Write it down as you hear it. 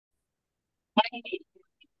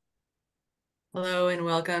Hello and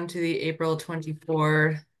welcome to the April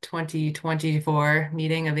 24, 2024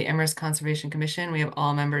 meeting of the Amherst Conservation Commission. We have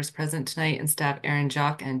all members present tonight and staff Aaron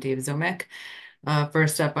Jock and Dave Zomek.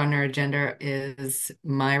 First up on our agenda is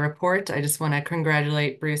my report. I just want to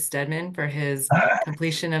congratulate Bruce Stedman for his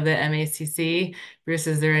completion of the MACC. Bruce,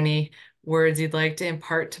 is there any words you'd like to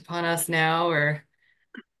impart upon us now or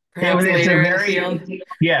perhaps It's a later in the very, field?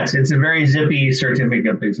 yes, it's a very zippy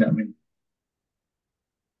certificate they sent me.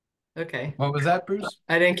 Okay, What was that, Bruce?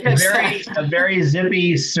 I didn't catch that. A very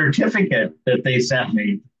zippy certificate that they sent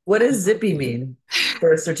me. What does zippy mean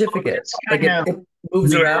for a certificate? It's Like kind it of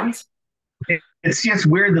moves weird. around? It's just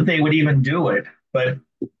weird that they would even do it, but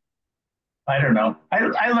I don't know.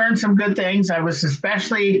 I learned some good things. I was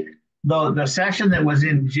especially the session that was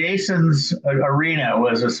in Jason's arena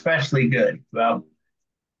was especially good about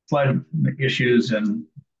flood issues and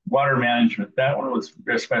water management. That one was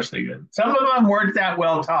especially good. Some of them weren't that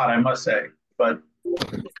well taught, I must say. But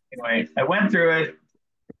anyway, I went through it,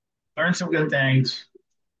 learned some good things.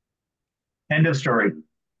 End of story.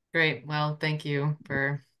 Great. Well, thank you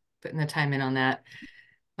for putting the time in on that.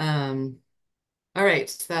 All right,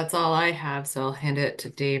 so that's all I have. So I'll hand it to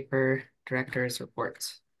Dave for director's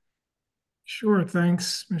reports. Sure,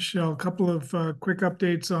 thanks, Michelle. A couple of quick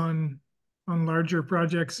updates on larger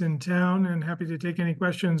projects in town, and happy to take any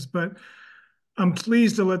questions. But I'm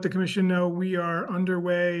pleased to let the commission know we are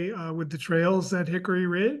underway with the trails at Hickory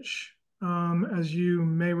Ridge. As you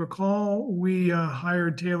may recall, we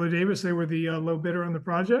hired Taylor Davis. They were the low bidder on the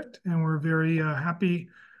project, and we're very happy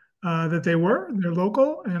that they were. They're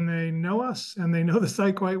local, and they know us, and they know the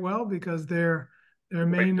site quite well because their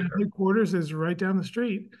main headquarters is right down the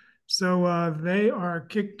street. So they are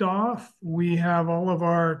kicked off. We have all of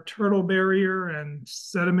our turtle barrier and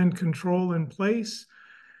sediment control in place.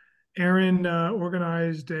 Aaron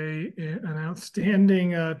organized an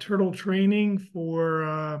outstanding turtle training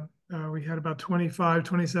for, we had about 25,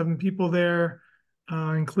 27 people there,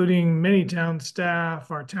 including many town staff.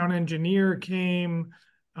 Our town engineer came,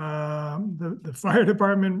 the fire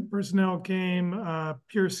department personnel came,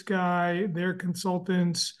 Pure Sky, their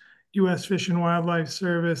consultants, U.S. Fish and Wildlife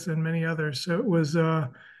Service, and many others. So it was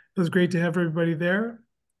great to have everybody there.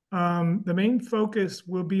 The main focus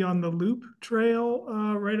will be on the loop trail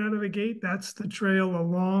right out of the gate. That's the trail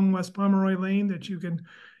along West Pomeroy Lane that you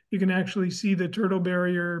can actually see the turtle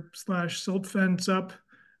barrier / silt fence up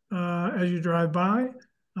as you drive by.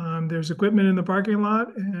 There's equipment in the parking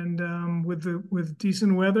lot, and with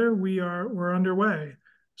decent weather, we're underway.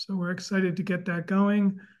 So we're excited to get that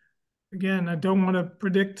going. Again, I don't want to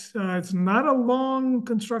predict. It's not a long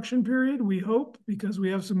construction period, we hope, because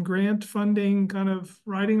we have some grant funding kind of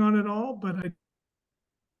riding on it all. But I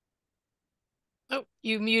Oh,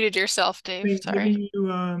 you muted yourself, Dave. think Sorry.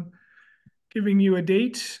 giving you a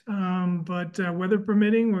date, but weather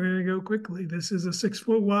permitting, we're going to go quickly. This is a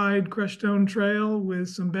 6-foot wide crushed stone trail with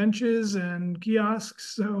some benches and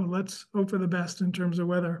kiosks. So let's hope for the best in terms of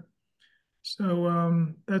weather.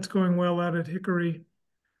 So that's going well out at Hickory.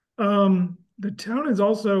 The town is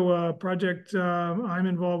also a project I'm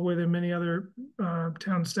involved with, and many other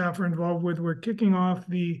town staff are involved with. We're kicking off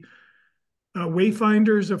the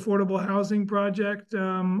Wayfinders Affordable Housing Project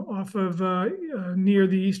off of near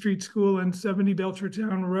the East Street School and 70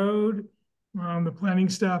 Belchertown Road. The planning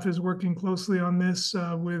staff is working closely on this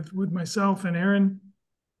with myself and Aaron.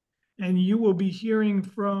 And you will be hearing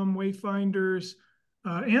from Wayfinders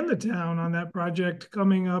and the town on that project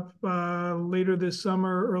coming up later this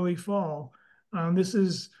summer, early fall. This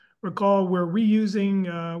is, recall, we're repurposing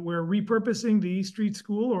the East Street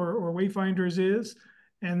School, or Wayfinders is,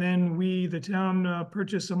 and then the town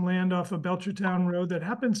purchased some land off of Belchertown Road that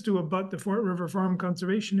happens to abut the Fort River Farm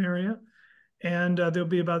Conservation Area. And there'll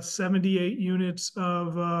be about 78 units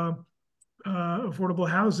of affordable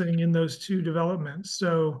housing in those two developments.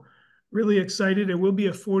 So really excited. It will be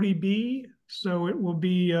a 40B, so it will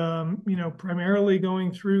be primarily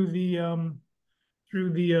going through the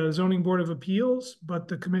Zoning Board of Appeals, but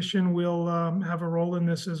the commission will have a role in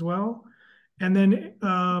this as well. And then,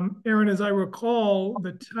 Aaron, as I recall,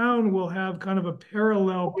 the town will have kind of a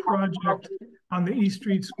parallel project on the East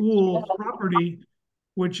Street School property,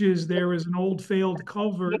 which is there is an old failed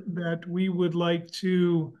culvert that we would like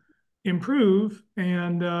to improve.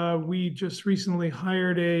 And we just recently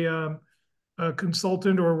hired a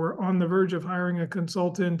consultant, or we're on the verge of hiring a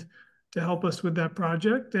consultant to help us with that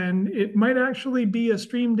project. And it might actually be a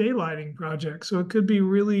stream daylighting project. So it could be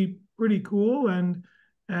really pretty cool. And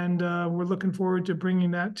we're looking forward to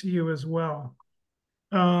bringing that to you as well.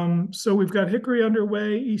 So we've got Hickory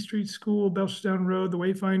underway, East Street School, Belchertown Road, the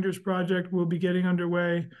Wayfinders project will be getting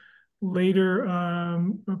underway. later,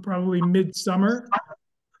 probably midsummer.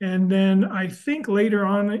 And then I think later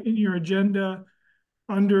on in your agenda,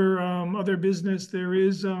 under other business, there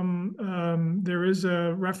is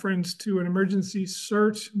a reference to an emergency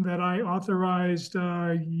cert that I authorized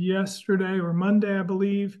yesterday or Monday, I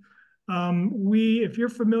believe. If you're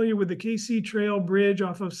familiar with the KC Trail Bridge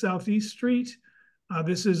off of Southeast Street,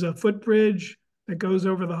 this is a footbridge that goes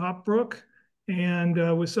over the Hop Brook.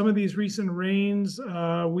 And with some of these recent rains,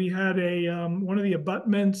 we had one of the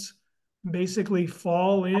abutments basically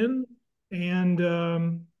fall in, and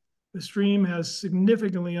the stream has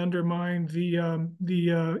significantly undermined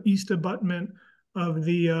the east abutment of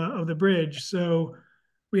the bridge. So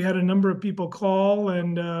we had a number of people call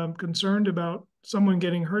and concerned about someone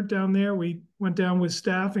getting hurt down there. We went down with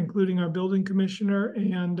staff, including our building commissioner,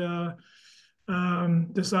 and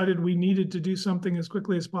decided we needed to do something as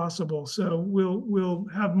quickly as possible. So we'll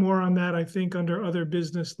have more on that, I think, under other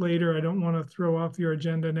business later. I don't want to throw off your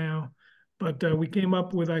agenda now, but we came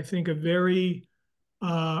up with, I think, a very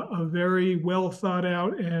well thought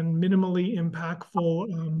out and minimally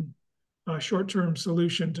impactful short-term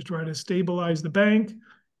solution to try to stabilize the bank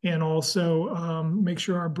and also make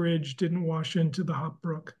sure our bridge didn't wash into the Hop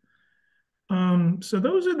Brook. So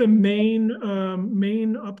those are the main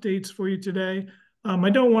updates for you today. I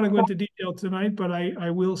don't want to go into detail tonight, but I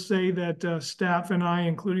will say that staff and I,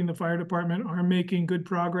 including the fire department, are making good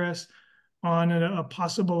progress on a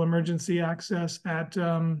possible emergency access at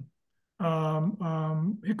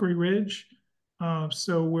Hickory Ridge.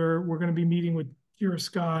 So we're going to be meeting with Pure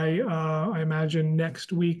Sky, I imagine,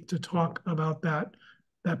 next week to talk about that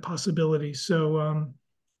possibility. So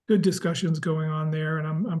good discussions going on there, and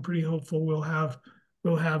I'm pretty hopeful we'll have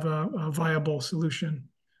a viable solution.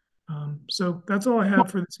 So that's all I have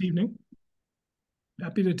for this evening.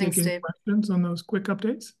 Happy to take any questions on those quick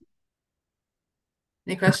updates.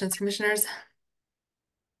 Any questions, commissioners?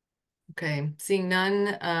 Okay, seeing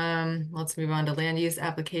none, let's move on to land use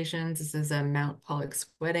applications. This is a Mount Pollux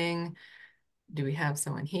wedding. Do we have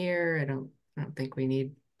someone here? I don't think we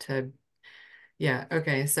need to. Yeah,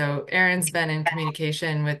 okay. So Aaron's been in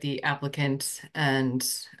communication with the applicant, and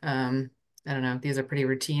I don't know, these are pretty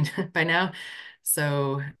routine by now.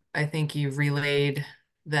 So I think you've relayed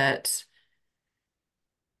that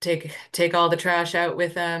take all the trash out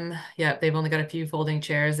with them. Yeah, they've only got a few folding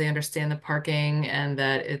chairs. They understand the parking and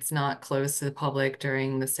that it's not closed to the public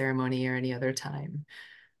during the ceremony or any other time.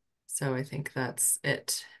 So I think that's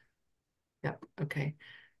it. Yep, okay.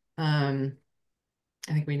 I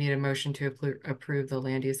think we need a motion to approve the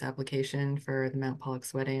land use application for the Mount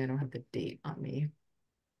Pollux wedding. I don't have the date on me.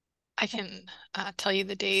 I can tell you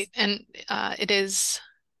the date, and it is.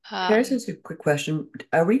 Can I just ask you a quick question?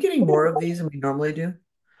 Are we getting more of these than we normally do?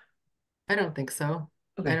 I don't think so.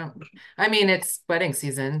 Okay. I mean, it's wedding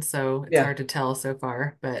season, so it's hard to tell so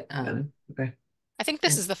far, but okay. I think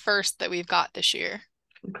this is the first that we've got this year.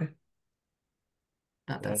 Okay.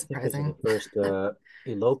 Not that surprising. This is the first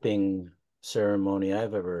eloping ceremony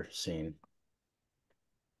I've ever seen.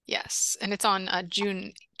 Yes, and it's on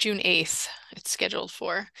June 8th. It's scheduled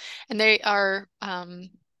for, and they are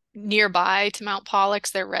nearby to Mount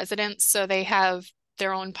Pollux. They're residents, so they have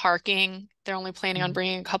their own parking. They're only planning on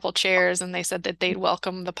bringing a couple chairs, and they said that they'd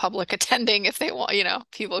welcome the public attending if they want,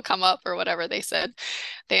 people come up or whatever. They said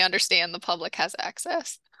they understand the public has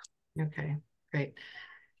access. Okay, great.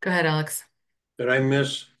 Go ahead, Alex. Did I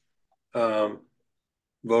miss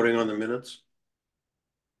voting on the minutes?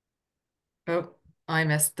 Oh, I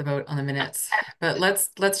missed the vote on the minutes, but let's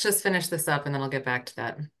just finish this up and then I'll get back to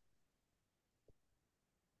that.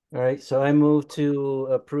 All right, so I move to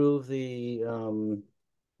approve the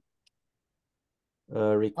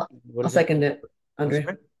I'll second it, Andre.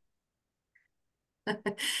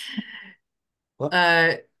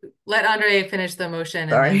 Let Andre finish the motion.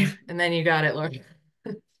 Sorry. And then you got it, Laura.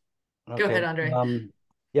 Go ahead, Andre.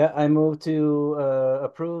 Yeah, I move to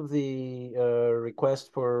approve the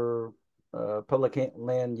request for public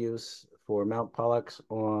land use for Mount Pollux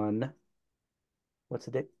on, what's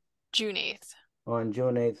the date? June 8th. On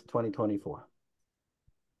June 8th, 2024.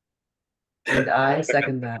 And I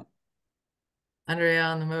second that. Andrea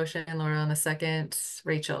on the motion, Laura on the second,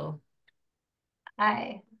 Rachel.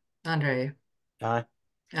 Aye. Andre. Aye.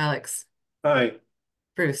 Alex. Aye.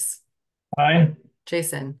 Bruce. Aye.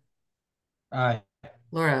 Jason. Aye.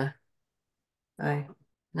 Laura. Aye.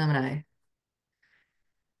 I'm an aye.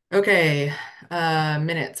 Okay,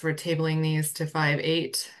 minutes. We're tabling these to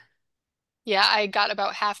 5/8. Yeah, I got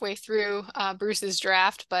about halfway through Bruce's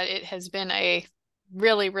draft, but it has been a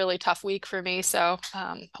really, really tough week for me, so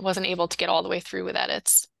I wasn't able to get all the way through with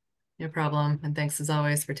edits. No problem, and thanks as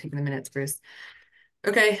always for taking the minutes, Bruce.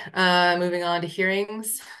 Okay, moving on to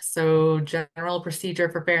hearings. So general procedure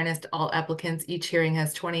for fairness to all applicants. Each hearing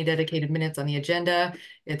has 20 dedicated minutes on the agenda.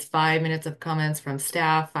 It's 5 minutes of comments from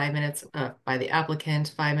staff, 5 minutes by the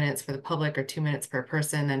applicant, 5 minutes for the public, or 2 minutes per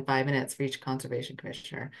person, then 5 minutes for each conservation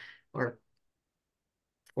commissioner or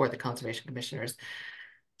for the conservation commissioners.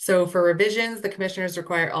 So for revisions, the commissioners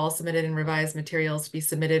require all submitted and revised materials to be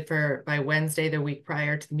submitted by Wednesday, the week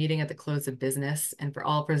prior to the meeting at the close of business. And for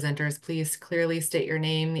all presenters, please clearly state your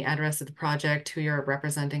name, the address of the project, who you're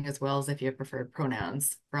representing, as well as if you have preferred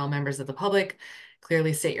pronouns. For all members of the public,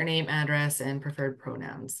 clearly state your name, address, and preferred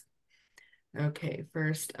pronouns. Okay,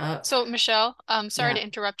 first up. So Michelle, sorry Yeah. to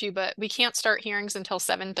interrupt you, but we can't start hearings until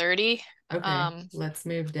 7:30. Okay, let's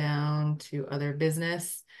move down to other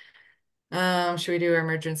business. Should we do our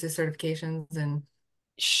emergency certifications and?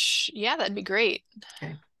 Yeah, that'd be great.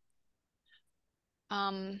 Okay.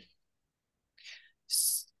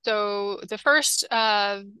 So the first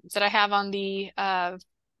that I have on the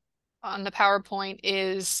PowerPoint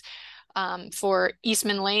is for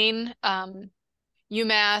Eastman Lane.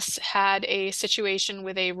 UMass had a situation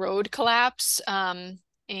with a road collapse,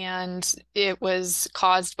 and it was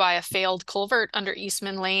caused by a failed culvert under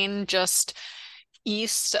Eastman Lane, just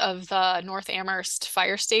east of the North Amherst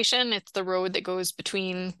Fire Station. It's the road that goes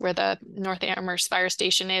between where the North Amherst Fire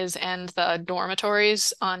Station is and the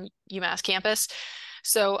dormitories on UMass campus.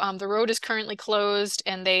 So the road is currently closed,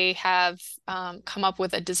 and they have come up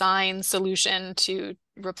with a design solution to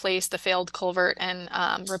replace the failed culvert and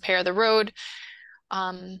repair the road.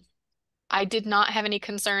 I did not have any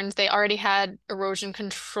concerns. They already had erosion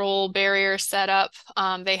control barriers set up.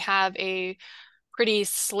 They have a pretty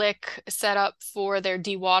slick setup for their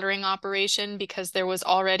dewatering operation because there was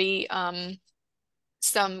already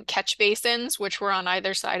some catch basins which were on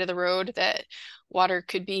either side of the road that water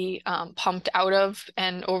could be pumped out of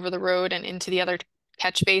and over the road and into the other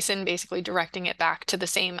catch basin, basically directing it back to the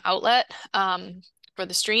same outlet for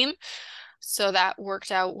the stream. So that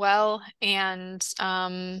worked out well. And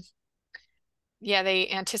yeah, they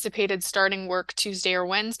anticipated starting work Tuesday or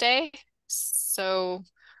Wednesday. So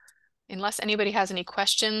unless anybody has any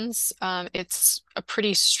questions, it's a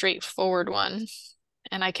pretty straightforward one.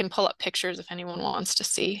 And I can pull up pictures if anyone wants to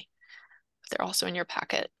see. They're also in your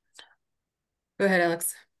packet. Go ahead,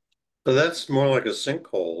 Alex. So that's more like a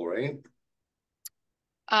sinkhole, right?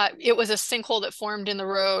 It was a sinkhole that formed in the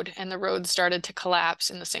road, and the road started to collapse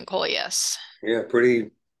in the sinkhole, yes. Yeah, pretty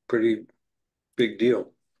big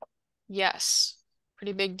deal. Yes,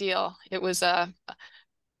 pretty big deal. It was a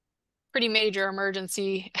pretty major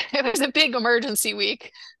emergency. It was a big emergency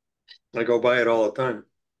week. I go by it all the time.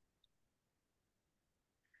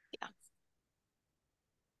 Yeah.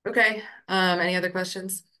 Okay, any other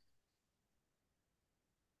questions?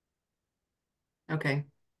 Okay,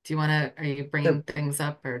 do you want to, are you bringing things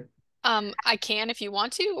up or? I can if you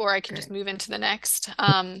want to, or I can just move into the next.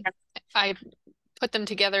 I put them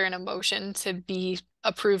together in a motion to be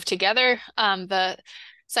approved together. The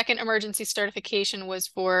second emergency certification was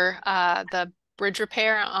for the bridge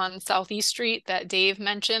repair on Southeast Street that Dave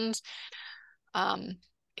mentioned.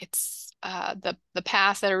 It's the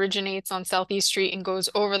path that originates on Southeast Street and goes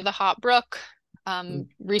over the Hot Brook,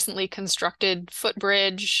 recently constructed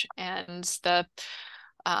footbridge, and the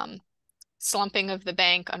slumping of the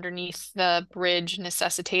bank underneath the bridge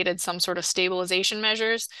necessitated some sort of stabilization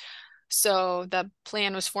measures. So the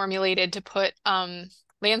plan was formulated to put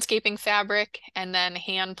landscaping fabric and then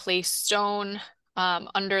hand-placed stone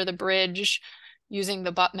under the bridge, using the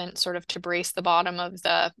abutment sort of to brace the bottom of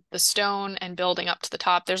the stone and building up to the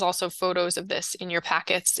top. There's also photos of this in your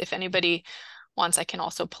packets. If anybody wants, I can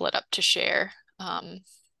also pull it up to share.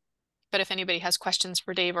 But if anybody has questions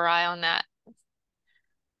for Dave or I on that,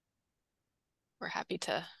 we're happy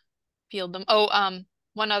to field them. Oh,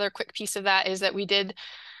 one other quick piece of that is that we did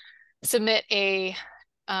submit a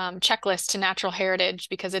checklist to Natural Heritage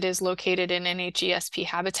because it is located in NHESP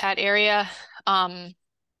habitat area.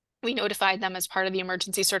 We notified them as part of the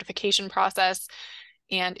emergency certification process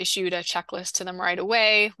and issued a checklist to them right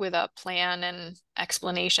away with a plan and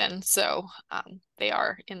explanation. So they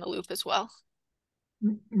are in the loop as well.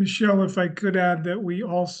 Michelle, if I could add that we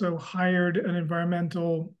also hired an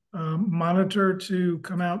environmental monitor to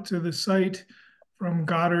come out to the site from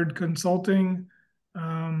Goddard Consulting.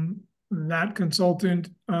 That consultant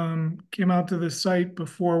came out to the site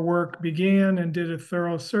before work began and did a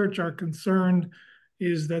thorough search. Our concern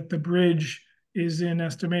is that the bridge is in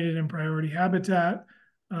estimated and priority habitat,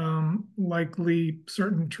 likely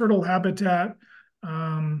certain turtle habitat.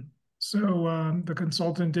 So the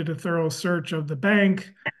consultant did a thorough search of the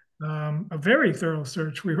bank, a very thorough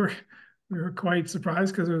search. We we were quite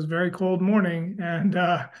surprised because it was a very cold morning, and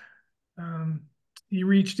he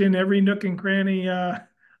reached in every nook and cranny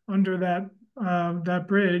under that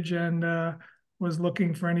bridge, and was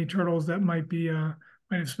looking for any turtles that might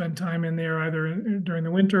have spent time in there either during the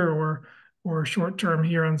winter or short term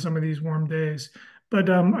here on some of these warm days. But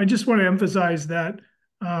I just want to emphasize that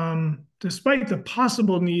despite the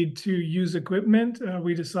possible need to use equipment,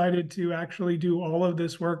 we decided to actually do all of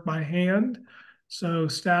this work by hand. So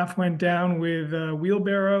staff went down with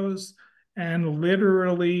wheelbarrows and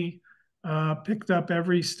literally picked up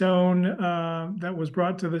every stone that was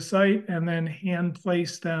brought to the site and then hand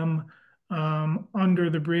placed them under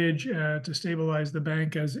the bridge to stabilize the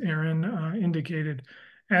bank, as Aaron indicated.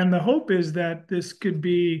 And the hope is that this could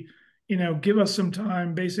be, give us some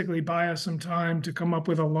time, basically buy us some time to come up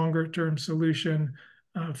with a longer term solution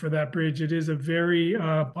for that bridge. It is a very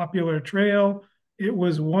popular trail. It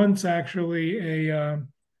was once actually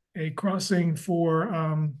a crossing for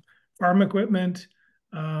farm equipment,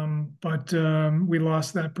 but we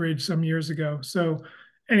lost that bridge some years ago. So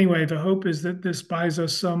anyway, the hope is that this buys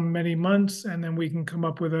us many months, and then we can come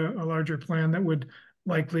up with a larger plan that would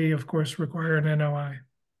likely, of course, require an NOI.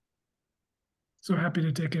 So happy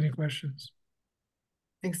to take any questions.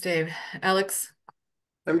 Thanks, Dave. Alex?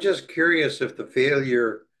 I'm just curious if the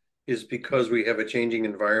failure is because we have a changing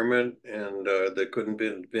environment and that couldn't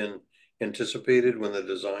been anticipated when the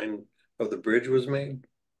design of the bridge was made.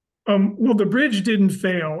 Well, the bridge didn't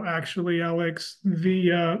fail, actually, Alex.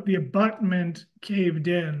 The abutment caved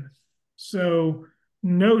in. So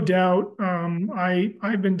no doubt,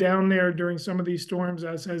 I've been down there during some of these storms,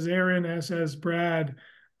 as has Aaron, as has Brad.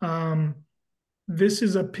 This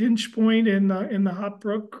is a pinch point in the Hop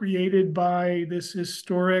Brook created by this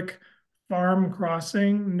historic farm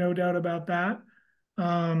crossing, no doubt about that.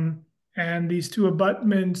 And these two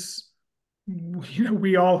abutments,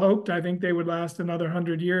 we all hoped, I think they would last another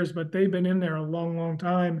 100 years, but they've been in there a long, long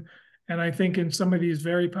time. And I think in some of these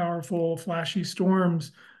very powerful, flashy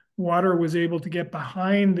storms, water was able to get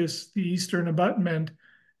behind the eastern abutment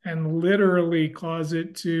and literally cause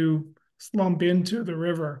it to slump into the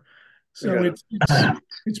river. So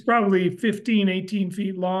it's probably 15, 18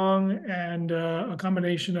 feet long, and a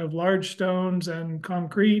combination of large stones and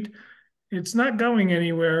concrete. It's not going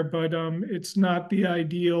anywhere, but it's not the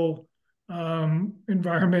ideal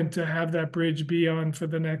environment to have that bridge be on for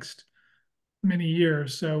the next many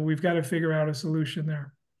years. So we've got to figure out a solution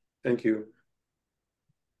there. Thank you.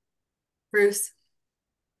 Bruce?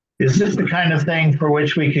 Is this the kind of thing for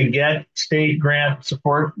which we could get state grant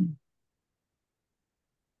support?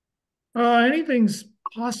 Anything's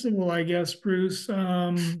possible, I guess, Bruce.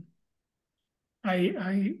 Yeah,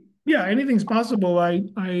 anything's possible. I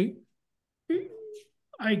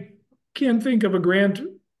can't think of a grant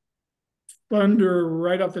funder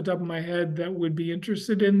right off the top of my head that would be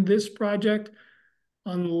interested in this project,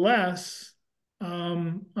 unless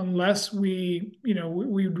we,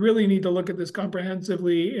 we really need to look at this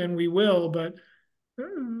comprehensively, and we will, but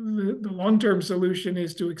the long-term solution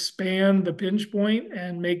is to expand the pinch point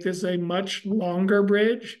and make this a much longer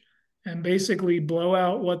bridge and basically blow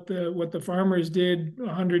out what the farmers did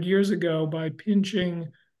 100 years ago by pinching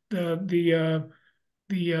the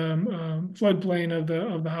floodplain of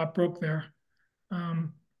the Hop Brook there.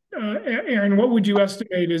 Aaron, what would you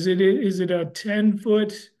estimate? Is it a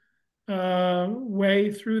 10-foot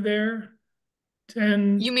way through there?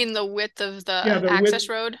 10. You mean the width of the access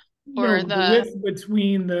road? Or no, the width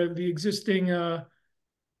between the existing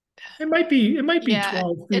it might be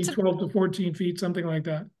 12 feet, 12 to 14 feet, something like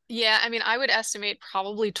that. Yeah, I mean, I would estimate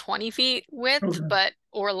probably 20 feet width, Okay.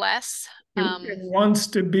 or less. It wants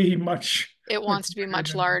to be much. It wants to be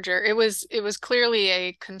much larger. It was clearly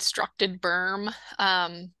a constructed berm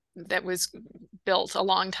that was built a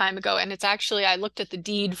long time ago. And it's actually, I looked at the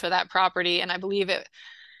deed for that property, and I believe it,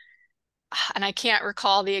 and I can't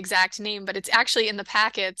recall the exact name, but it's actually in the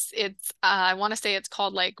packets. It's I want to say it's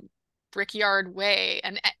called like Brickyard Way,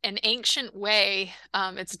 an ancient way.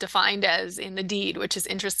 It's defined as in the deed, which is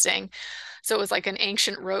interesting. So it was like an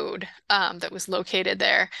ancient road that was located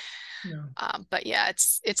there. Yeah. But yeah,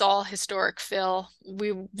 it's all historic fill.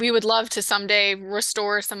 We would love to someday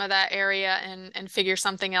restore some of that area and figure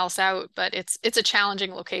something else out, but it's a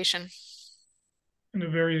challenging location. And a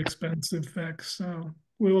very expensive fix. So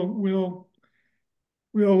we'll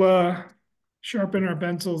sharpen our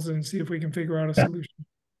pencils and see if we can figure out a solution.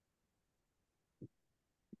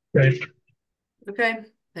 Great. Okay,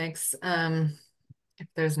 thanks. If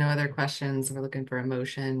there's no other questions, we're looking for a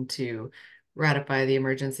motion to ratify the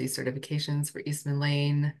emergency certifications for Eastman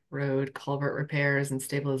Lane Road culvert repairs and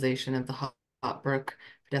stabilization of the Hop Brook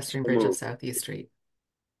pedestrian bridge of Southeast Street.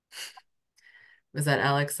 Was that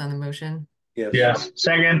Alex on the motion? Yes. Yes.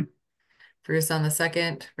 Second. Bruce on the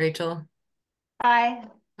second. Rachel? Aye.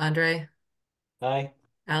 Andre? Aye.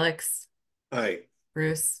 Alex? Aye.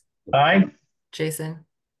 Bruce? Aye. Jason?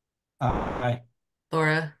 Aye.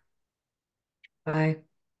 Laura? Aye.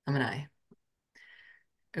 I'm an aye.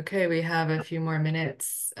 Okay, we have a few more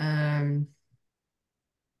minutes. Minor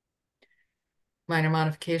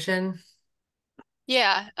modification.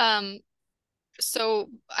 Yeah, so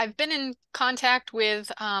I've been in contact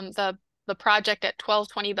with the project at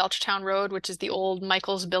 1220 Belchertown Road, which is the old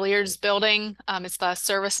Michael's Billiards building. It's the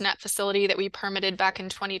ServiceNet facility that we permitted back in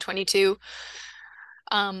 2022.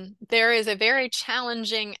 There is a very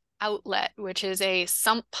challenging outlet, which is a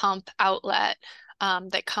sump pump outlet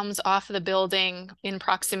that comes off the building in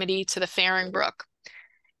proximity to the Faring Brook.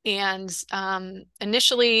 And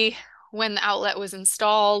initially, when the outlet was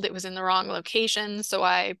installed, it was in the wrong location. So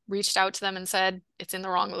I reached out to them and said, it's in the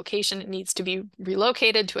wrong location. It needs to be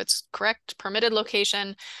relocated to its correct permitted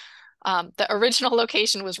location. The original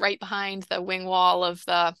location was right behind the wing wall of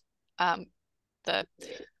the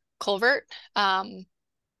culvert.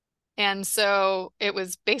 And so it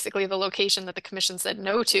was basically the location that the commission said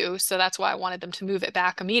no to. So that's why I wanted them to move it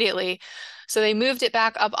back immediately. So they moved it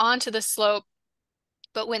back up onto the slope.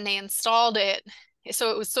 But when they installed it,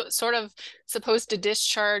 so it was sort of supposed to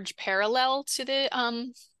discharge parallel to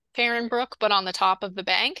the Faring Brook, but on the top of the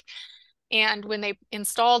bank. And when they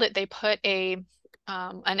installed it, they put an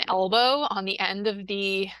elbow on the end of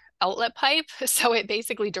the outlet pipe. So it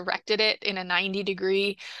basically directed it in a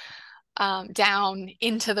 90-degree down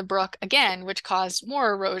into the brook again, which caused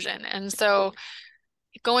more erosion. And so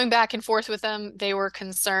going back and forth with them, they were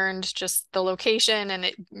concerned just the location and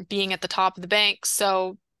it being at the top of the bank.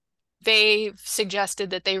 So they suggested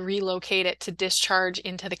that they relocate it to discharge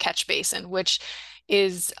into the catch basin, which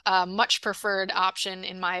is a much preferred option,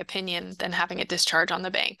 in my opinion, than having it discharge on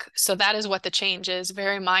the bank. So that is what the change is.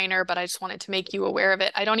 Very minor, but I just wanted to make you aware of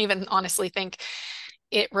it. I don't even honestly think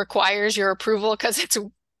it requires your approval because it's a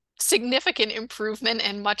significant improvement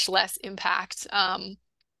and much less impact.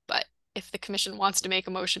 But if the commission wants to make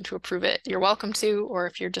a motion to approve it, you're welcome to, or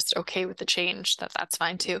if you're just okay with the change, that's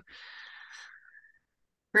fine too.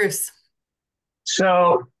 Bruce.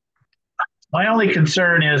 So my only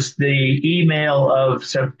concern is the email of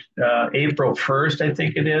April 1st, I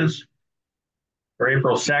think it is, or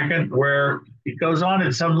April 2nd, where it goes on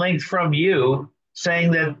at some length from you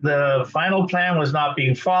saying that the final plan was not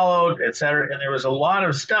being followed, et cetera. And there was a lot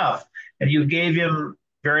of stuff, and you gave him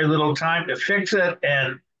very little time to fix it.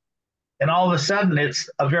 And all of a sudden, it's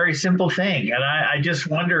a very simple thing. And I just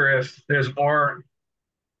wonder if there's more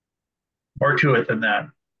to it than that.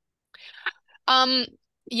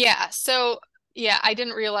 Yeah, so yeah, I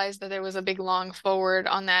didn't realize that there was a big long forward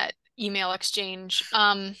on that email exchange.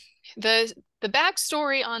 The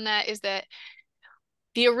backstory on that is that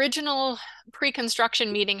the original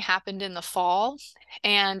pre-construction meeting happened in the fall,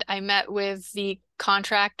 and I met with the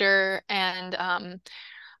contractor and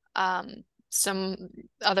some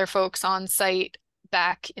other folks on site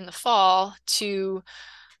back in the fall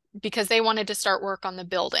because they wanted to start work on the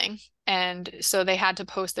building. And so they had to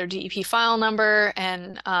post their DEP file number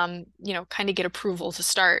and, kind of get approval to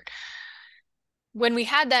start. When we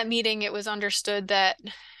had that meeting, it was understood that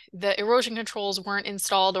the erosion controls weren't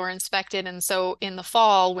installed or inspected. And so in the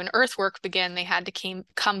fall, when earthwork began, they had to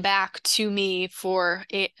come back to me for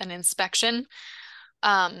an inspection.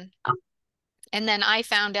 And then I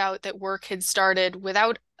found out that work had started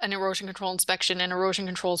without an erosion control inspection and erosion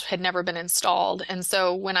controls had never been installed. And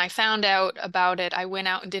so when I found out about it, I went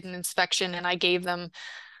out and did an inspection and I gave them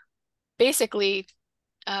basically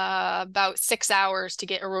about 6 hours to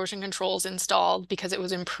get erosion controls installed because it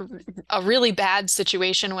was a really bad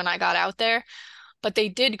situation when I got out there. But they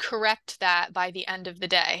did correct that by the end of the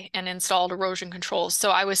day and installed erosion controls. So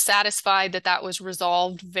I was satisfied that that was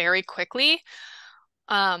resolved very quickly.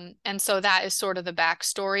 And so that is sort of the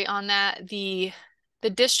backstory on that. The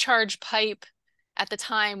discharge pipe at the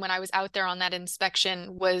time when I was out there on that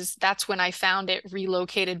inspection that's when I found it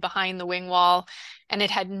relocated behind the wing wall, and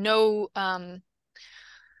it had no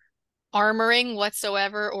armoring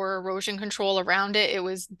whatsoever or erosion control around it. It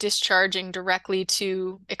was discharging directly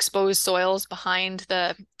to exposed soils behind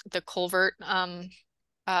the culvert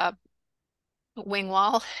wing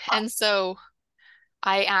wall. And so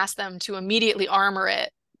I asked them to immediately armor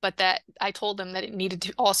it, but that I told them that it needed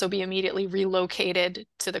to also be immediately relocated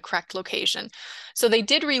to the correct location. So they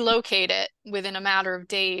did relocate it within a matter of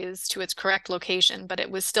days to its correct location, but it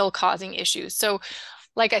was still causing issues. So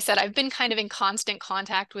like I said, I've been kind of in constant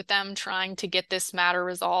contact with them trying to get this matter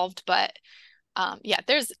resolved, but Yeah,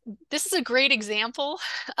 this is a great example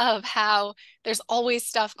of how there's always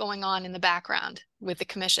stuff going on in the background with the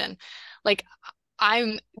commission. Like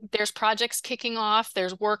there's projects kicking off,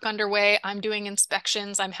 there's work underway, I'm doing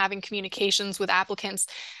inspections, I'm having communications with applicants.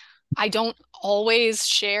 I don't always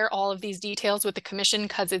share all of these details with the commission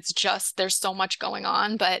because there's so much going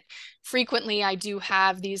on, but frequently I do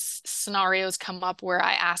have these scenarios come up where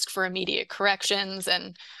I ask for immediate corrections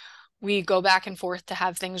and we go back and forth to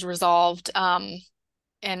have things resolved.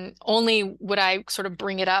 And only would I sort of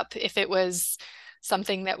bring it up if it was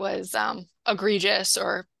something that was egregious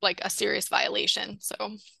or like a serious violation. So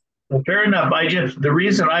Well, fair enough. The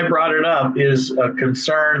reason I brought it up is a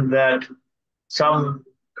concern that some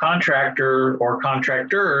contractor or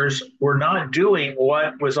contractors were not doing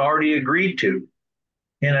what was already agreed to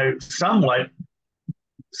in a somewhat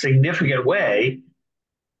significant way.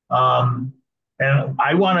 And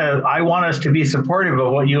I want us to be supportive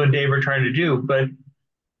of what you and Dave are trying to do, but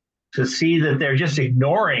to see that they're just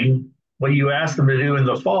ignoring what you asked them to do in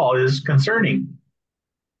the fall is concerning.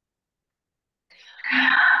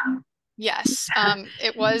 yes,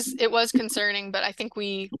 it was concerning, but I think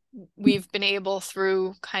we've been able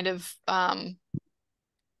through kind of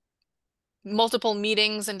multiple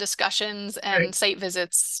meetings and discussions and Right. site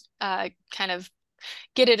visits kind of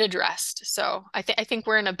get it addressed. So I think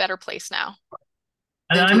we're in a better place now.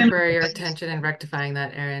 Thank you for your attention and rectifying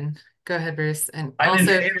that, Erin. Go ahead, Bruce. And I'm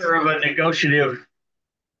also, in favor of a negotiative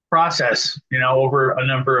process, over a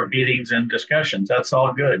number of meetings and discussions. That's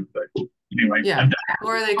all good. But anyway, yeah,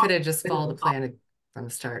 or they could have just followed the plan from the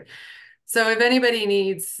start. So if anybody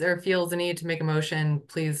needs or feels the need to make a motion,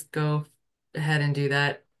 please go ahead and do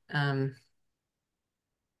that. I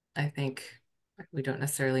think we don't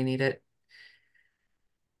necessarily need it.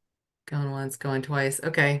 Going once, going twice.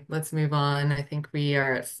 Okay, let's move on. I think we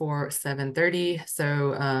are at 7:30.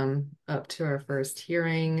 So up to our first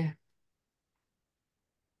hearing.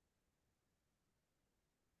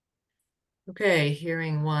 Okay,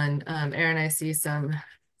 hearing one. Erin, I see some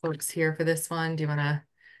folks here for this one. Do you want to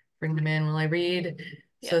bring them in while I read?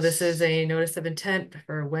 So this is a notice of intent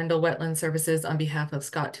for Wendell Wetland Services on behalf of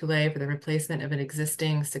Scott Toulet for the replacement of an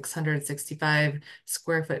existing 665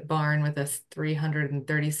 square foot barn with a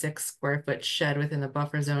 336 square foot shed within the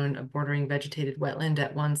buffer zone of bordering vegetated wetland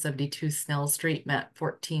at 172 Snell Street, map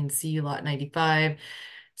 14C, lot 95.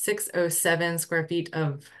 607 square feet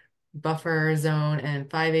of buffer zone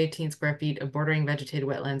and 518 square feet of bordering vegetated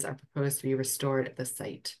wetlands are proposed to be restored at the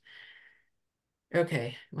site.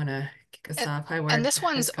 Okay, I'm gonna kick us off. Hi, Ward. And this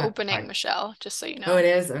one's opening, Hi. Michelle, just so you know. Oh, it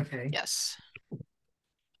is? Okay. Yes.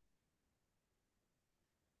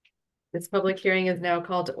 This public hearing is now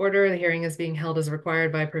called to order. The hearing is being held as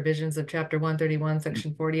required by provisions of Chapter 131,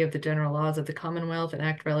 Section 40 of the General Laws of the Commonwealth, an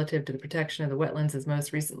act relative to the protection of the wetlands is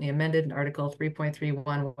most recently amended in Article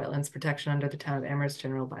 3.31, Wetlands Protection under the Town of Amherst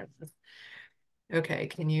General Bylaws. Okay,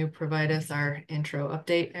 can you provide us our intro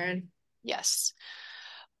update, Erin? Yes.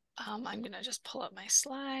 I'm gonna just pull up my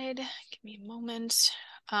slide. Give me a moment.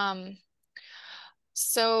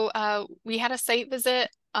 So we had a site visit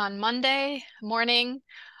on Monday morning.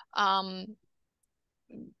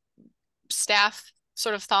 Staff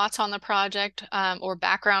sort of thoughts on the project or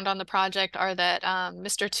background on the project are that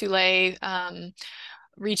Mr. Toulet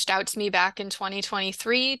reached out to me back in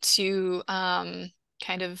 2023 to kind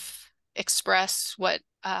of express what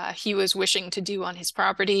he was wishing to do on his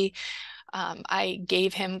property. I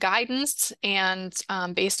gave him guidance, and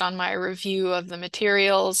based on my review of the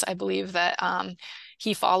materials, I believe that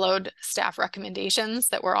he followed staff recommendations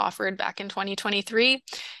that were offered back in 2023.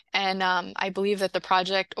 And I believe that the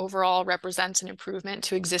project overall represents an improvement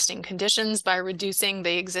to existing conditions by reducing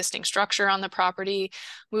the existing structure on the property,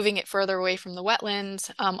 moving it further away from the wetlands,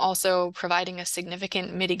 also providing a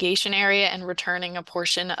significant mitigation area and returning a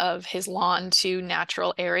portion of his lawn to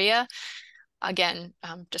natural area. Again,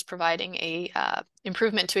 just providing a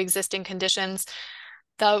improvement to existing conditions.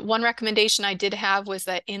 The one recommendation I did have was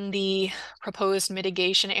that in the proposed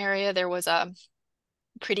mitigation area, there was a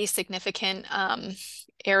pretty significant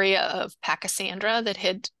area of Pachysandra that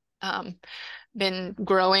had been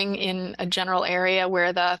growing in a general area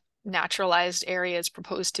where the naturalized area is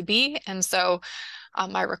proposed to be. And so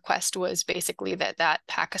my request was basically that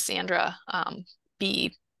Pachysandra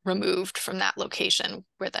be removed from that location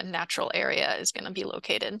where the natural area is going to be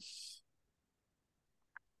located.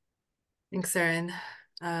 Thanks, Erin.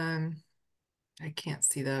 I can't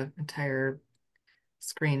see the entire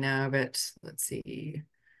screen now, but let's see.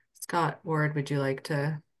 Scott, Ward, would you like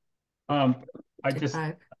to? I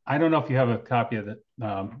don't know if you have a copy of the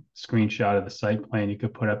screenshot of the site plan you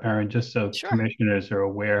could put up, Erin, just so Sure. commissioners are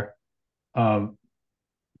aware.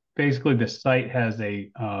 basically the site has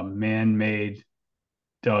a man-made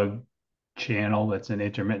dug channel that's an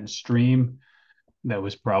intermittent stream that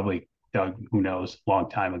was probably dug, who knows, a long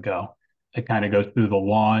time ago. It kind of goes through the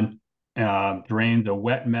lawn, drains a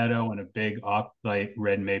wet meadow and a big off-site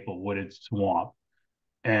red maple wooded swamp.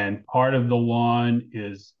 And part of the lawn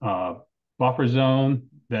is buffer zone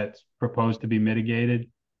that's proposed to be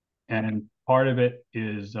mitigated. And part of it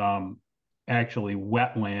is actually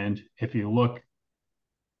wetland. If you look,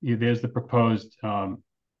 there's the proposed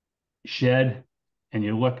shed, and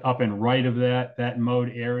you look up and right of that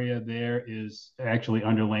mowed area there is actually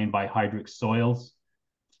underlain by hydric soils.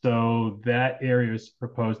 So that area is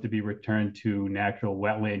proposed to be returned to natural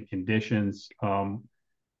wetland conditions.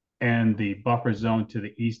 And the buffer zone to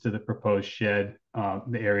the east of the proposed shed,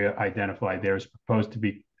 the area identified there is proposed to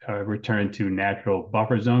be returned to natural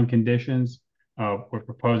buffer zone conditions. We're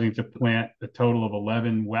proposing to plant a total of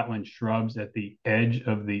 11 wetland shrubs at the edge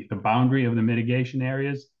of the boundary of the mitigation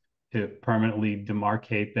areas to permanently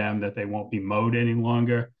demarcate them, that they won't be mowed any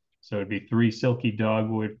longer. So it'd be 3 silky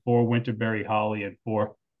dogwood, 4 winterberry holly, and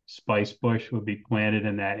 4 spice bush would be planted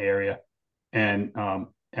in that area. And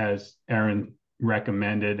as Erin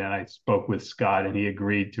recommended, and I spoke with Scott, and he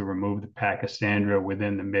agreed to remove the Pachysandra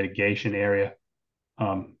within the mitigation area,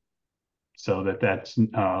 so that's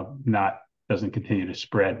doesn't continue to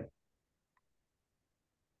spread.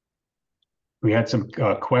 We had some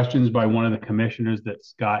questions by one of the commissioners that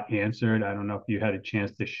Scott answered. I don't know if you had a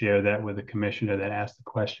chance to share that with the commissioner that asked the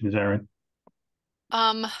questions, Erin.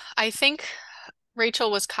 I think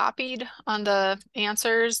Rachel was copied on the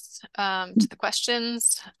answers to the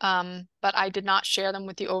questions, but I did not share them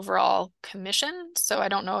with the overall commission. So I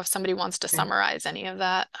don't know if somebody wants to summarize any of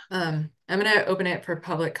that. I'm going to open it for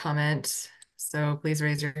public comment. So please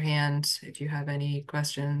raise your hand if you have any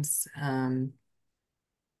questions.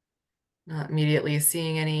 Not immediately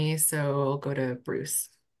seeing any, so we'll go to Bruce.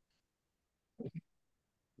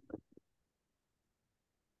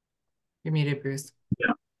 You're muted, Bruce.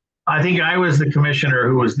 Yeah, I think I was the commissioner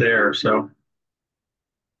who was there, so.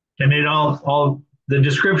 And it all the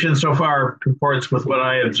description so far comports with what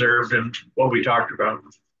I observed and what we talked about.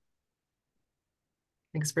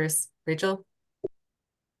 Thanks, Bruce. Rachel?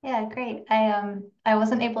 Yeah, great. I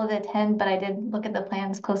wasn't able to attend, but I did look at the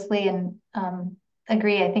plans closely and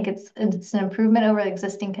agree. I think it's an improvement over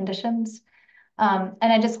existing conditions. And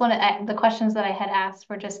I just want to, the questions that I had asked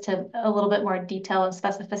were just to a little bit more detail and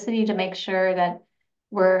specificity to make sure that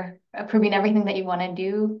we're approving everything that you want to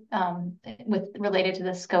do with related to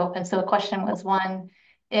the scope. And so the question was one,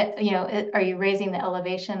 are you raising the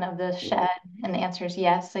elevation of the shed? And the answer is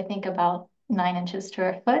yes. I think about 9 inches to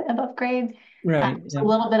a foot above grade. Right. A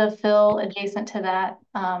little bit of fill adjacent to that.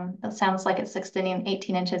 It sounds like it's extending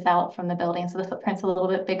 18 inches out from the building, so the footprint's a little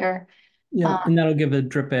bit bigger. Yeah, and that'll give a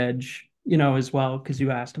drip edge, as well, because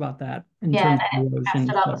you asked about that in terms of erosion. Asked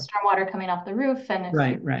about the stormwater coming off the roof and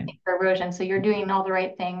right. For erosion. So you're doing all the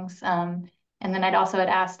right things. And then I'd also had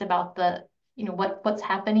asked about the, what's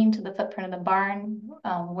happening to the footprint of the barn,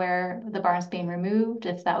 where the barn's being removed,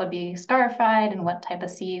 if that would be scarified and what type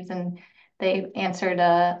of seeds. And they answered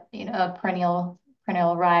a perennial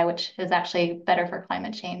rye, which is actually better for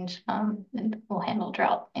climate change and will handle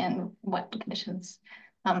drought and wet conditions.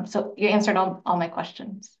 So you answered all my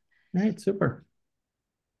questions. All right, super.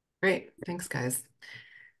 Great, thanks, guys.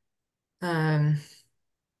 All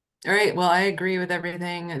right, well, I agree with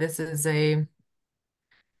everything. This is a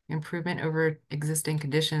improvement over existing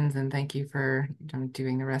conditions, and thank you for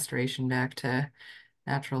doing the restoration back to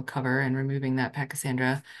natural cover and removing that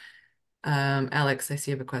Pachysandra. Alex, I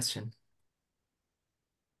see you have a question.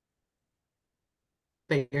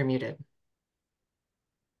 But you're muted.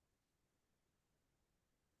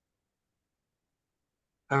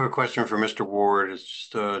 I have a question for Mr. Ward. It's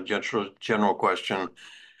just a general question.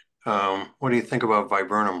 What do you think about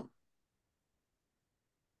viburnum?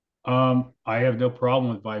 I have no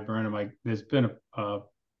problem with viburnum. There's been I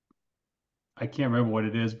can't remember what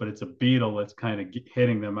it is, but it's a beetle that's kind of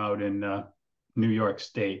hitting them out in New York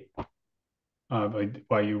State.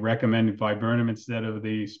 Why you recommended viburnum instead of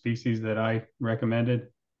the species that I recommended?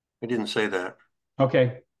 I didn't say that.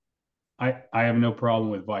 Okay. I have no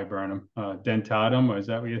problem with viburnum. Dentatum, or is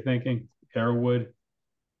that what you're thinking? Arrowwood?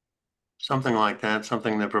 Something like that,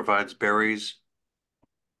 something that provides berries.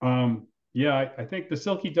 Yeah, I think the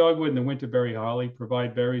silky dogwood and the winterberry holly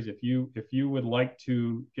provide berries. If you would like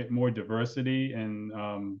to get more diversity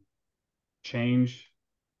and change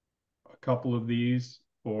a couple of these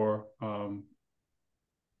for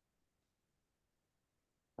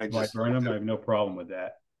viburnum, I have no problem with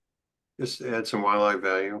that. Just add some wildlife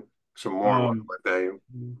value, some more wildlife value.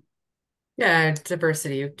 Yeah,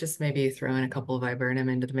 diversity, just maybe throw in a couple of viburnum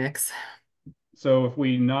into the mix. So if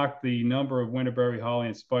we knock the number of winterberry, holly,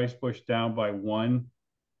 and spice bush down by 1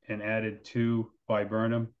 and added 2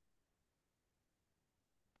 viburnum,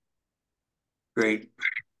 Great,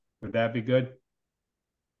 would that be good?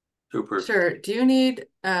 super. Sure. Do you need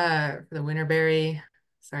for the winterberry?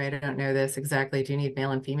 Sorry, I don't know this exactly. Do you need male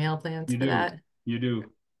and female plants You for do. that? You do.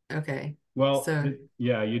 Okay. Well, So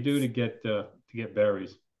yeah, you do to get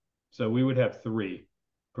berries. So we would have 3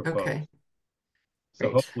 proposed. okay. So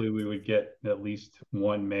Great. hopefully we would get at least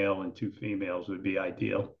 1 male and 2 females would be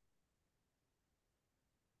ideal.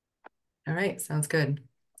 All right, sounds good.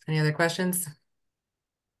 Any other questions?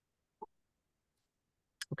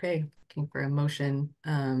 Okay, looking for a motion.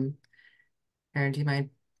 Aaron, do you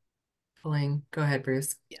mind pulling? Go ahead,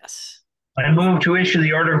 Bruce. Yes. I move to issue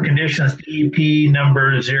the order of conditions DEP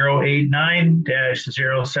number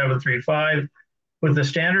 089-0735 with the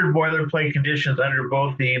standard boilerplate conditions under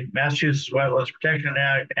both the Massachusetts Wetlands Protection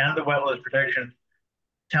Act and the Wetlands Protection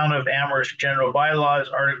Town of Amherst General Bylaws,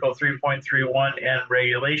 Article 3.31 and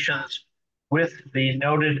regulations with the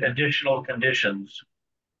noted additional conditions.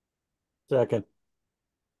 Second.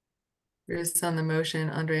 Bruce on the motion,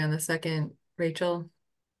 Andre on the second. Rachel?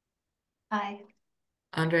 Aye.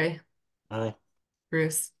 Andre? Aye.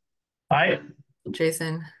 Bruce? Aye.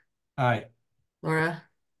 Jason? Aye. Laura?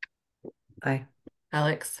 Aye.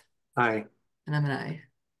 Alex? Aye. And I'm an aye.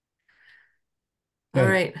 All Okay.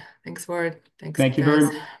 right. Thanks, Ward. Thanks, Thank you guys.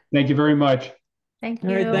 thank you very much. Thank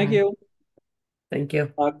All you. right, thank you. Thank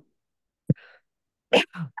you.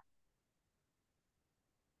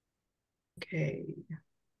 Okay.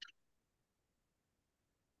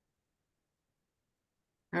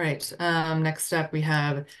 All right. Next up, we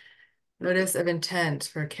have notice of intent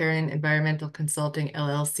for Karen Environmental Consulting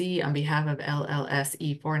LLC on behalf of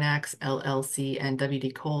LLSE Fornax LLC and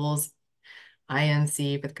WD Coles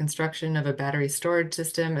INC for the construction of a battery storage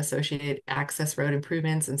system, associated access road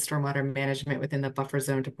improvements, and stormwater management within the buffer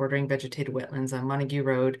zone to bordering vegetated wetlands on Montague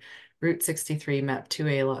Road, Route 63, Map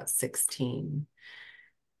 2A, Lot 16.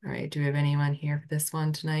 All right, do we have anyone here for this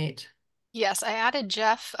one tonight? Yes, I added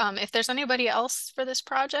Jeff. If there's anybody else for this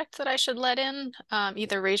project that I should let in,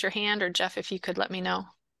 either raise your hand or Jeff, if you could let me know.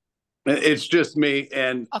 It's just me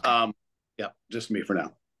and Okay. yeah, just me for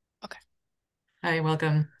now. Okay. Hi,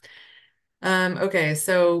 welcome. Okay,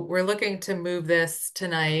 so we're looking to move this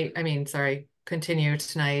tonight. Continue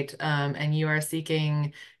tonight. And you are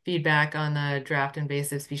seeking feedback on the draft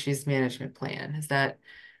invasive species management plan. Is that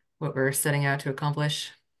what we're setting out to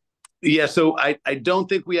accomplish? Yeah, so I don't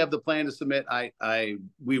think we have the plan to submit.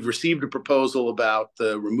 We've received a proposal about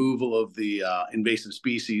the removal of the invasive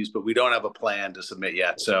species, but we don't have a plan to submit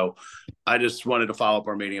yet. So I just wanted to follow up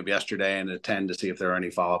our meeting of yesterday and attend to see if there are any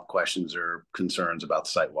follow-up questions or concerns about the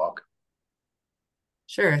site walk.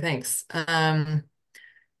 Sure, thanks.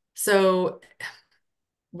 So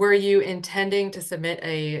were you intending to submit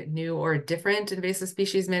a new or different invasive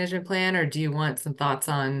species management plan, or do you want some thoughts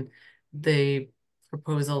on the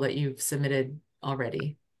proposal that you've submitted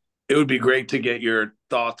already? It would be great to get your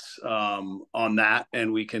thoughts on that,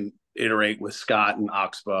 and we can iterate with Scott and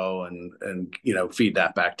Oxbow and feed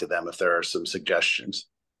that back to them if there are some suggestions.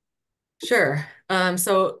 Sure.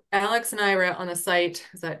 So Alex and I were out on the site,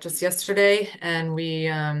 was that just yesterday? And we,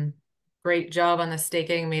 great job on the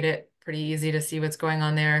staking, made it pretty easy to see what's going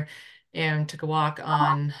on there, and took a walk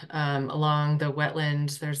on along the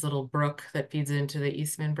wetland. There's a little brook that feeds into the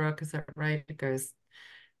Eastman Brook. Is that right? It goes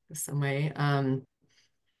some way.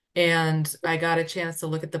 And I got a chance to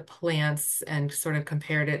look at the plants and sort of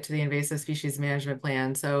compared it to the invasive species management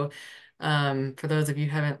plan. So for those of you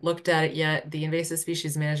who haven't looked at it yet, the invasive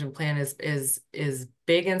species management plan is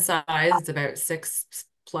big in size. It's about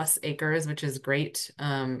 6+ acres, which is great.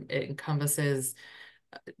 It encompasses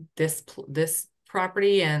this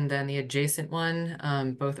property and then the adjacent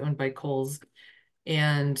one, both owned by Coles.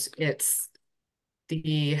 And it's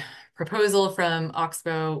the proposal from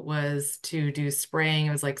Oxbow was to do spraying.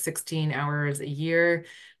 It was like 16 hours a year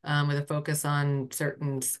with a focus on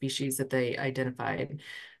certain species that they identified.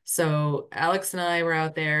 So Alex and I were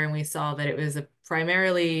out there and we saw that it was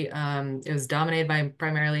primarily, it was dominated by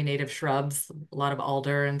primarily native shrubs, a lot of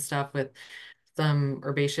alder and stuff with some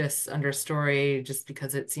herbaceous understory just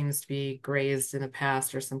because it seems to be grazed in the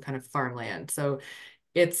past or some kind of farmland. So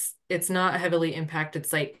it's not a heavily impacted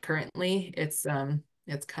site currently. It's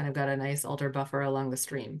kind of got a nice alder buffer along the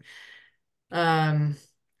stream. So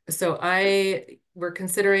we're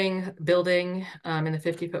considering building in the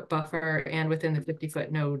 50-foot buffer and within the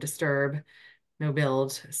 50-foot no disturb, no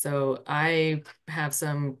build. So I have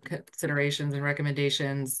some considerations and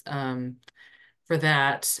recommendations for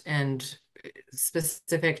that, and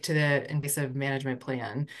specific to the invasive management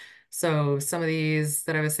plan. So some of these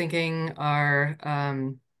that I was thinking are,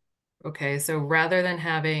 okay, so rather than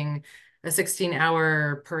having a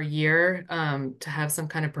 16-hour per year, to have some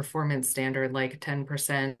kind of performance standard like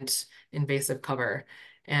 10% invasive cover.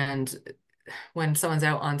 And when someone's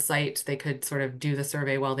out on site, they could sort of do the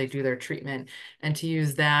survey while they do their treatment, and to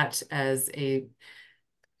use that as a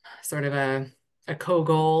sort of a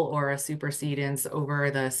co-goal or a supersedence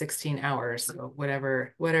over the 16 hours. So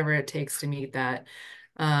whatever it takes to meet that.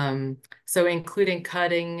 So including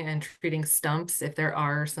cutting and treating stumps. If there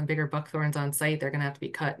are some bigger buckthorns on site, they're gonna have to be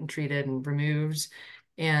cut and treated and removed,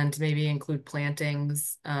 and maybe include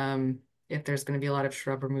plantings if there's gonna be a lot of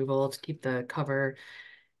shrub removal to keep the cover.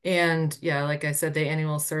 And yeah, like I said, the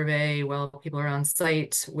annual survey while people are on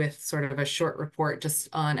site with sort of a short report just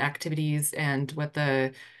on activities and what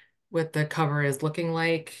the cover is looking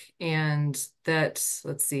like. And that,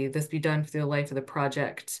 let's see, this be done for the life of the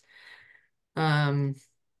project.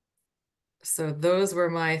 So those were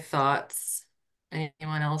my thoughts.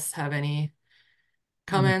 Anyone else have any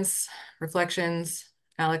comments, reflections?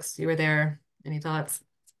 Alex, you were there. Any thoughts?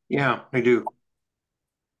 Yeah, I do.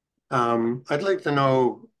 I'd like to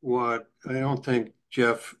know what, I don't think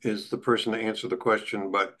Jeff is the person to answer the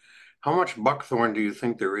question, but how much buckthorn do you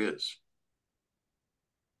think there is?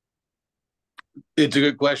 It's a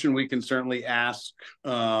good question. We can certainly ask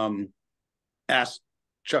Chuck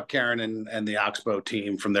Karen and the Oxbow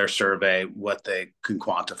team from their survey what they can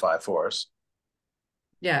quantify for us.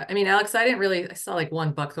 Yeah, I mean, Alex, I saw like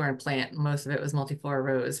one buckthorn plant. Most of it was multiflora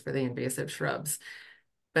rose for the invasive shrubs.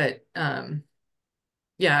 But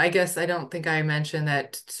yeah, I guess I don't think I mentioned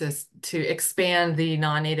that to expand the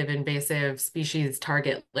non-native invasive species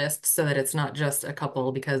target list so that it's not just a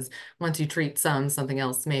couple, because once you treat something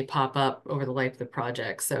else may pop up over the life of the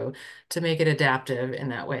project. So to make it adaptive in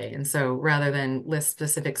that way. And so rather than list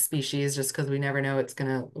specific species, just because we never know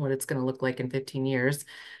what it's gonna look like in 15 years,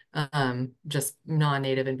 just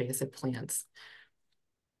non-native invasive plants.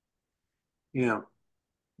 Yeah.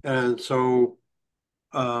 And so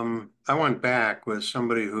I went back with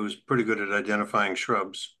somebody who's pretty good at identifying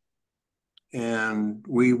shrubs, and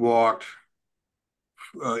we walked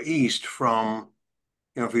east from,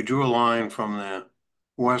 if you drew a line from the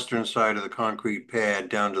western side of the concrete pad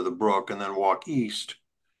down to the brook and then walk east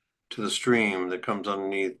to the stream that comes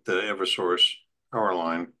underneath the Eversource power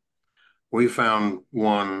line, we found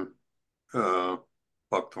one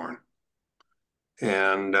buckthorn.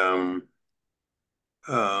 And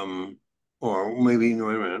or maybe,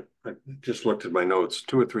 wait a minute, I just looked at my notes,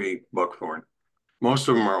 2 or 3 buckthorn. Most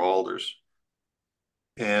of them are alders.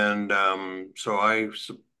 And so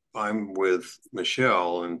I'm with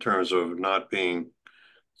Michelle in terms of not being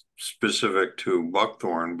specific to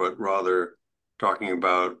buckthorn, but rather talking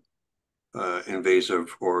about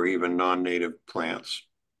invasive or even non-native plants.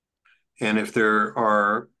 And if there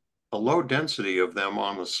are a low density of them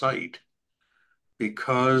on the site,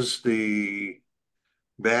 because the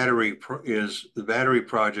battery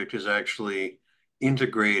project is actually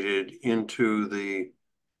integrated into the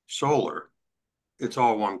solar, it's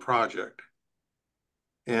all one project.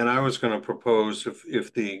 And I was going to propose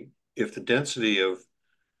if the density of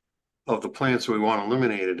the plants we want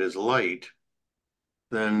eliminated is light,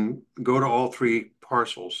 then go to all 3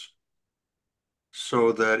 parcels.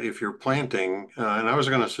 So that if you're planting, and I was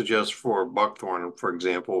going to suggest for buckthorn, for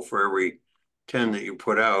example, for every 10 that you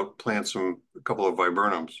put out, plant a couple of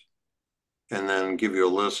viburnums, and then give you a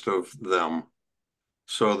list of them,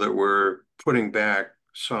 so that we're putting back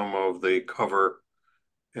some of the cover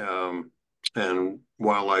and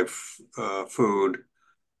wildlife food,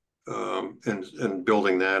 and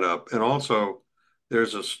building that up. And also,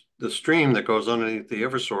 there's the stream that goes underneath the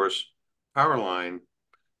Eversource power line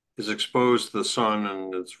is exposed to the sun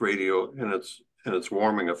and its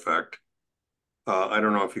warming effect. I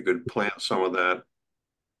don't know if you could plant some of that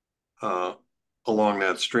along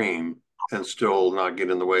that stream and still not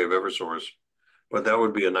get in the way of Eversource, but that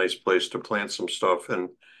would be a nice place to plant some stuff and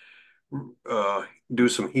do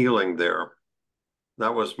some healing there.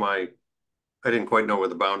 That was I didn't quite know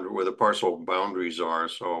where the parcel boundaries are,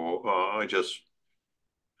 so I just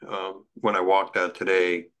when I walked out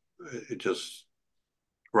today, it just,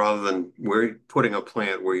 rather than putting a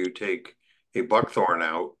plant where you take a buckthorn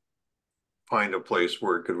out, find a place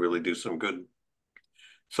where it could really do some good.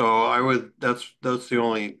 So that's the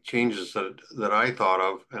only changes that I thought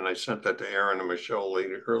of, and I sent that to Aaron and Michelle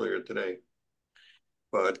earlier today.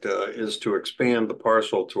 But is to expand the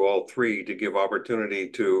parcel to all 3 to give opportunity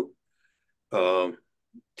to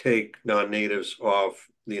take non-natives off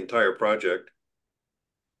the entire project,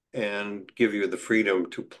 and give you the freedom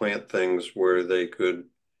to plant things where they could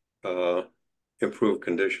improve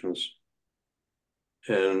conditions.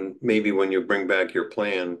 And maybe when you bring back your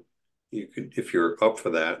plan, you could, if you're up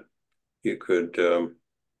for that, you could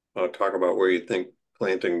talk about where you think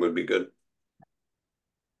planting would be good.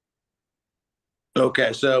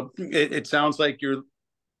 Okay, so it sounds like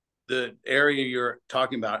the area you're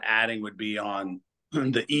talking about adding would be on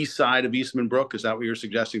the east side of Eastman Brook. Is that what you're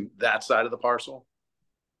suggesting? That side of the parcel?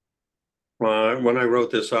 When I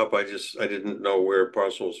wrote this up, I didn't know where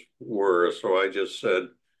parcels were, so I just said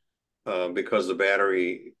because the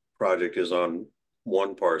battery project is on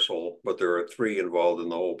one parcel, but there are 3 involved in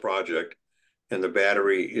the whole project, and the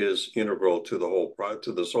battery is integral to the whole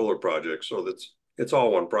to the solar project, so it's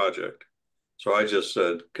all one project. So I just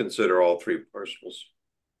said consider all 3 parcels.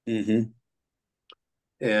 Mm-hmm.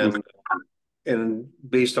 And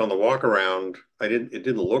based on the walk around, it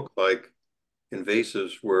didn't look like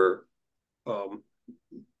invasives were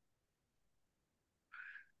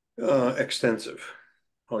extensive.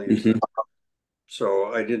 I'll use that.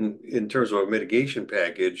 So I didn't, in terms of a mitigation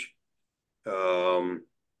package, it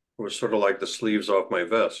was sort of like the sleeves off my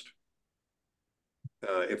vest.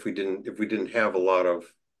 If we didn't have a lot of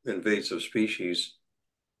invasive species,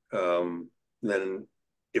 then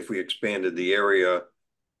if we expanded the area,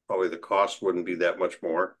 probably the cost wouldn't be that much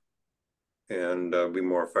more and be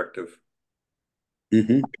more effective.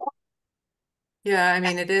 Mm-hmm. Yeah, I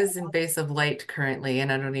mean, it is invasive light currently,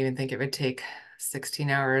 and I don't even think it would take 16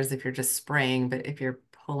 hours if you're just spraying, but if you're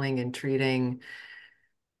pulling and treating,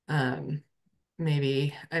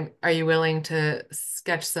 maybe. Are you willing to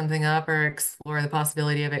sketch something up or explore the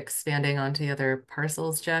possibility of expanding onto the other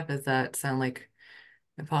parcels, Jeff? Does that sound like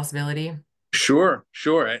a possibility? Sure.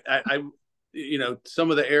 I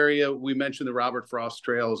some of the area we mentioned, the Robert Frost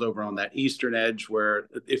Trail is over on that eastern edge where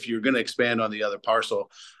if you're going to expand on the other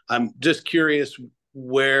parcel, I'm just curious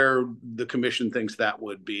where the commission thinks that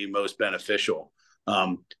would be most beneficial.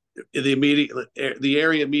 The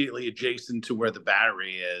area immediately adjacent to where the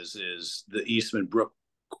battery is the Eastman Brook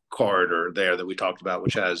corridor there that we talked about,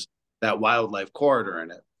 which has that wildlife corridor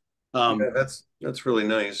in it. Yeah, that's really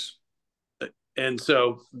nice. And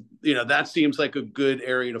so, that seems like a good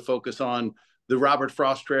area to focus on. The Robert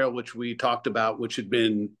Frost Trail, which we talked about, which had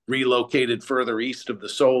been relocated further east of the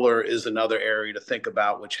solar, is another area to think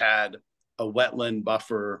about, which had a wetland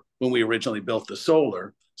buffer when we originally built the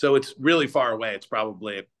solar. So it's really far away. It's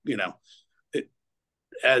probably,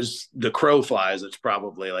 as the crow flies, it's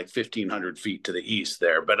probably like 1,500 feet to the east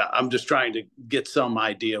there. But I'm just trying to get some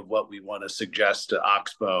idea of what we want to suggest to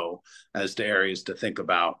Oxbow as to areas to think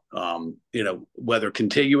about, whether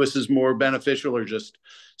contiguous is more beneficial or just,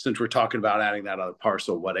 since we're talking about adding that other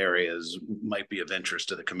parcel, what areas might be of interest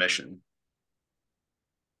to the commission.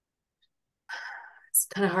 It's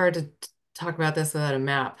kind of hard to talk about this without a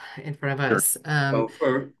map in front of us. Well,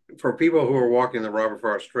 for people who are walking the Robert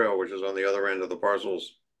Frost Trail, which is on the other end of the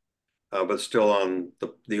parcels, but still on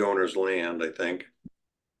the owner's land, I think.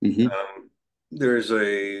 Mm-hmm.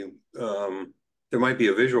 There might be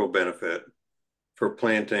a visual benefit for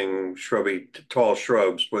planting tall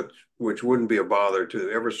shrubs, which wouldn't be a bother to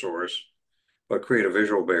Eversource, but create a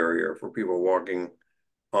visual barrier for people walking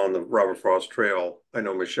on the Robert Frost Trail. I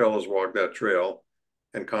know Michelle has walked that trail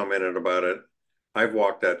and commented about it. I've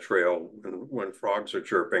walked that trail when frogs are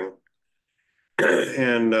chirping.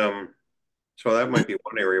 And so that might be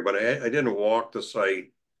one area, but I didn't walk the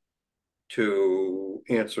site to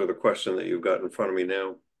answer the question that you've got in front of me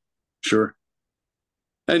now. Sure.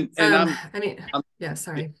 And yeah,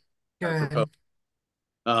 sorry. Go ahead.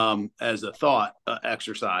 As a thought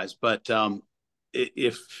exercise, but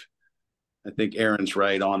if I think Aaron's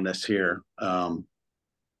right on this here.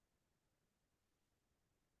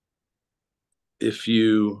 If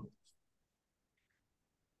you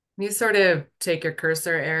sort of take your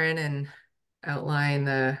cursor, Aaron, and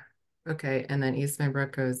outline okay, and then Eastman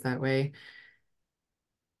Brook goes that way.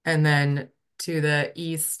 And then to the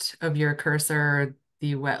east of your cursor,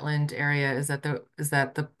 the wetland area, is that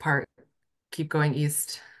the part, keep going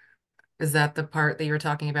east? Is that the part that you were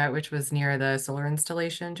talking about, which was near the solar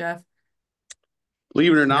installation, Jeff?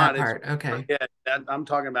 Believe it or not, that part, okay. Yeah, I'm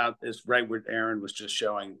talking about is right where Aaron was just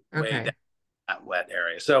showing way Okay. down that wet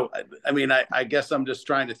area. So, I mean, I guess I'm just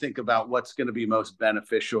trying to think about what's going to be most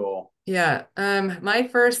beneficial. Yeah, my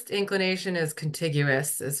first inclination is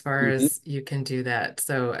contiguous as far as you can do that.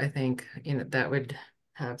 So I think, that would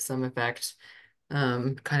have some effect.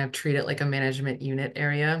 Kind of treat it like a management unit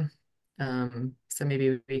area. So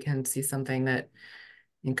maybe we can see something that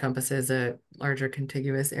encompasses a larger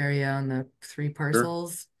contiguous area on the 3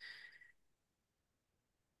 parcels. Sure.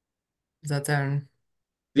 Does that sound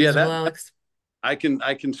Yeah, Reasonable, that Alex? I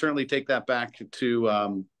can certainly take that back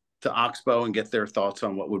to Oxbow and get their thoughts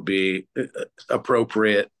on what would be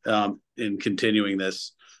appropriate in continuing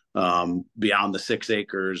this beyond the 6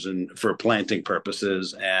 acres and for planting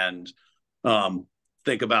purposes, and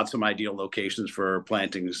think about some ideal locations for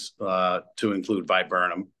plantings to include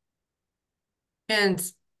viburnum. And,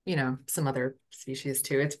 you know, some other species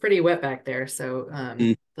too. It's pretty wet back there, so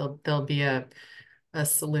there'll be a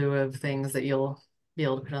slew of things that you'll be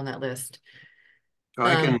able to put on that list.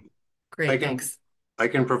 Great, thanks. I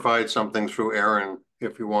can provide something through Aaron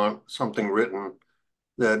if you want something written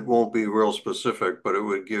that won't be real specific, but it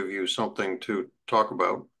would give you something to talk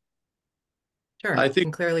about. Sure, I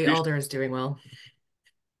think clearly alder is doing well.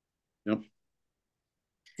 Yep.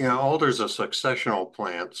 Yeah, alder's a successional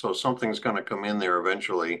plant, so something's going to come in there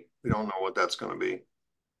eventually. We don't know what that's going to be.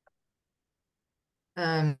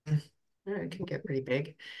 It can get pretty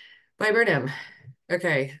big. Viburnum.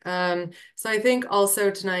 Okay. So I think also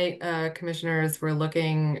tonight, commissioners, we're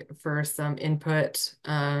looking for some input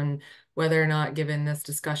on whether or not, given this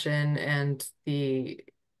discussion and the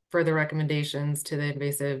further recommendations to the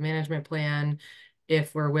invasive management plan,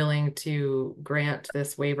 if we're willing to grant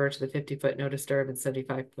this waiver to the 50-foot no disturb and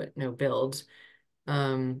 75-foot no build.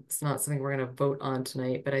 It's not something we're going to vote on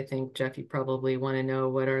tonight, but I think, Jeff, you probably want to know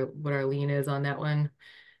what our lean is on that one.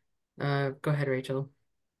 Go ahead, Rachel.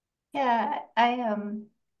 Yeah,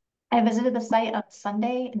 I visited the site on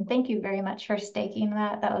Sunday, and thank you very much for staking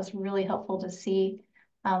that. That was really helpful to see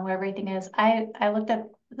where everything is. I looked at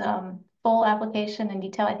the full application in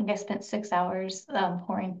detail. I think I spent 6 hours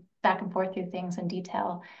pouring back and forth through things in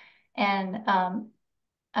detail. And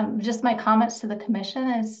just my comments to the commission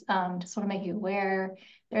is to sort of make you aware,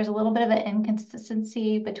 there's a little bit of an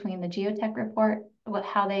inconsistency between the geotech report,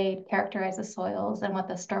 how they characterize the soils, and what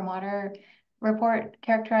the stormwater report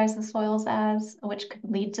characterized the soils as, which could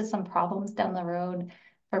lead to some problems down the road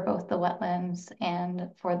for both the wetlands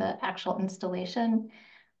and for the actual installation.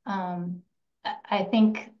 I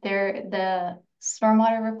think the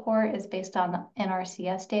stormwater report is based on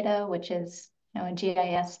NRCS data, which is, you know, a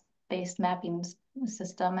GIS-based mapping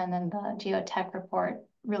system, and then the geotech report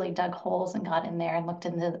really dug holes and got in there and looked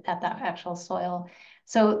at the actual soil.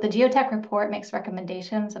 So the geotech report makes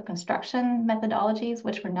recommendations of construction methodologies,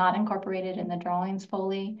 which were not incorporated in the drawings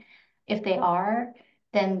fully. If they are,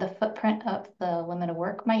 then the footprint of the limit of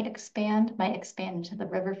work might expand into the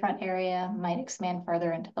riverfront area, might expand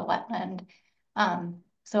further into the wetland.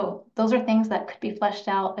 So those are things that could be fleshed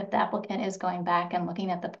out if the applicant is going back and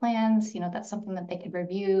looking at the plans. You know, that's something that they could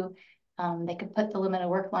review. They could put the limit of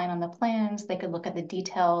work line on the plans. They could look at the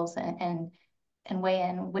details and weigh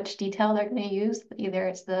in which detail they're going to use. Either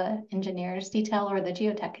it's the engineer's detail or the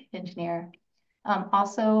geotech engineer.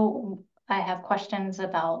 Also, I have questions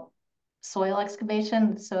about soil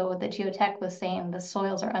excavation. So the geotech was saying the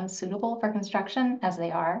soils are unsuitable for construction, as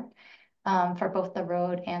they are, for both the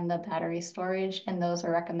road and the battery storage, and those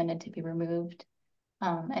are recommended to be removed,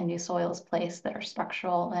 and new soils placed that are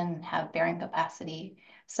structural and have bearing capacity.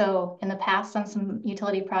 So in the past, on some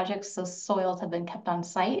utility projects, those soils have been kept on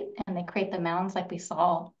site and they create the mounds like we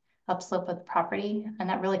saw upslope of the property, and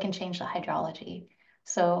that really can change the hydrology.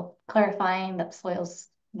 So clarifying that soils,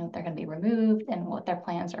 you know, they're going to be removed and what their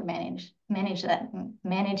plans are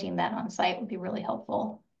managing that on site would be really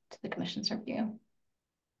helpful to the commission's review.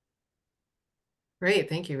 Great,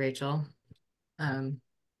 thank you, Rachel.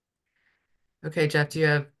 Okay, Jeff,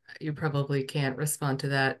 you probably can't respond to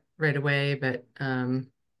that right away, but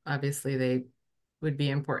obviously they would be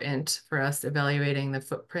important for us evaluating the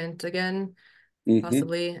footprint again,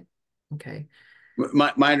 possibly. Okay.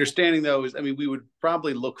 My understanding, though, is, I mean, we would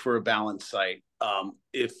probably look for a balanced site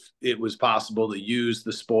if it was possible to use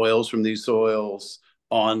the spoils from these soils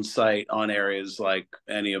on site on areas like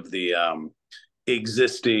any of the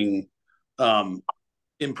existing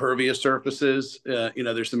impervious surfaces. You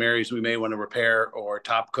know, there's some areas we may want to repair or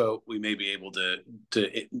top coat. We may be able to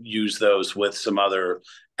use those with some other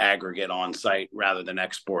aggregate on site rather than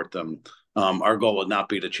export them. Our goal would not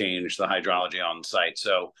be to change the hydrology on site.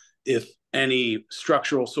 So if any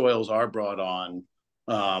structural soils are brought on,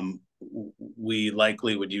 we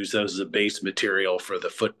likely would use those as a base material for the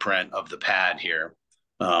footprint of the pad here.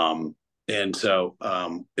 And so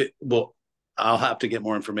I'll have to get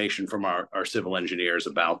more information from our civil engineers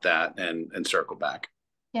about that and circle back.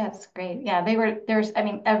 Yes, great. Yeah, there's, I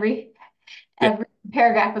mean, every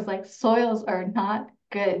paragraph was like, soils are not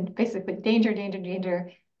good, basically danger, danger,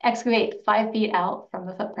 danger. Excavate 5 feet out from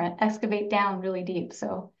the footprint, excavate down really deep.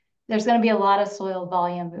 So there's going to be a lot of soil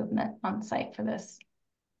volume movement on site for this.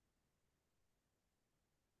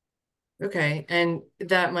 Okay, and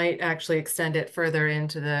that might actually extend it further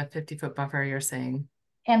into the 50-foot buffer you're saying.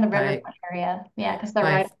 And the Right. riverfront area, yeah, because they're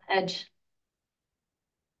By- right on the edge.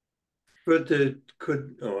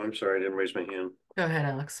 Oh, I'm sorry, I didn't raise my hand. Go ahead,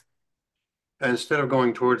 Alex. Instead of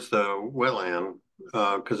going towards the wetland,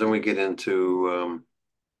 because then we get into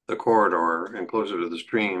the corridor and closer to the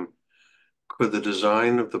stream, could the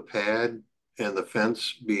design of the pad and the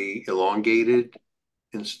fence be elongated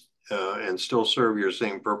and still serve your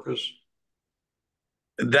same purpose?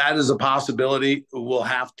 That is a possibility. We'll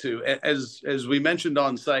have to, as we mentioned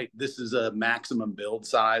on site, this is a maximum build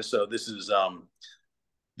size. So this is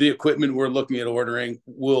the equipment we're looking at ordering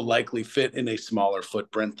will likely fit in a smaller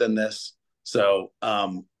footprint than this. So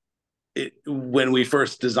when we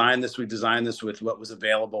first designed this, we designed this with what was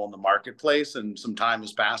available in the marketplace, and some time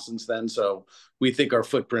has passed since then. So we think our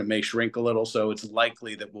footprint may shrink a little. So it's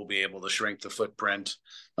likely that we'll be able to shrink the footprint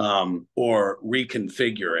or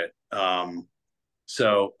reconfigure it.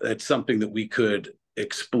 So it's something that we could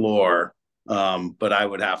explore, but I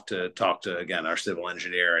would have to talk to, again, our civil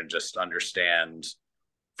engineer and just understand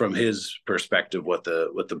from his perspective what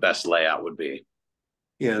the best layout would be.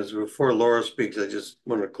 Yes, before Laura speaks, I just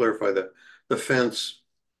want to clarify that the fence,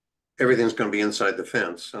 everything's going to be inside the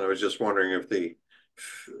fence. And I was just wondering if the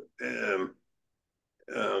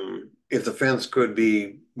fence could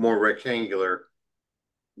be more rectangular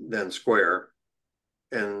than square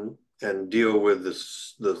and deal with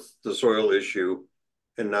the soil issue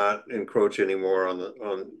and not encroach anymore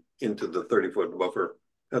into the 30-foot buffer.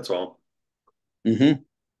 That's all.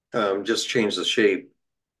 Mm-hmm. Just change the shape.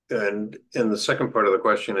 And the second part of the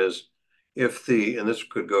question is, and this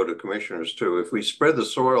could go to commissioners too, if we spread the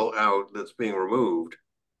soil out that's being removed,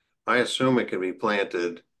 I assume it can be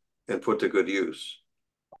planted and put to good use.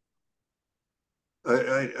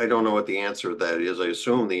 I don't know what the answer to that is. I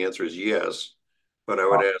assume the answer is yes, but I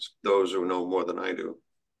would ask those who know more than I do.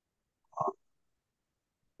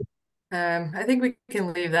 I think we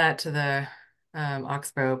can leave that to the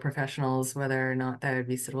Oxbow professionals, whether or not that would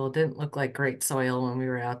be suitable. It didn't look like great soil when we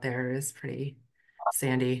were out there. It was pretty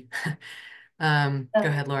sandy. Go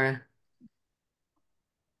ahead, Laura.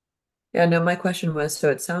 Yeah, no, my question was, so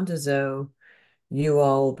it sounds as though you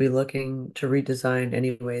all will be looking to redesign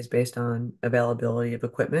anyways based on availability of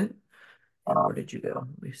equipment. And where did you go?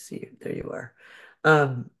 Let me see. There you are.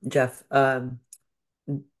 Jeff, in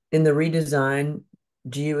the redesign,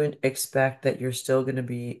 do you expect that you're still going to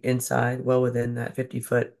be inside, well within that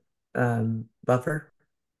 50-foot buffer?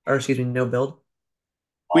 Or excuse me, no build?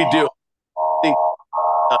 We do. I think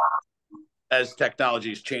as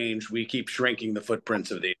technologies change, we keep shrinking the footprints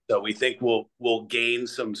of these. So we think we'll gain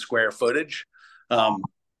some square footage.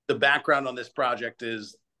 The background on this project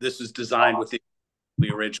is this is designed with the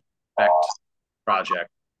original project.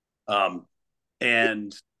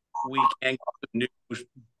 And we can get new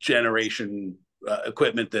generation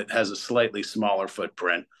equipment that has a slightly smaller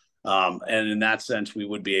footprint. And in that sense, we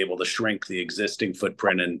would be able to shrink the existing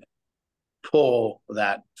footprint and pull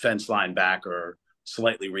that fence line back or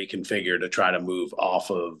slightly reconfigure to try to move off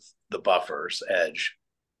of the buffer's edge.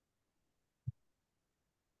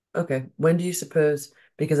 Okay. When do you suppose,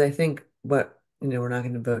 because I think we're not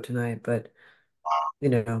going to vote tonight, but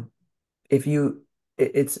if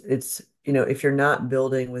if you're not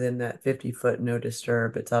building within that 50-foot no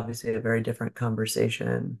disturb, it's obviously a very different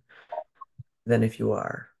conversation than if you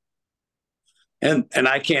are. And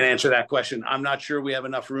I can't answer that question. I'm not sure we have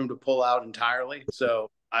enough room to pull out entirely.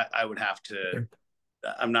 So I would have to,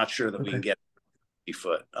 I'm not sure that we can get 50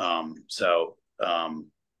 foot.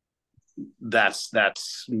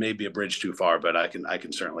 That's maybe a bridge too far, but I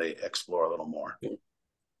can certainly explore a little more.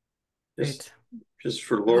 Just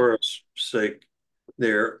for Laura's sake,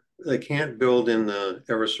 they can't build in the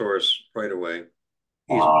Eversource right away.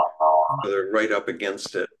 They're right up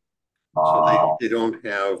against it. So they don't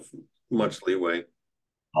have much leeway.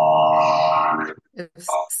 If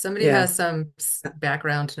somebody has some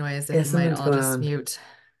background noise, then you might all just mute.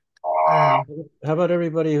 How about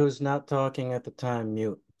everybody who's not talking at the time,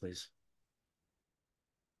 mute, please.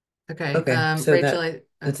 Okay. So Rachel,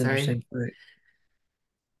 that's sorry. interesting. Right.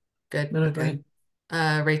 Good. No, okay. go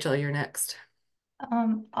ahead. Rachel, you're next.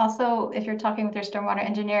 Also, if you're talking with your stormwater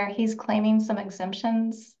engineer, he's claiming some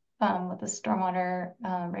exemptions with the stormwater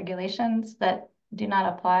regulations that do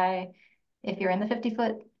not apply if you're in the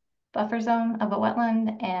 50-foot buffer zone of a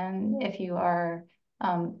wetland, and if you are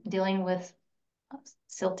dealing with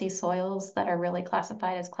silty soils that are really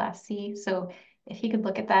classified as Class C. So if he could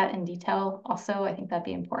look at that in detail also, I think that'd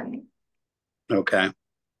be important. Okay.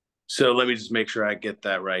 So let me just make sure I get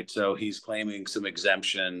that right. So he's claiming some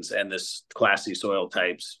exemptions, and this Class C soil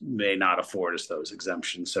types may not afford us those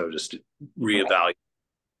exemptions. So just reevaluate.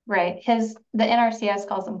 Right. The NRCS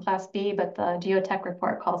calls them Class B, but the geotech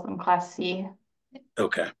report calls them Class C.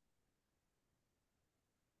 Okay.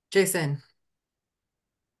 Jason.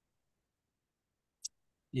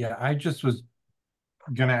 Yeah, I just was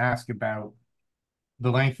gonna ask about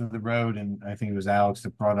the length of the road, and I think it was Alex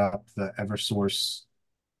that brought up the Eversource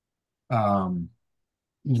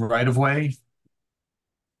right of way.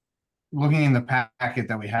 Looking in the packet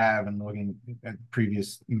that we have and looking at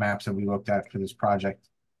previous maps that we looked at for this project,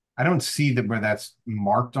 I don't see that where that's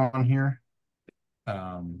marked on here.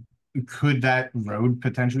 Could that road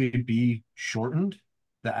potentially be shortened?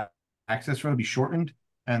 The access road be shortened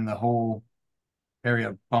and the whole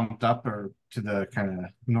area bumped up or to the kind of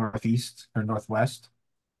northeast or northwest?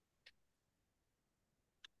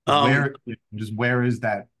 Where is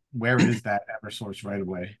that Eversource right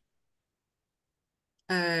away?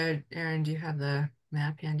 Aaron, do you have the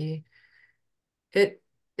map handy?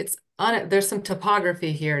 It's on it. There's some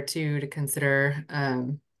topography here too to consider.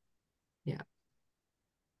 Yeah.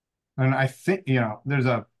 And I think,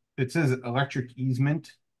 it says electric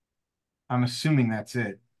easement. I'm assuming that's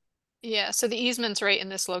it. Yeah, so the easement's right in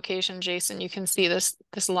this location, Jason. You can see this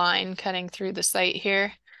line cutting through the site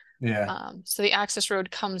here. Yeah. So the access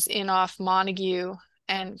road comes in off Montague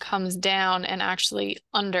and comes down and actually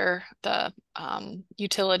under the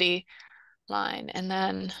utility line. And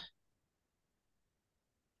then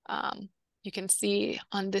you can see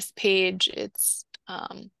on this page, it's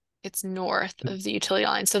north of the utility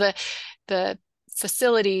line. So the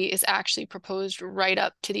facility is actually proposed right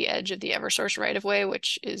up to the edge of the Eversource right of way,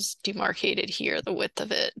 which is demarcated here, the width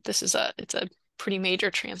of it. It's a pretty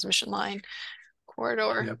major transmission line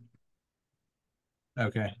corridor. Yep.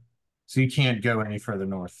 Okay. So you can't go any further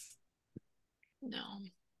north. No.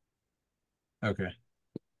 Okay.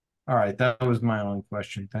 All right. That was my only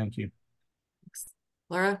question. Thank you.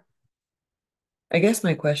 Laura? I guess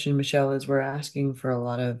my question, Michelle, is we're asking for a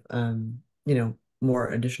lot of, more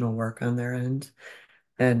additional work on their end.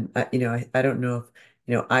 And, I don't know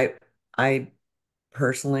if, I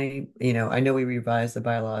personally, I know we revised the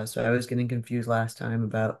bylaws, so I was getting confused last time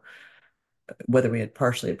about whether we had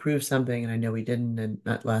partially approved something, and I know we didn't, and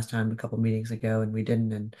not last time, a couple meetings ago, and we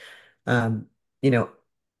didn't. And,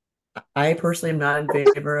 I personally am not in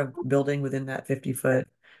favor of building within that 50-foot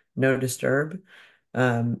no disturb.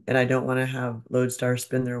 And I don't want to have Lodestar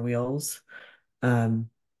spin their wheels. I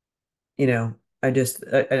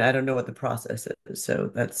don't know what the process is.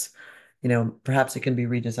 So that's, perhaps it can be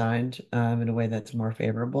redesigned in a way that's more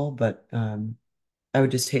favorable, but I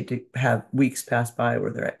would just hate to have weeks pass by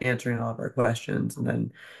where they're answering all of our questions and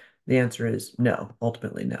then the answer is no,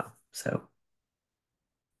 ultimately no. So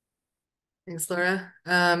Thanks, Laura.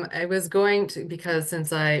 I was going to, because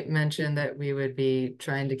since I mentioned that we would be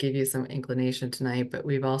trying to give you some inclination tonight, but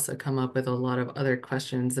we've also come up with a lot of other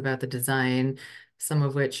questions about the design, some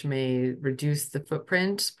of which may reduce the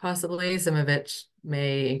footprint possibly, some of it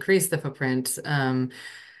may increase the footprint.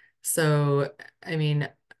 So, I mean,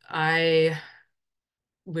 I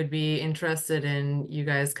would be interested in you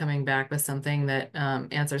guys coming back with something that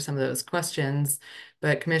answers some of those questions.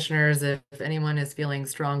 But commissioners, if anyone is feeling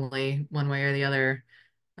strongly one way or the other,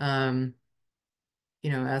 as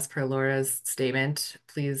per Laura's statement,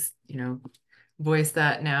 please, voice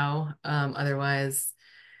that now. Otherwise,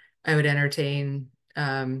 I would entertain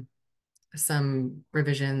some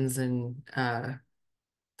revisions and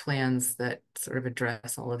plans that sort of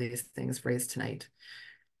address all of these things raised tonight.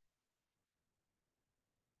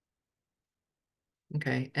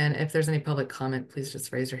 Okay, and if there's any public comment, please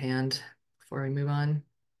just raise your hand before we move on.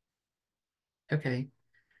 Okay.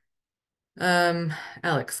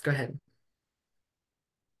 Alex, go ahead.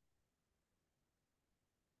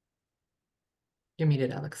 You're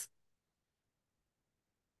muted, Alex.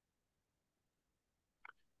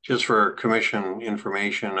 Just for commission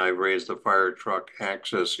information, I've raised the fire truck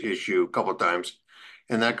access issue a couple of times,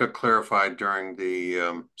 and that got clarified during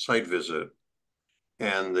the site visit.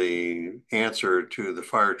 And the answer to the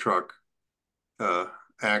fire truck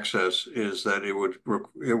access is that it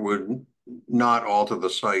would not alter the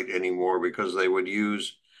site anymore because they would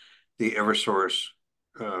use the Eversource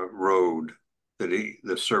road,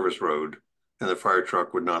 the service road, and the fire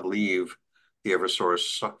truck would not leave the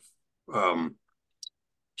Eversource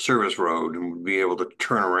service road and would be able to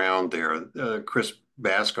turn around there. Chris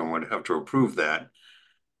Bascom would have to approve that.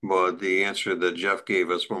 But the answer that Jeff gave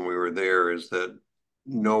us when we were there is that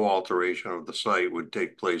no alteration of the site would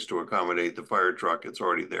take place to accommodate the fire truck. It's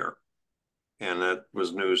already there. And that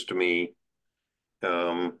was news to me.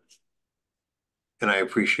 I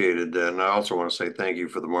appreciated that. And I also want to say thank you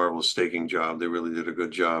for the marvelous staking job. They really did a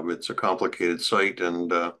good job. It's a complicated site,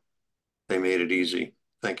 and they made it easy.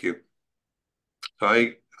 Thank you. So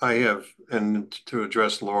I have, and to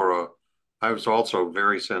address Laura, I was also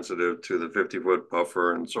very sensitive to the 50-foot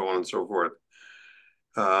buffer and so on and so forth.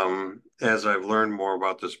 As I've learned more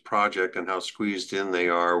about this project and how squeezed in they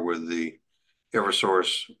are with the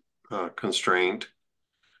Eversource constraint,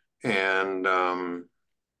 and although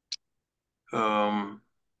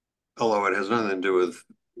it has nothing to do with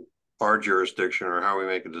our jurisdiction or how we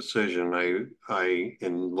make a decision,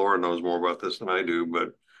 and Laura knows more about this than I do,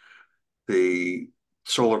 but the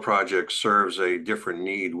solar project serves a different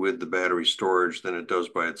need with the battery storage than it does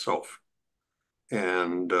by itself.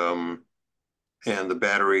 And the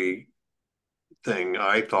battery thing,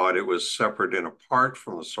 I thought it was separate and apart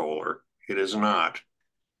from the solar. It is not.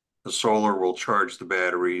 The solar will charge the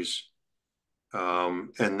batteries and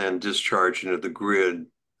then discharge into the grid,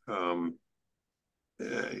 at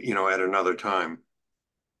another time.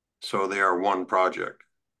 So they are one project.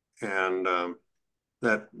 And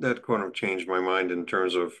that kind of changed my mind in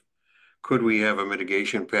terms of, could we have a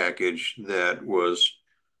mitigation package that was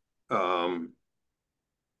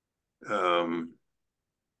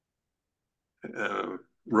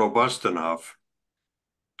robust enough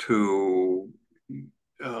to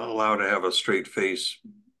allow to have a straight face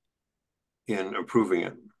in approving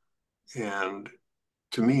it. And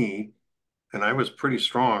to me, and I was pretty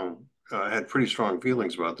strong, had pretty strong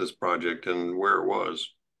feelings about this project and where it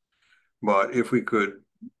was. But if they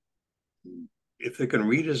can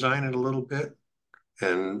redesign it a little bit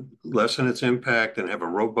and lessen its impact and have a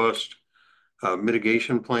robust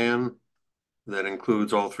mitigation plan that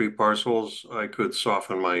includes all 3 parcels, I could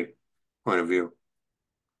soften my point of view.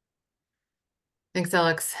 Thanks,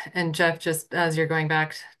 Alex. And Jeff, just as you're going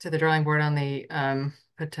back to the drawing board on the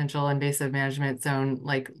potential invasive management zone,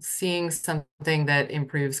 like seeing something that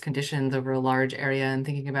improves conditions over a large area and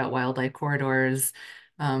thinking about wildlife corridors,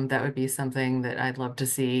 that would be something that I'd love to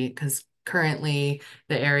see, because currently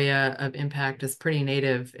the area of impact is pretty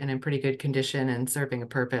native and in pretty good condition and serving a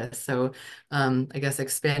purpose. So I guess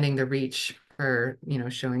expanding the reach for,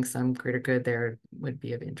 showing some greater good there would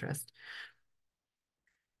be of interest.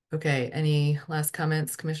 Okay, any last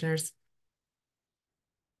comments, commissioners?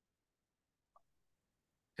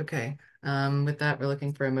 Okay, with that, we're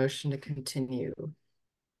looking for a motion to continue.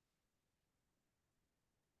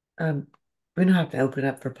 We don't have to open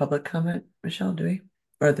up for public comment, Michelle, do we?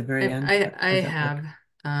 Or at the very end? I have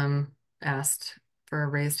asked for a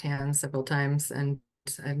raised hand several times and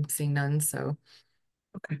I'm seeing none, so.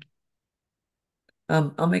 Okay.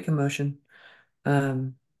 I'll make a motion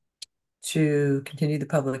to continue the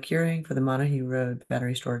public hearing for the Montague Road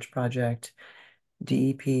Battery Storage Project,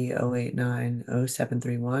 DEP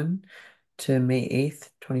 0890731 to May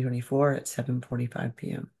 8th, 2024 at 7:45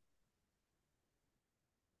 p.m.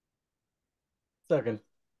 Second.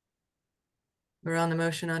 We're on the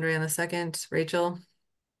motion, Andre on the second. Rachel?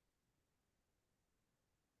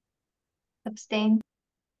 Abstain.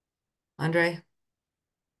 Andre?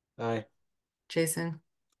 Aye. Jason?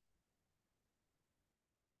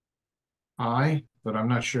 Aye, but I'm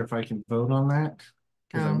not sure if I can vote on that.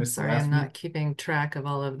 Oh, sorry, I'm not keeping track of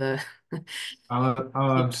all of the.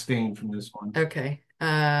 I'll abstain from this one. Okay,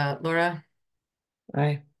 Laura?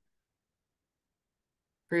 Aye.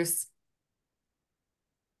 Bruce?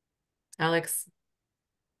 Alex?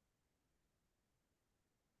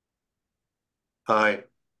 Aye.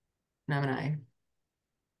 And I'm an aye.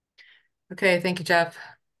 Okay, thank you, Jeff.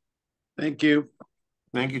 Thank you.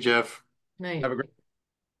 Thank you, Jeff. Night. Have a great.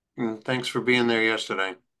 And thanks for being there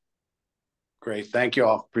yesterday. Great. Thank you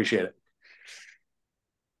all. Appreciate it.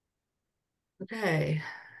 Okay.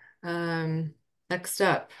 Next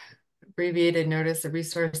up, abbreviated notice of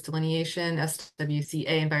resource delineation,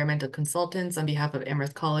 SWCA Environmental Consultants on behalf of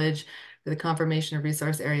Amherst College for the confirmation of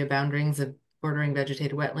resource area boundaries of bordering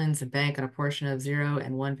vegetated wetlands and bank on a portion of 0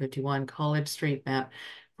 and 151 College Street, map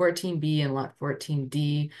 14B and lot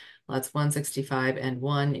 14D, lots 165 and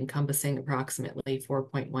 1, encompassing approximately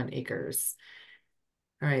 4.1 acres.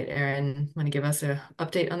 All right, Erin, want to give us an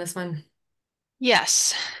update on this one?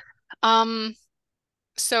 Yes.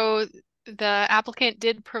 So the applicant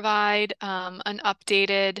did provide an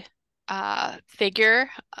updated figure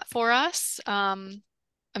for us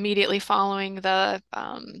immediately following the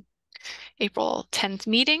April 10th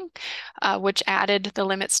meeting, which added the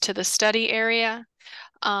limits to the study area.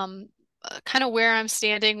 Kind of where I'm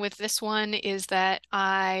standing with this one is that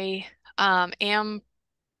I am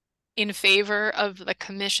in favor of the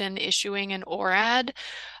commission issuing an ORAD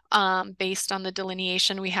based on the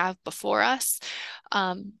delineation we have before us.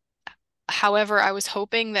 However, I was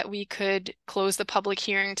hoping that we could close the public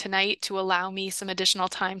hearing tonight to allow me some additional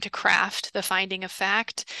time to craft the finding of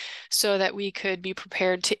fact so that we could be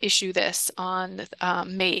prepared to issue this on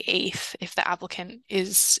May 8th. If the applicant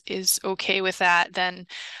is okay with that, then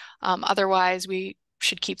otherwise we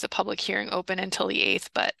should keep the public hearing open until the 8th.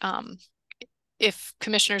 But if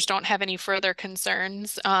commissioners don't have any further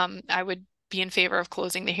concerns, I would be in favor of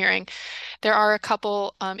closing the hearing. There are a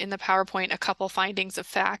couple in the PowerPoint, a couple findings of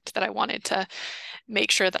fact that I wanted to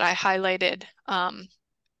make sure that I highlighted.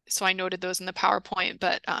 So I noted those in the PowerPoint,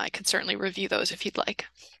 but I could certainly review those if you'd like.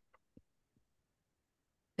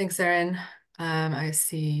 Thanks, Erin. I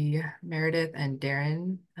see Meredith and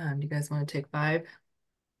Darren. Do you guys want to take 5?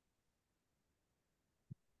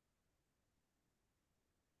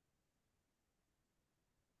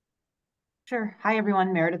 Sure. Hi,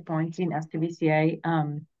 everyone. Meredith Bornstein, SWCA.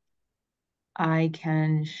 I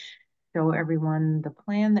can show everyone the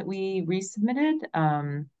plan that we resubmitted.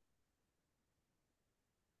 I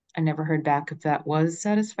never heard back if that was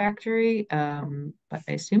satisfactory, but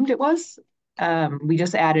I assumed it was. We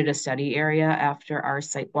just added a study area after our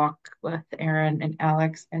site walk with Erin and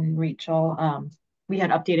Alex and Rachel. We had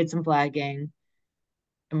updated some flagging,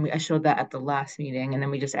 and I showed that at the last meeting, and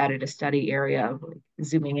then we just added a study area of like,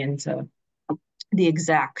 zooming into the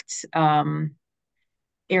exact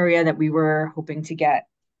area that we were hoping to get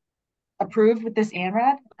approved with this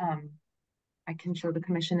ANRAD. I can show the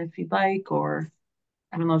commission if you'd like, or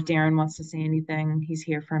I don't know if Darren wants to say anything. He's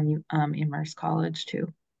here from Amherst College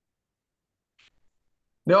too.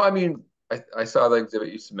 No, I mean, I saw the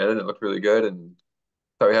exhibit you submitted. It looked really good, and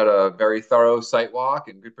thought we had a very thorough site walk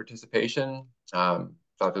and good participation. Thought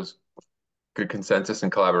there was good consensus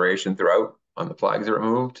and collaboration throughout on the flags that were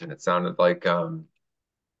removed, and it sounded like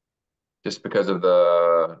just because of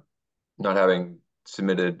the not having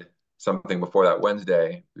submitted something before that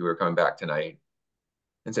Wednesday, we were coming back tonight.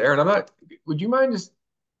 And so, Erin, would you mind just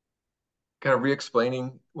kind of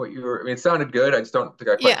re-explaining what you were, I mean, it sounded good. I just don't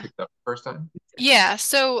think I quite picked up the first time. Yeah,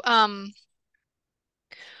 so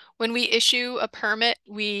when we issue a permit,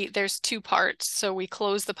 there's 2 parts. So we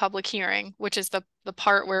close the public hearing, which is the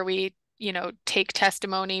part where we, take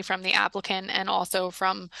testimony from the applicant and also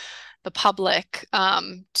from the public.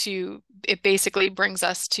 It basically brings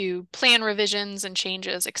us to plan revisions and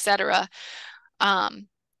changes, etc.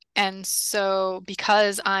 And so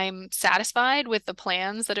because I'm satisfied with the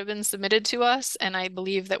plans that have been submitted to us, and I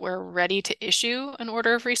believe that we're ready to issue an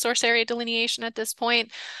order of resource area delineation at this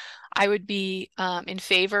point, I would be in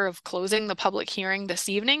favor of closing the public hearing this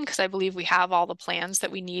evening because I believe we have all the plans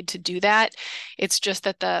that we need to do that. It's just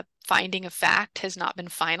that the finding of fact has not been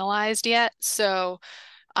finalized yet. So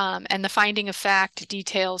and the finding of fact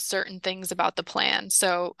details certain things about the plan.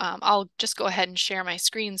 So I'll just go ahead and share my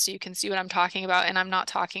screen so you can see what I'm talking about. And I'm not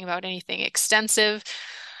talking about anything extensive.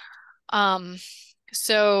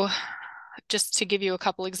 So just to give you a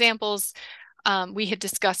couple examples, we had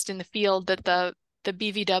discussed in the field that the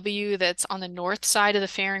BVW that's on the north side of the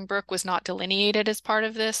Fahrenbrook was not delineated as part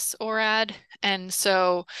of this ORAD. And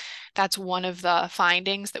so that's one of the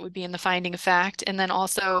findings that would be in the finding of fact. And then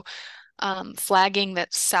also flagging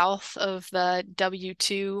that south of the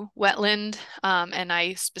W2 wetland, and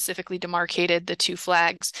I specifically demarcated the 2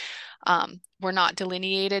 flags, were not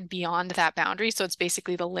delineated beyond that boundary. So it's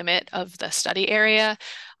basically the limit of the study area.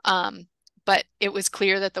 But it was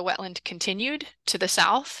clear that the wetland continued to the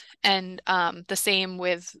south, and the same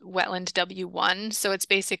with wetland W1. So it's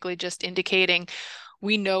basically just indicating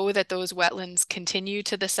we know that those wetlands continue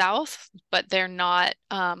to the south, but they're not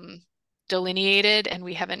delineated, and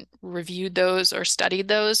we haven't reviewed those or studied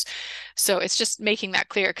those. So it's just making that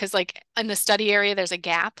clear, because like in the study area, there's a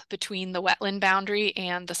gap between the wetland boundary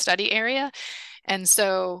and the study area. And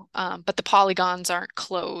so, but the polygons aren't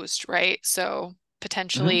closed, right? So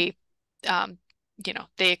potentially,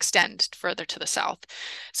 they extend further to the south.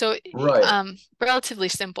 So relatively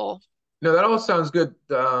simple. No, that all sounds good.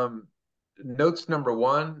 Notes number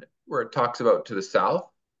 1, where it talks about to the south.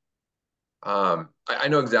 I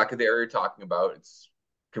know exactly the area you're talking about. It's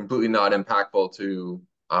completely not impactful to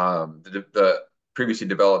the previously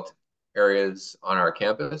developed areas on our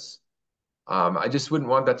campus. I just wouldn't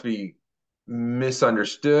want that to be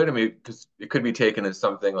misunderstood. I mean, because it could be taken as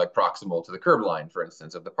something like proximal to the curb line, for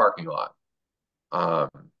instance, of the parking lot. But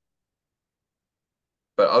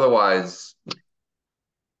otherwise,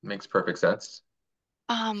 makes perfect sense.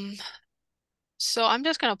 So I'm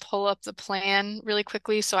just going to pull up the plan really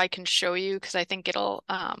quickly so I can show you, because I think it'll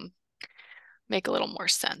make a little more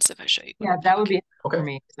sense if I show you. Yeah, that would be okay for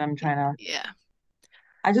me, because I'm trying to. Yeah.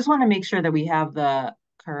 I just want to make sure that we have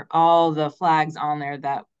all the flags on there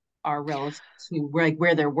that are relative to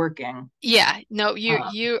where they're working. Yeah, no,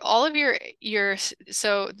 you all of your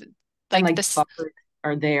so And like like this buffers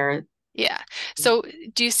are there. Yeah. So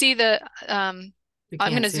do you see the We I'm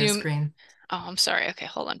can't gonna see your zoom. screen. Oh, I'm sorry. Okay,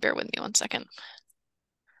 hold on. Bear with me 1 second.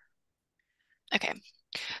 Okay.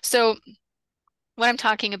 So what I'm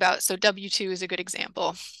talking about, so W2 is a good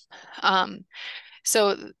example.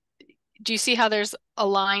 So do you see how there's a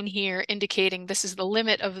line here indicating this is the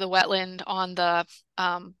limit of the wetland on the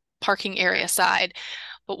parking area side?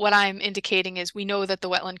 But what I'm indicating is we know that the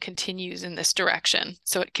wetland continues in this direction.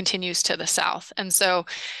 So it continues to the south. And so,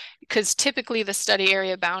 because typically the study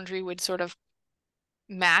area boundary would sort of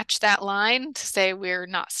match that line to say we're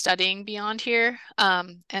not studying beyond here.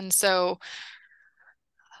 And so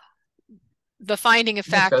the finding of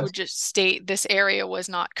fact would just state this area was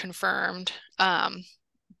not confirmed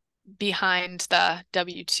behind the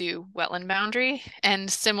W2 wetland boundary. And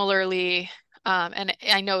similarly, and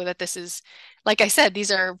I know that this is, like I said,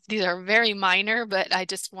 these are very minor, but I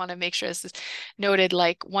just want to make sure this is noted.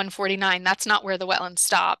 Like 149, that's not where the wetland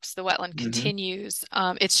stops. The wetland continues.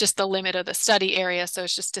 It's just the limit of the study area. So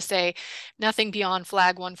it's just to say nothing beyond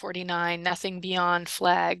flag 149, nothing beyond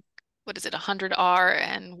flag, what is it, 100R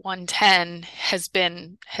and 110 has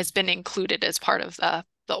been included as part of the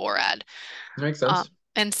ORAD. That makes sense.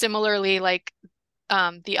 And similarly, like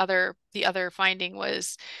the other finding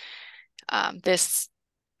was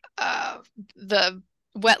the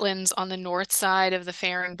wetlands on the north side of the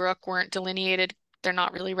Faring Brook weren't delineated. They're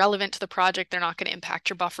not really relevant to the project. They're not going to impact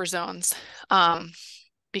your buffer zones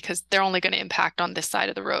because they're only going to impact on this side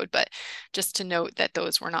of the road. But just to note that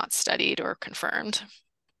those were not studied or confirmed.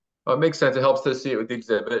 Well, it makes sense. It helps to see it with the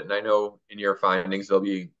exhibit, and I know in your findings they'll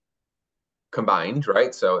be combined,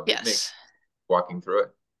 right? So it makes walking through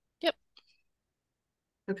it. Yep.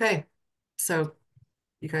 Okay. So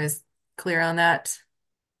you guys clear on that?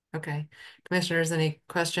 Okay. Commissioners, any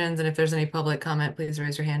questions? And if there's any public comment, please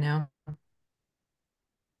raise your hand now.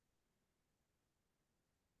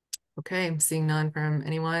 Okay, seeing none from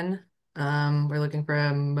anyone. We're looking for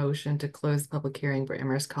a motion to close the public hearing for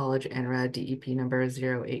Amherst College NRAD DEP number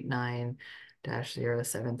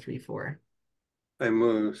 089-0734.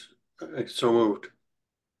 So moved.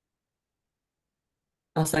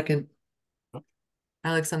 I'll second.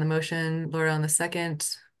 Alex on the motion, Laura on the second.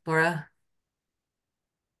 Laura?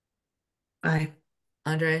 Aye.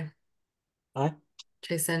 Andre? Aye.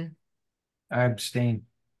 Jason? I abstain.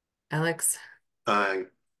 Alex? Aye.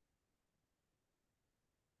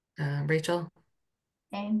 Rachel?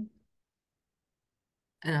 Same.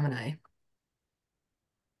 And I'm an aye.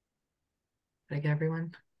 Did I get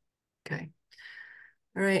everyone? Okay.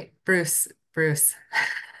 All right, Bruce. You're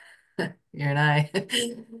an aye.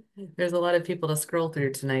 There's a lot of people to scroll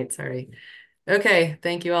through tonight, sorry. Okay,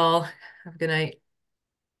 thank you all. Have a good night.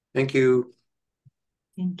 Thank you.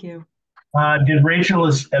 Thank you. Did Rachel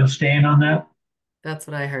abstain on that? That's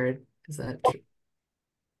what I heard. Is that true?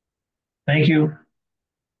 Thank you.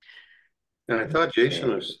 And I thought did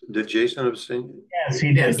Jason abstain? Yes,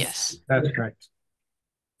 he did. Yes. That's correct.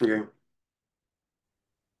 Okay.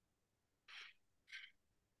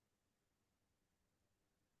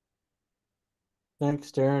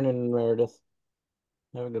 Thanks, Darren and Meredith.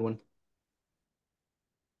 Have a good one.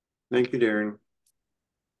 Thank you, Darren.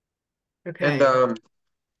 Okay. And I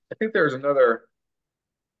think there's another,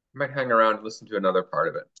 I might hang around and listen to another part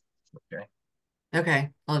of it. Okay. Okay,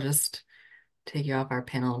 I'll just take you off our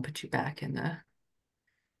panel and put you back in the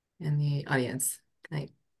audience. Good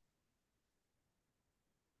night.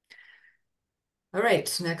 All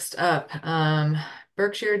right, next up,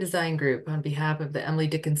 Berkshire Design Group on behalf of the Emily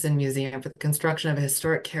Dickinson Museum for the construction of a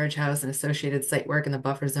historic carriage house and associated site work in the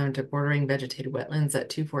buffer zone to bordering vegetated wetlands at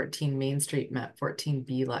 214 Main Street, map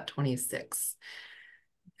 14B, lot 26.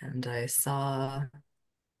 And I saw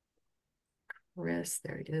Chris,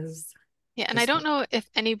 there he is. Yeah, and I don't know if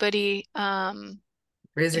anybody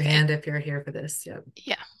raise your hand if you're here for this. Yep.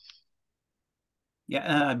 Yeah.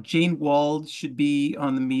 Yeah, Jane Wald should be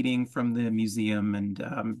on the meeting from the museum, and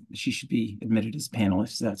she should be admitted as a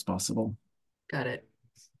panelist, if that's possible. Got it.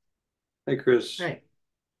 Hey, Chris. All right.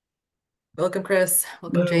 Welcome, Chris.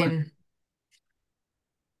 Welcome, Hello. Jane.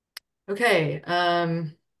 Okay,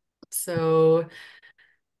 so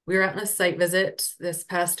we were out on a site visit this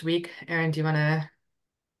past week. Erin, do you want to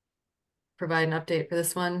provide an update for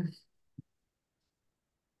this one?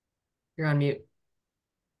 You're on mute.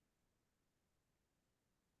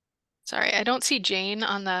 Sorry, I don't see Jane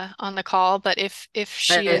on the call, but if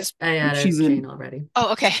she is, I added Jane already.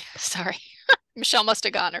 Oh, okay. Sorry. Michelle must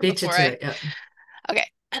have gotten her Beat you before to it, yep. Okay.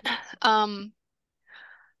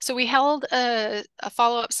 So we held a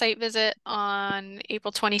follow-up site visit on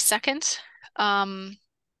April 22nd.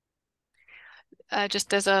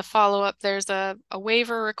 Just as a follow-up, there's a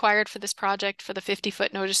waiver required for this project for the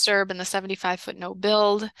 50-foot no disturb and the 75-foot no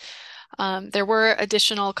build. There were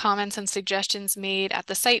additional comments and suggestions made at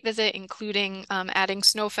the site visit, including adding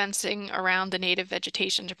snow fencing around the native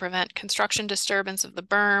vegetation to prevent construction disturbance of the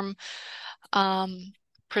berm,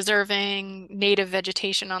 preserving native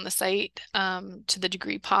vegetation on the site to the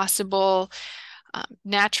degree possible,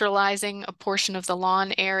 naturalizing a portion of the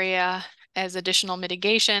lawn area as additional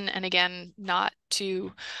mitigation, and again, not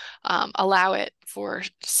to allow it for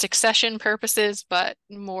succession purposes, but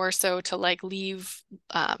more so to like leave,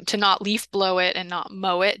 to not leaf blow it and not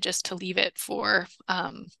mow it, just to leave it for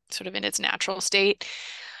sort of in its natural state.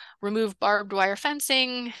 Remove barbed wire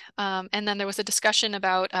fencing, and then there was a discussion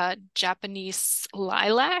about Japanese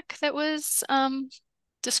lilac that was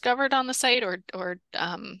discovered on the site or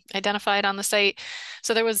identified on the site.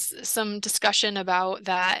 So there was some discussion about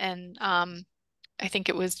that, and I think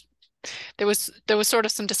there was sort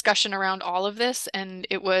of some discussion around all of this, and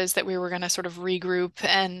it was that we were going to sort of regroup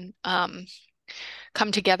and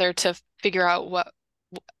come together to figure out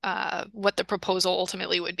what the proposal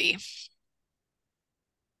ultimately would be.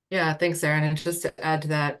 Yeah, thanks, Erin. And just to add to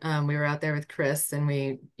that, we were out there with Chris, and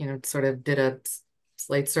we, sort of did a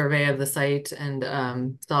slight survey of the site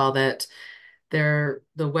and saw that the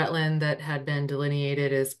wetland that had been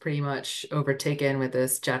delineated is pretty much overtaken with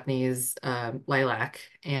this Japanese lilac.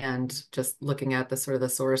 And just looking at the sort of the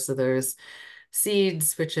source of those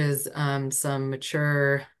seeds, which is some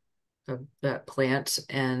mature of that plant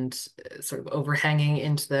and sort of overhanging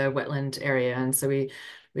into the wetland area. And so we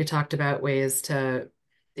talked about ways to,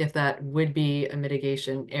 if that would be a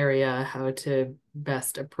mitigation area, how to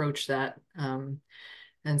best approach that.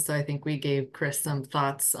 And so I think we gave Chris some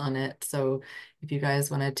thoughts on it. So if you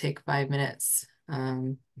guys want to take 5 minutes,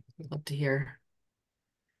 I'd love to hear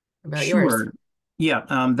about yours. Yeah,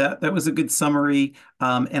 that was a good summary.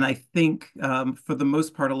 And I think for the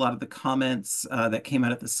most part, a lot of the comments that came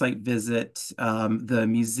out at the site visit, the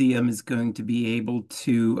museum is going to be able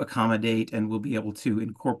to accommodate and will be able to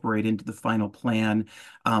incorporate into the final plan.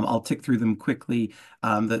 I'll tick through them quickly.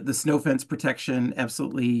 The snow fence protection,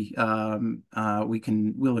 absolutely,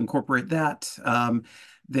 we'll incorporate that.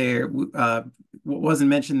 What wasn't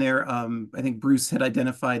mentioned there, I think Bruce had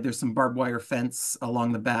identified there's some barbed wire fence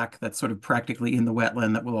along the back that's sort of practically in the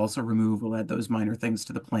wetland that we'll also remove. We'll add those minor things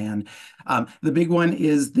to the plan. The big one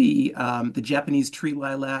is the Japanese tree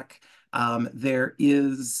lilac. There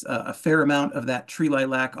is a fair amount of that tree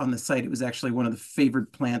lilac on the site. It was actually one of the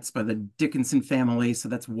favored plants by the Dickinson family, so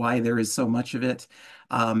that's why there is so much of it.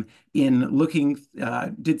 In looking,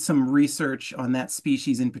 did some research on that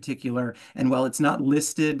species in particular, and while it's not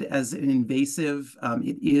listed as an invasive,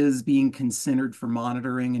 it is being considered for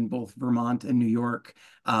monitoring in both Vermont and New York,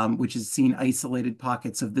 which has seen isolated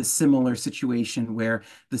pockets of this similar situation where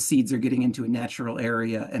the seeds are getting into a natural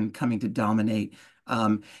area and coming to dominate.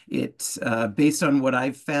 Based on what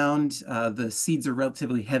I've found, the seeds are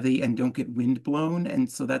relatively heavy and don't get wind blown. And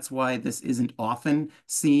so that's why this isn't often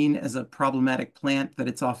seen as a problematic plant, that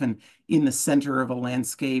it's often in the center of a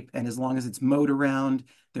landscape. And as long as it's mowed around,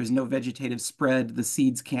 there's no vegetative spread, the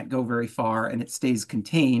seeds can't go very far and it stays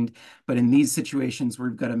contained. But in these situations where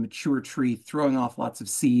we've got a mature tree throwing off lots of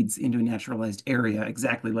seeds into a naturalized area,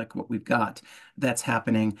 exactly like what we've got, that's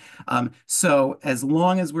happening. So as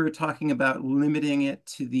long as we're talking about limiting it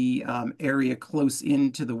to the area close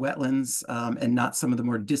into the wetlands and not some of the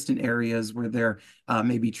more distant areas where there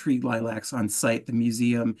may be tree lilacs on site, the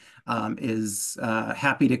museum is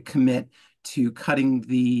happy to commit to cutting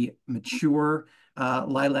the mature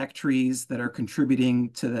lilac trees that are contributing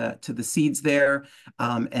to the seeds there,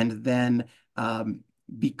 and then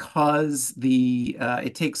because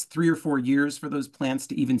it takes 3 or 4 years for those plants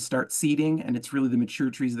to even start seeding, and it's really the mature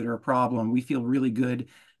trees that are a problem. We feel really good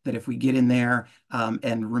that if we get in there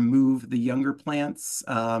and remove the younger plants,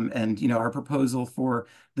 and our proposal for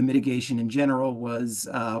the mitigation in general was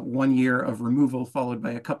 1 year of removal followed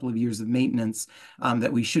by a couple of years of maintenance,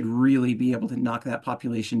 that we should really be able to knock that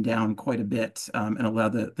population down quite a bit and allow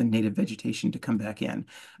the native vegetation to come back in.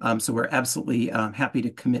 So we're absolutely happy to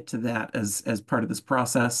commit to that as part of this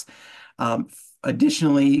process.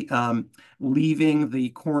 Additionally, leaving the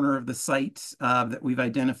corner of the site that we've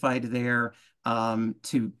identified there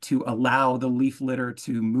to allow the leaf litter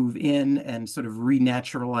to move in and sort of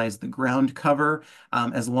renaturalize the ground cover,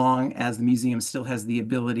 as long as the museum still has the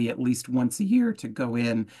ability at least once a year to go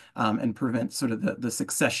in and prevent sort of the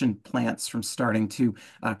succession plants from starting to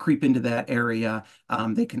creep into that area.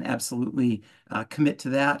 They can absolutely commit to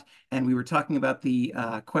that. And we were talking about the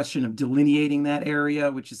question of delineating that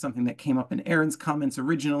area, which is something that came up in Aaron's comments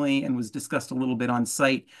originally and was discussed a little bit on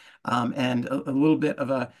site, and a little bit of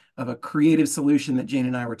a creative solution that Jane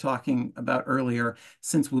and I were talking about earlier.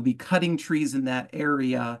 Since we'll be cutting trees in that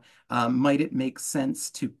area, might it make sense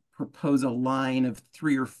to propose a line of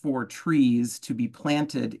 3 or 4 trees to be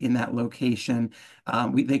planted in that location?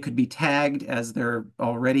 They could be tagged as they're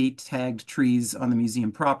already tagged trees on the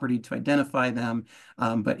museum property to identify them,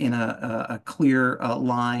 but in a clear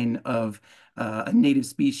line of a native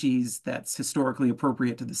species that's historically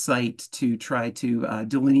appropriate to the site, to try to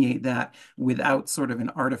delineate that without sort of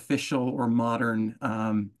an artificial or modern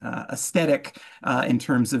aesthetic in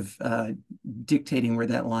terms of dictating where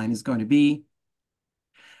that line is going to be.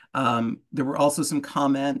 There were also some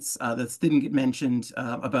comments that didn't get mentioned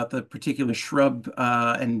about the particular shrub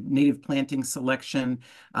and native planting selection.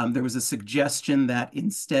 There was a suggestion that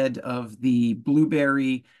instead of the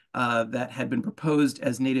blueberry that had been proposed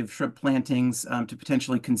as native shrub plantings, to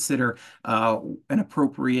potentially consider an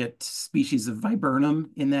appropriate species of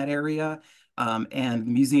viburnum in that area. And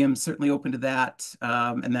the museum's certainly open to that.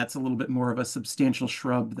 And that's a little bit more of a substantial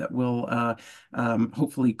shrub that will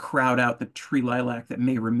hopefully crowd out the tree lilac that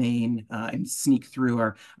may remain and sneak through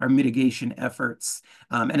our mitigation efforts.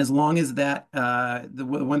 And as long as that, the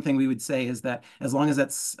one thing we would say is that as long as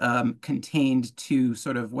that's contained to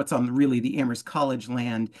sort of what's on really the Amherst College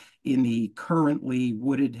land in the currently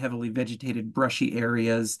wooded, heavily vegetated, brushy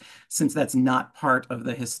areas, since that's not part of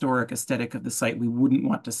the historic aesthetic of the site, we wouldn't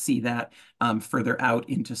want to see that further out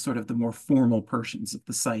into sort of the more formal portions of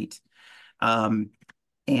the site.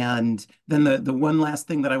 And then the one last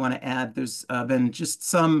thing that I want to add, there's been just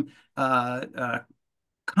some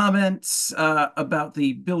comments about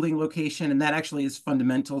the building location, and that actually is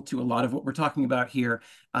fundamental to a lot of what we're talking about here.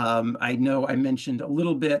 I know I mentioned a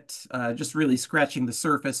little bit, just really scratching the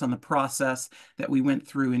surface on the process that we went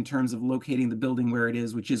through in terms of locating the building where it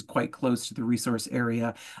is, which is quite close to the resource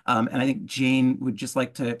area. And I think Jane would just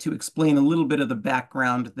like to explain a little bit of the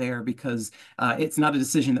background there, because it's not a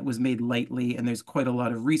decision that was made lightly, and there's quite a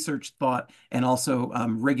lot of research, thought, and also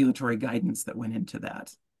regulatory guidance that went into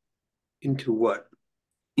that. Into what?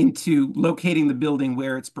 Into locating the building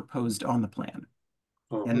where it's proposed on the plan.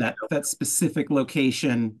 Oh, and that specific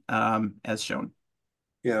location as shown.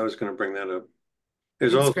 Yeah, I was going to bring that up.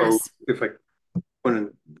 There's Thanks, also, Chris. if I,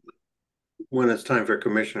 when it's time for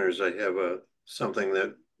commissioners, I have something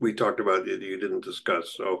that we talked about that you didn't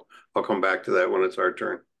discuss. So I'll come back to that when it's our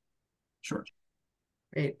turn. Sure.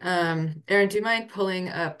 Great. Aaron, do you mind pulling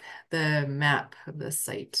up the map of the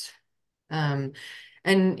site?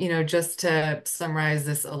 And, you know, just to summarize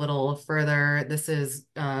this a little further, this is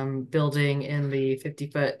building in the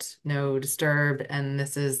 50-foot no disturb, and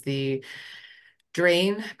this is the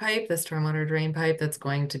drain pipe, the stormwater drain pipe that's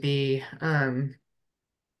going to be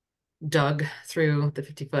dug through the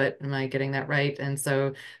 50-foot. Am I getting that right? And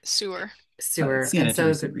so sewer. And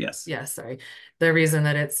so yes. Yeah, sorry. The reason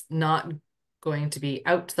that it's not going to be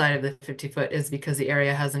outside of the 50-foot is because the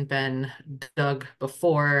area hasn't been dug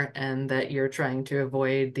before, and that you're trying to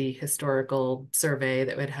avoid the historical survey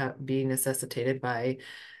that would be necessitated by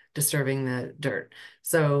disturbing the dirt.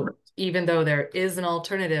 So even though there is an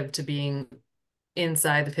alternative to being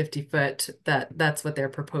inside the 50-foot, that's what they're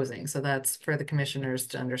proposing. So that's for the commissioners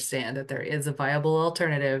to understand that there is a viable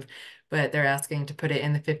alternative, but they're asking to put it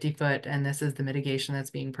in the 50-foot, and this is the mitigation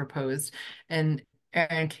that's being proposed. And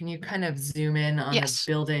Aaron, can you kind of zoom in on the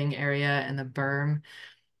building area and the berm?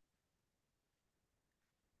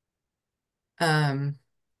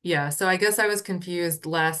 Yeah, so I guess I was confused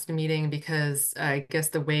last meeting because I guess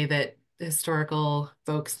the way that historical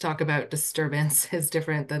folks talk about disturbance is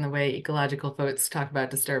different than the way ecological folks talk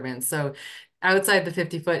about disturbance. So outside the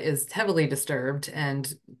 50-foot is heavily disturbed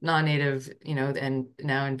and non-native, you know, and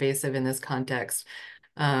now invasive in this context,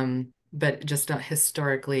 but just not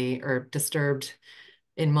historically or disturbed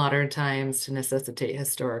in modern times to necessitate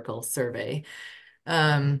historical survey.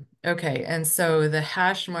 Okay, and so the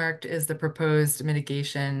hash marked is the proposed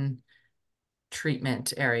mitigation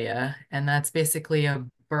treatment area, and that's basically a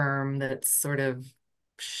berm that's sort of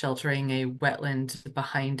sheltering a wetland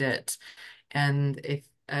behind it. And if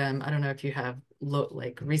I don't know if you have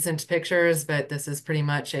like recent pictures, but this is pretty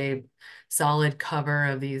much a solid cover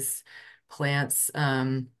of these plants,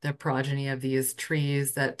 the progeny of these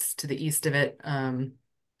trees that's to the east of it,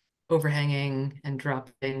 overhanging and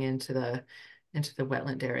dropping into the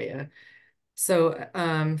wetland area. So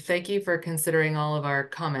thank you for considering all of our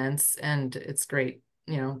comments, and it's great,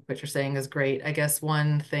 you know, what you're saying is great. I guess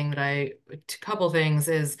one thing that a couple things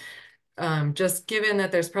is just given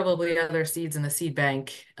that there's probably other seeds in the seed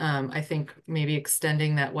bank, I think maybe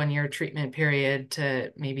extending that 1-year treatment period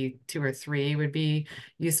to maybe 2 or 3 would be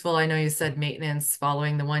useful. I know you said maintenance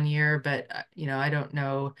following the 1 year, but you know, I don't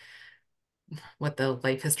know what the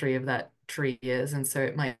life history of that tree is, and so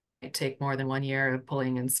it might take more than 1 year of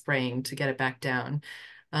pulling and spraying to get it back down.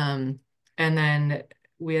 And then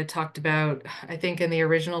we had talked about, I think in the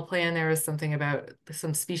original plan, there was something about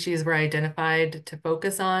some species were identified to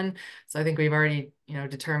focus on. So I think we've already, you know,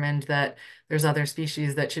 determined that there's other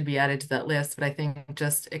species that should be added to that list, but I think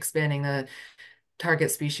just expanding the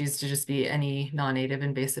target species to just be any non-native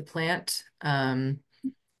invasive plant. And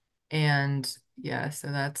yeah,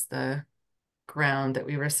 so that's the ground that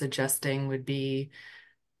we were suggesting would be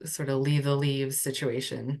sort of leave the leaves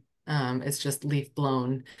situation. It's just leaf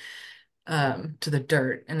blown to the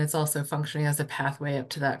dirt, and it's also functioning as a pathway up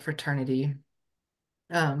to that fraternity.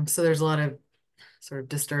 So there's a lot of sort of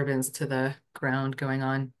disturbance to the ground going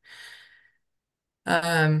on.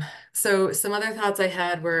 So some other thoughts I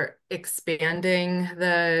had were expanding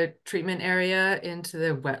the treatment area into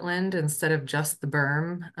the wetland instead of just the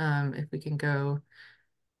berm. If we can go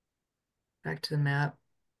back to the map.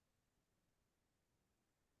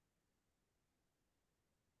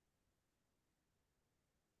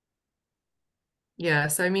 Yeah,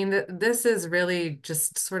 so I mean, this is really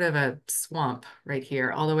just sort of a swamp right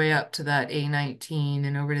here, all the way up to that A19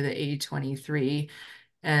 and over to the A23.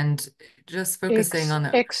 And just focusing on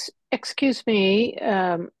the... Excuse me,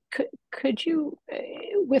 could you,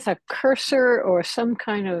 with a cursor or some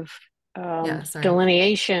kind of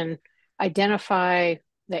delineation, identify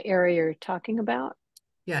the area you're talking about?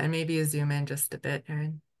 Yeah, and maybe zoom in just a bit,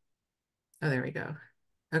 Erin. Oh, there we go.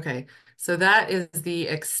 Okay, so that is the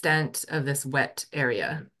extent of this wet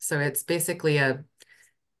area. So it's basically the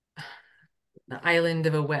island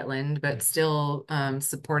of a wetland, but still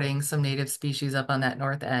supporting some native species up on that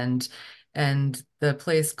north end. And the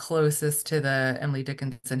place closest to the Emily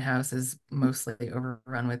Dickinson house is mostly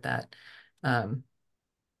overrun with that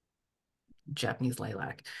Japanese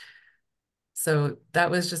lilac. So that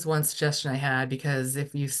was just one suggestion I had, because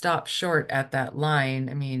if you stop short at that line,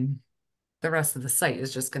 I mean, the rest of the site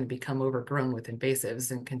is just going to become overgrown with invasives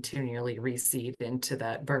and continually reseed into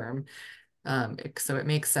that berm. So it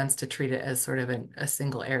makes sense to treat it as sort of a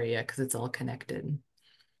single area because it's all connected.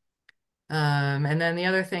 And then the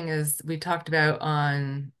other thing is we talked about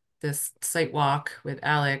on this site walk with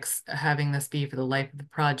Alex, having this be for the life of the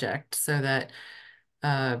project so that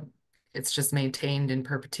it's just maintained in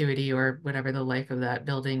perpetuity or whatever the life of that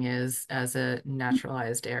building is as a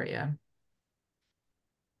naturalized area.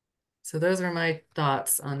 So those are my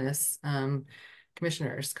thoughts on this.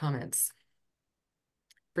 Commissioners, comments?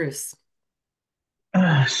 Bruce.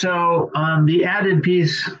 So the added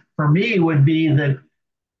piece for me would be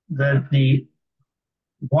that the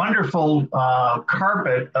wonderful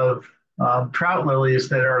carpet of trout lilies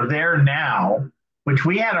that are there now, which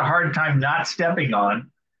we had a hard time not stepping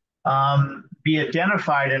on, be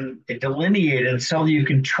identified and delineated so you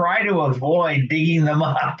can try to avoid digging them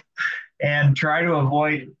up and try to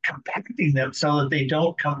avoid compacting them so that they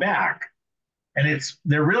don't come back. And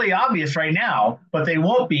they're really obvious right now, but they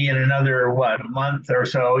won't be in another, a month or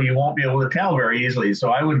so. You won't be able to tell very easily.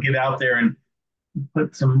 So I would get out there and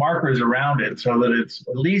put some markers around it so that it's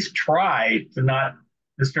at least try to not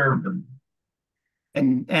disturb them.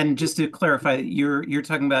 And just to clarify, you're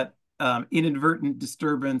talking about inadvertent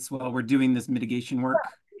disturbance while we're doing this mitigation work?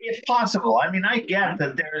 If possible. I mean, I get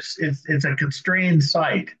that it's a constrained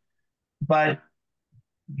site, but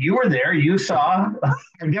you were there, you saw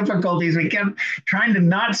the difficulties. We kept trying to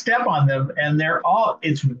not step on them, and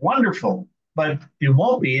it's wonderful, but it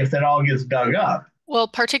won't be if that all gets dug up. Well,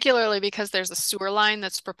 particularly because there's a sewer line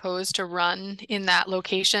that's proposed to run in that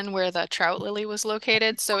location where the trout lily was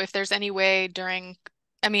located. So if there's any way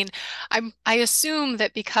I assume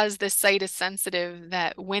that because this site is sensitive,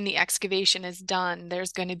 that when the excavation is done,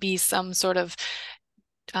 there's going to be some sort of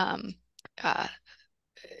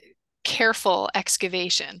careful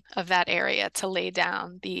excavation of that area to lay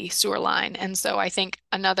down the sewer line. And so I think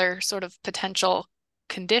another sort of potential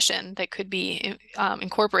condition that could be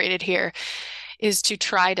incorporated here is to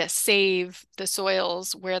try to save the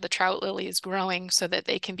soils where the trout lily is growing so that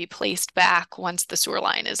they can be placed back once the sewer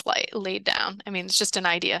line is laid down. I mean, it's just an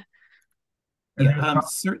idea. Yeah,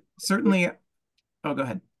 certainly. Oh, go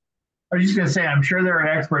ahead. I was just going to say, I'm sure there are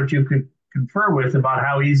experts you could confer with about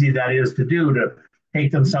how easy that is to do, to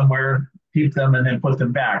take them somewhere, keep them, and then put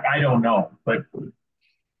them back. I don't know, but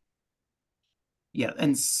yeah,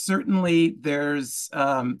 and certainly there's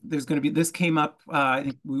going to be, this came up, I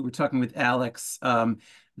think we were talking with Alex,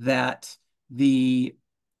 that the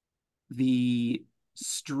the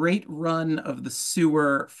straight run of the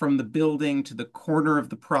sewer from the building to the corner of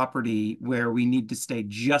the property where we need to stay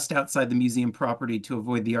just outside the museum property to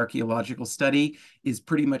avoid the archaeological study is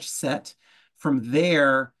pretty much set. From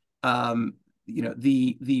there,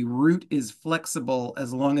 the route is flexible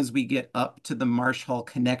as long as we get up to the Marsh Hall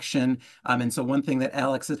connection. And so one thing that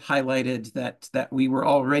Alex had highlighted that we were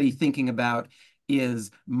already thinking about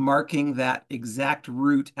is marking that exact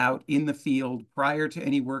route out in the field prior to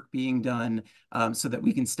any work being done, so that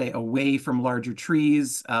we can stay away from larger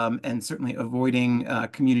trees, and certainly avoiding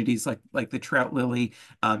communities like the trout lily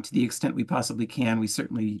to the extent we possibly can. We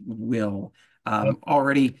certainly will.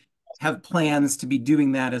 Already have plans to be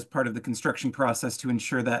doing that as part of the construction process to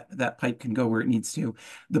ensure that that pipe can go where it needs to.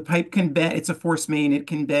 The pipe can bend, it's a force main, it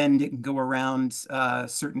can bend, it can go around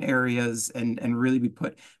certain areas and really be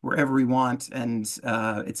put wherever we want. And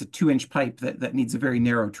it's a 2-inch pipe that needs a very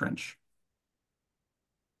narrow trench.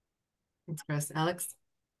 Thanks, Chris. Alex?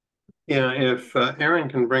 Yeah, if Erin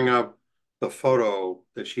can bring up the photo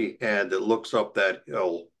that she had that looks up that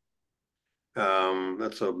hill.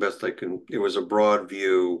 That's the best I can. It was a broad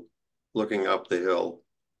view looking up the hill.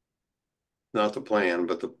 Not the plan,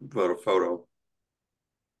 but the photo.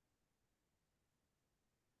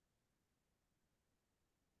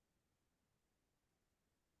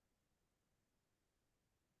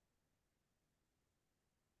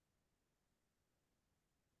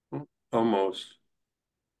 Almost.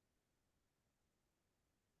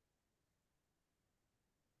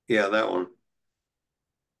 Yeah, that one.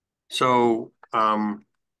 So,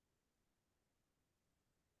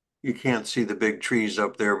 you can't see the big trees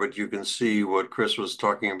up there, but you can see what Chris was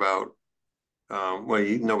talking about. Well,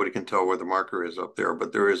 nobody can tell where the marker is up there,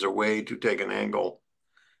 but there is a way to take an angle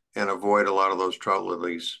and avoid a lot of those trout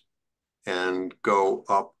lilies and go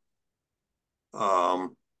up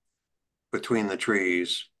between the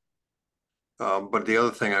trees. But the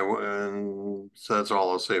other thing so that's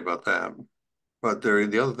all I'll say about that. But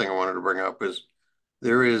the other thing I wanted to bring up is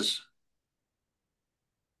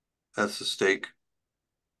that's the stake.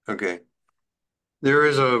 Okay. There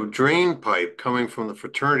is a drain pipe coming from the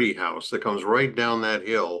fraternity house that comes right down that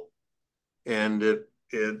hill, and the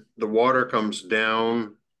water comes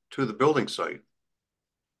down to the building site.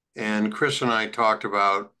 And Chris and I talked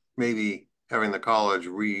about maybe having the college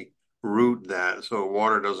reroute that so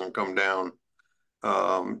water doesn't come down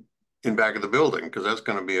in back of the building, because that's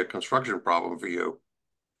going to be a construction problem for you.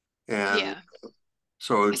 And yeah.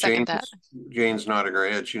 So Jane's nodding her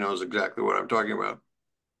head. She knows exactly what I'm talking about.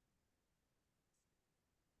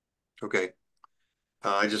 Okay.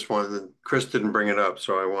 I just Chris didn't bring it up,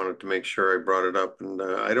 so I wanted to make sure I brought it up. And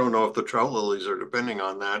I don't know if the trout lilies are depending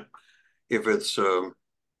on that. If it's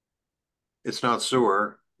not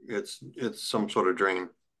sewer, it's some sort of drain.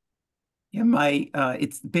 Yeah,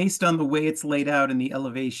 it's based on the way it's laid out in the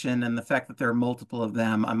elevation and the fact that there are multiple of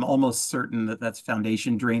them. I'm almost certain that that's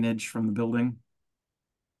foundation drainage from the building.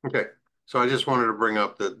 Okay, so I just wanted to bring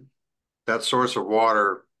up that source of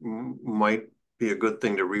water might be a good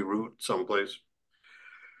thing to reroute someplace.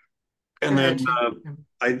 And then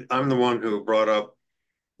I'm the one who brought up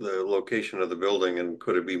the location of the building and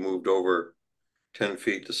could it be moved over 10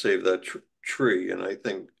 feet to save that tree. And I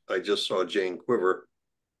think I just saw Jane quiver.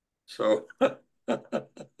 So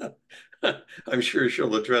I'm sure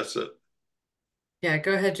she'll address it. Yeah,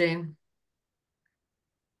 go ahead, Jane.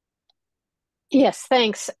 Yes,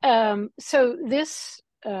 thanks. So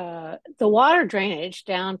the water drainage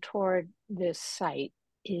down toward this site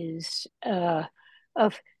is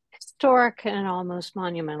of historic and almost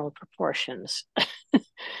monumental proportions.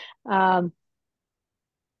 The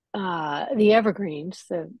Evergreens,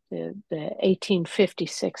 the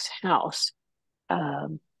 1856 house,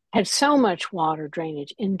 had so much water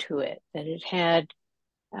drainage into it that it had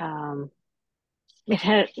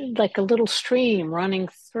like a little stream running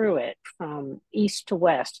through it from east to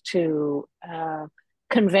west to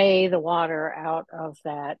convey the water out of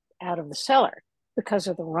the cellar because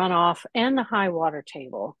of the runoff and the high water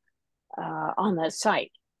table on that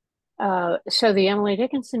site. So the Emily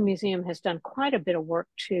Dickinson Museum has done quite a bit of work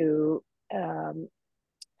to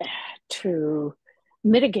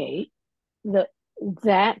mitigate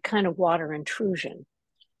that kind of water intrusion.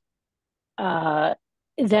 That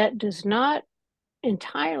does not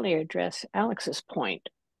entirely address Alex's point,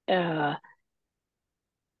 but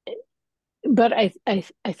I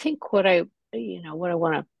think what I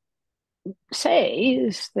want to say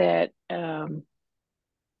is that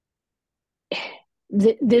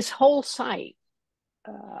this whole site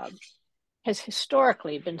has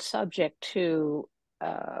historically been subject to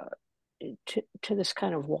this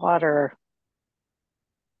kind of water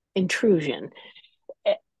intrusion.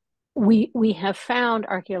 we have found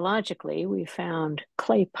archaeologically, we found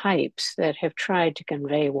clay pipes that have tried to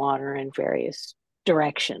convey water in various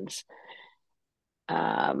directions.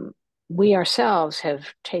 We ourselves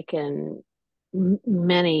have taken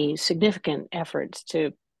many significant efforts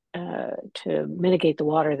to mitigate the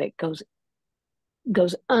water that goes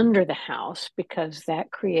under the house, because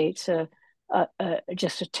that creates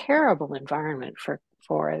just a terrible environment for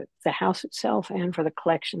the house itself and for the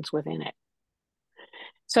collections within it.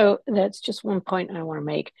 So that's just one point I want to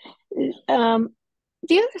make. The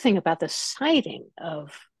other thing about the siting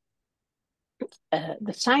of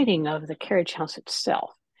the carriage house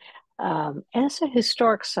itself, as a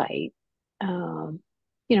historic site,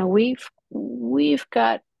 we've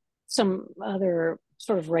got some other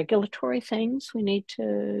sort of regulatory things we need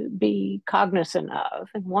to be cognizant of,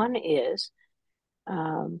 and one is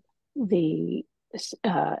the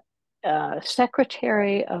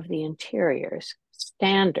Secretary of the Interior's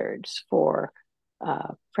standards for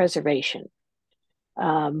preservation.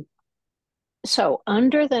 So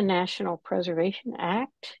under the National Preservation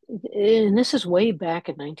Act, and this is way back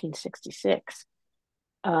in 1966,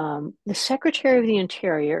 the Secretary of the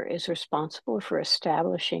Interior is responsible for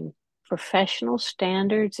establishing professional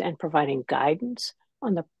standards and providing guidance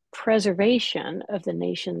on the preservation of the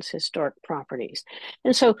nation's historic properties.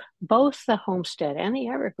 And so both the homestead and the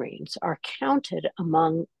evergreens are counted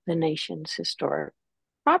among the nation's historic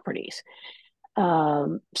properties.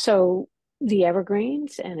 So the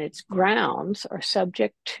evergreens and its grounds are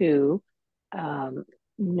subject to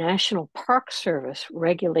National Park Service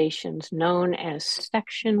regulations known as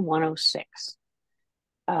Section 106.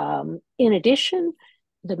 In addition,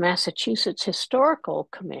 the Massachusetts Historical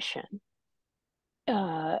Commission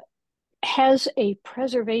has a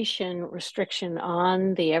preservation restriction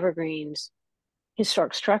on the evergreens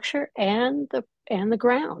historic structure and the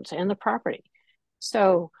grounds and the property.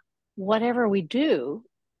 So whatever we do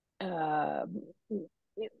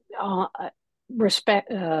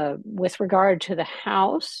with regard to the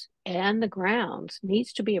house and the grounds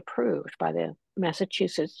needs to be approved by the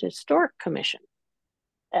Massachusetts Historic Commission.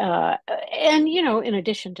 And in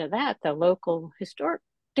addition to that, the local historic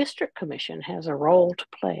district commission has a role to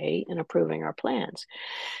play in approving our plans.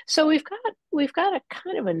 So we've got a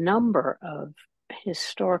kind of a number of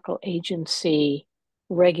historical agency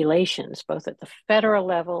regulations, both at the federal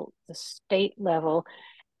level, the state level,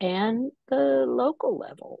 and the local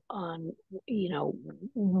level on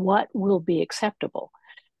what will be acceptable.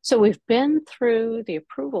 So we've been through the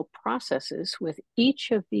approval processes with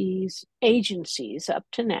each of these agencies up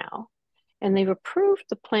to now, and they've approved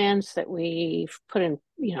the plans that we've put in,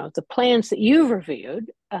 the plans that you've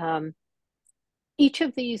reviewed. Each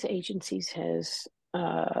of these agencies has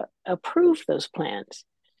approved those plans.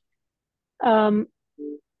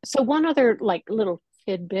 So one other little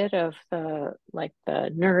tidbit of the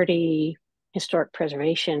nerdy historic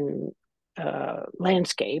preservation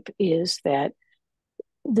landscape is that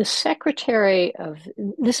the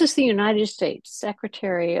this is the United States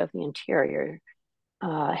Secretary of the Interior,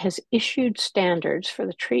 has issued standards for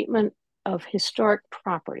the treatment of historic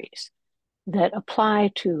properties that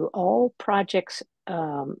apply to all projects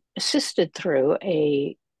assisted through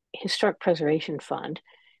a historic preservation fund,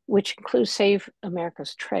 which includes Save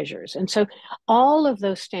America's Treasures. And so all of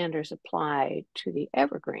those standards apply to the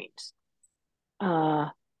evergreens.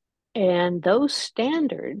 And those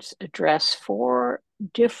standards address 4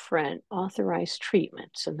 different authorized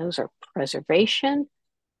treatments, and those are preservation,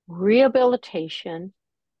 rehabilitation,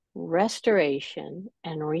 restoration,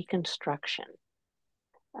 and reconstruction.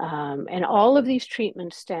 And all of these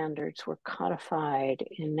treatment standards were codified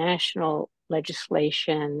in national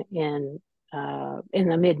legislation in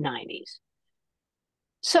the mid-90s.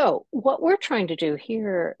 So what we're trying to do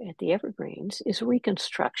here at the Evergreens is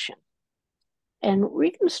reconstruction. And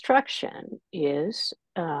reconstruction is,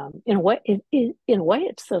 in a way,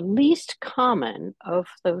 it's the least common of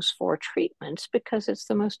those 4 treatments because it's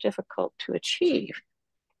the most difficult to achieve.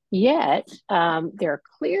 Yet, there are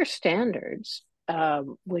clear standards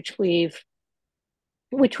which we've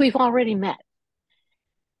already met.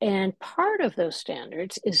 And part of those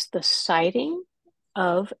standards is the siting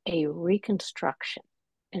of a reconstruction.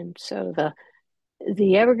 And so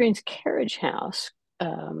the Evergreens Carriage House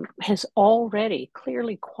has already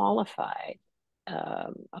clearly qualified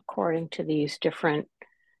according to these different,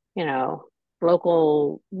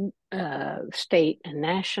 local, state, and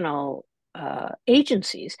national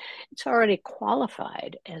agencies. It's already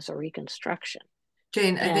qualified as a reconstruction.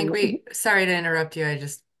 Jane, I think sorry to interrupt you.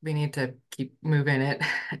 We need to keep moving it.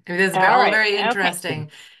 It is all very interesting.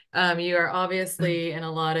 Okay. You are obviously in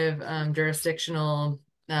a lot of jurisdictional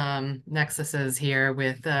nexuses here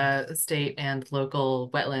with state and local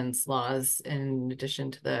wetlands laws in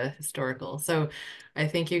addition to the historical. So I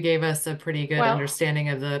think you gave us a pretty good understanding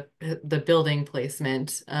of the building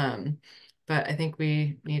placement. But I think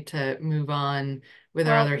we need to move on with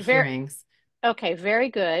our other hearings. Okay, very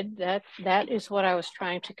good. That is what I was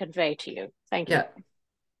trying to convey to you. Thank you.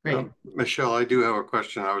 Right. Michelle, I do have a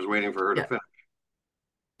question. I was waiting for her to finish.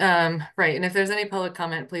 Right. And if there's any public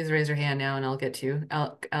comment, please raise your hand now and I'll get to you.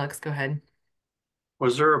 Alex, go ahead.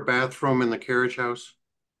 Was there a bathroom in the carriage house?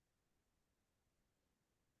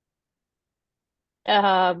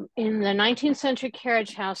 In the 19th century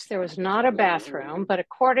carriage house, there was not a bathroom, but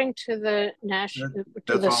according to the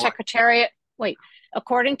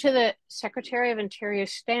according to the Secretary of Interior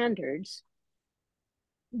standards,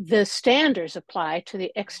 the standards apply to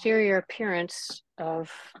the exterior appearance of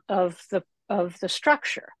the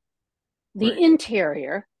structure. The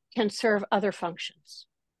interior can serve other functions.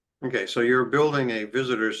 Okay, so you're building a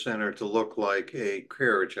visitor center to look like a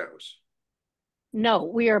carriage house. No,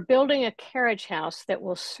 we are building a carriage house that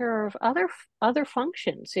will serve other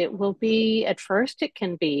functions. It will be, at first it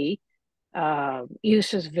can be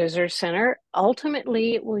used as a visitor center.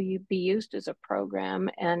 Ultimately, it will be used as a program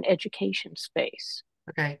and education space.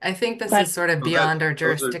 Okay, I think this is sort of beyond our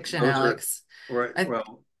jurisdiction, Alex. Right,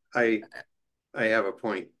 well, I have a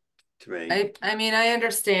point to make. I mean, I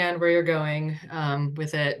understand where you're going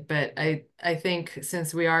with it, but I think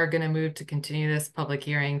since we are going to move to continue this public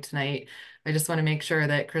hearing tonight, I just want to make sure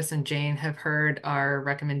that Chris and Jane have heard our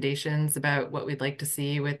recommendations about what we'd like to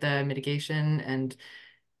see with the mitigation. And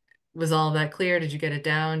was all of that clear? Did you get it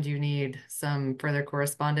down? Do you need some further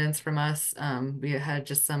correspondence from us? We had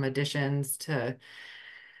just some additions to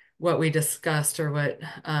what we discussed or what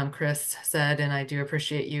Chris said, and I do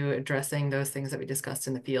appreciate you addressing those things that we discussed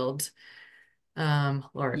in the field.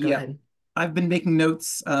 Laura, go ahead. I've been making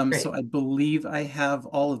notes, so I believe I have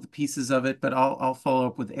all of the pieces of it, but I'll follow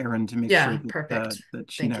up with Erin to make sure that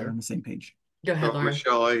she and I are on the same page. Go ahead, Laura.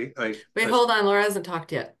 Michelle, wait, hold on. Laura hasn't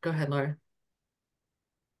talked yet. Go ahead, Laura.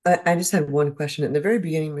 I just had one question. At the very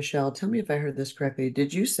beginning, Michelle, tell me if I heard this correctly.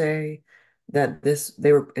 Did you say that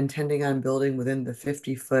they were intending on building within the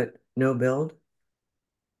 50-foot no build?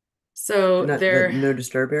 So the no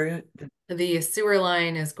disturb area? The sewer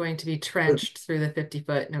line is going to be trenched through the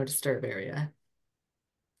 50-foot no disturb area.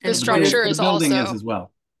 The structure is also as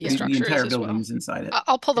well. The entire building is inside it.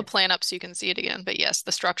 I'll pull the plan up so you can see it again. But yes,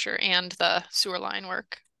 the structure and the sewer line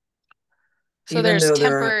work. So there's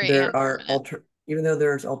temporary and permanent. Even though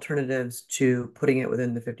there's alternatives to putting it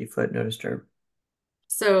within the 50-foot no disturb.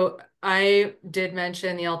 So I did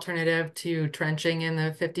mention the alternative to trenching in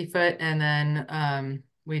the 50-foot, and then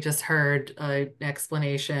we just heard an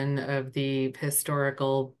explanation of the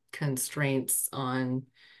historical constraints on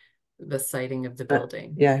the siting of the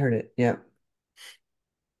building. Yeah, I heard it. Yeah.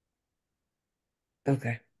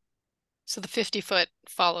 Okay. So the 50-foot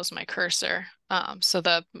follows my cursor. So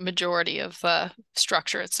the majority of the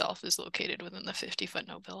structure itself is located within the 50-foot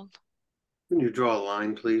no build. Can you draw a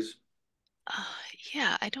line, please?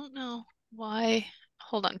 Yeah, I don't know why.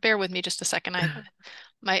 Hold on, bear with me just a second.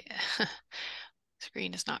 My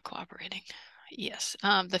screen is not cooperating. Yes,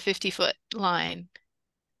 the 50-foot line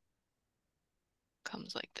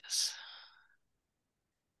comes like this.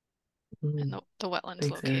 And the wetland is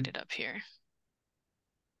located up here.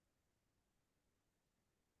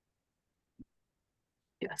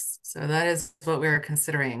 Yes, so that is what we were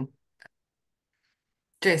considering.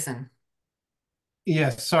 Jason.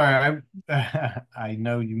 Yes, sorry, I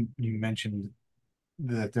know you mentioned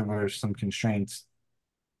that there were some constraints,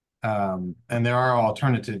 and there are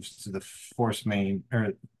alternatives to the force main.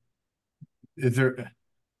 Or is there?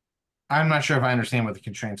 I'm not sure if I understand what the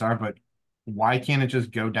constraints are, but why can't it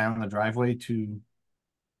just go down the driveway to?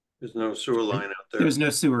 There's no sewer line out there. There's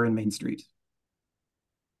no sewer in Main Street.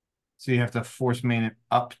 So you have to force main it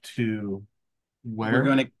up to where? We're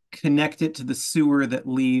going to connect it to the sewer that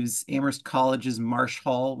leaves Amherst College's Marsh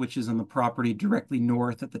Hall, which is on the property directly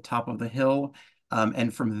north at the top of the hill.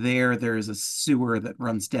 And from there is a sewer that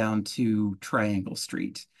runs down to Triangle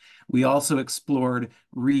Street. We also explored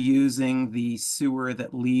reusing the sewer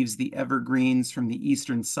that leaves the Evergreens from the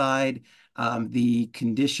eastern side. The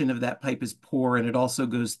condition of that pipe is poor, and it also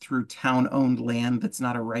goes through town-owned land that's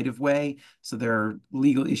not a right-of-way. So there are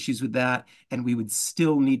legal issues with that, and we would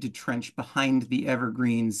still need to trench behind the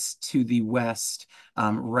Evergreens to the west,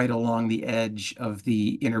 right along the edge of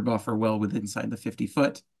the inner buffer well within inside the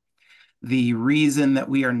 50-foot. The reason that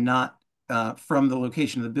we are not from the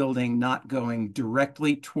location of the building, not going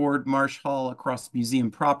directly toward Marsh Hall across museum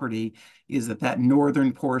property, is that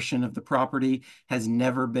northern portion of the property has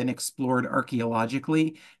never been explored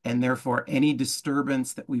archaeologically, and therefore any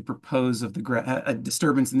disturbance that we propose of the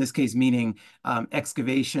disturbance in this case meaning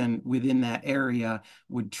excavation within that area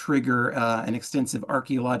would trigger an extensive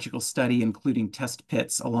archaeological study, including test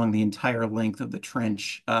pits along the entire length of the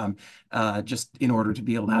trench, just in order to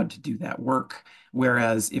be allowed to do that work.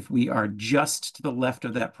 Whereas if we are just to the left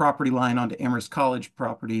of that property line onto Amherst College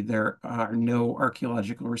property, there are no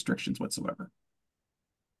archaeological restrictions whatsoever.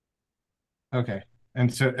 Okay.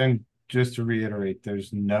 And just to reiterate,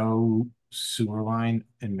 there's no sewer line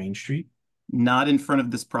in Main Street? Not in front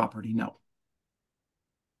of this property, no.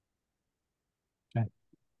 Okay.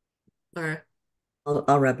 All right.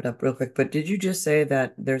 I'll wrap it up real quick, but did you just say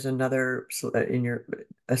that there's another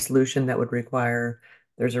a solution that would require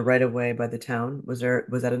there's a right of way by the town? Was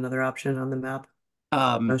that another option on the map?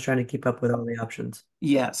 I was trying to keep up with all the options.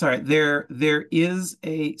 Yeah, sorry. There is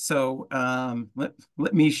a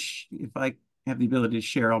let me if I have the ability to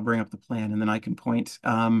share, I'll bring up the plan and then I can point.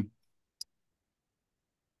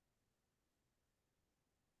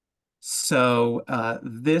 So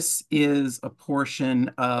this is a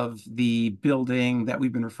portion of the building that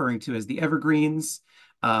we've been referring to as the Evergreens.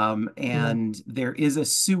 And there is a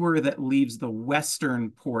sewer that leaves the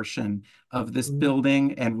western portion of this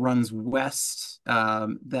building and runs west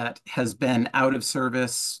that has been out of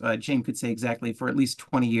service, Jane could say exactly, for at least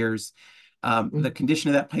 20 years. The condition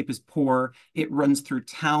of that pipe is poor. It runs through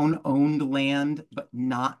town-owned land, but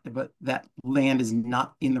that land is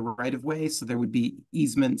not in the right-of-way, so there would be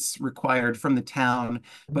easements required from the town,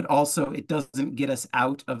 but also it doesn't get us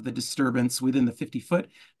out of the disturbance within the 50-foot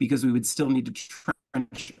because we would still need to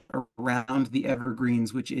trench around the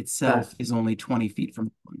Evergreens, which itself is only 20 feet from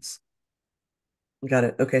the ones. Got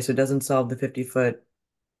it. Okay, so it doesn't solve the 50-foot.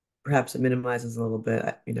 Perhaps it minimizes a little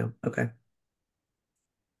bit, okay.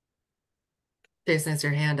 Jason, is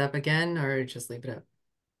your hand up again or just leave it up?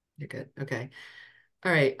 You're good. Okay.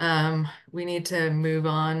 All right. We need to move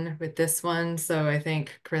on with this one. So I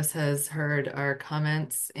think Chris has heard our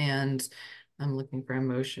comments and I'm looking for a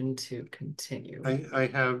motion to continue. I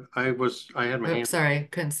had my hand. Sorry,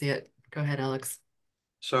 couldn't see it. Go ahead, Alex.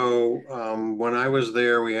 So when I was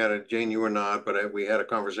there, Jane, you were not, but we had a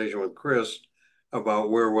conversation with Chris about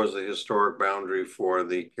where was the historic boundary for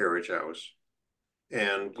the carriage house.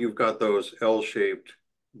 And you've got those L-shaped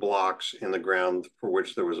blocks in the ground for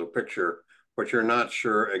which there was a picture, but you're not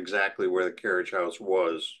sure exactly where the carriage house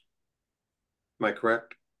was. Am I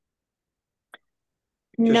correct?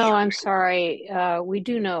 No, I'm sorry. We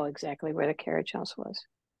do know exactly where the carriage house was.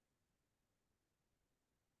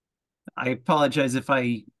 I apologize if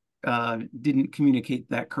I didn't communicate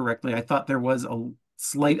that correctly. I thought there was a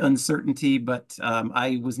slight uncertainty, but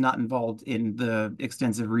I was not involved in the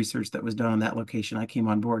extensive research that was done on that location. I came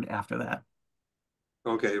on board after that.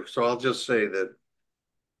 Okay, so I'll just say that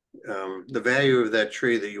the value of that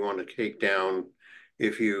tree that you want to take down,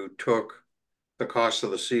 if you took the cost of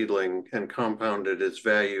the seedling and compounded its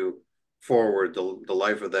value forward, the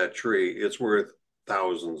life of that tree, it's worth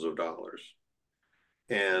thousands of dollars.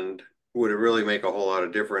 And would it really make a whole lot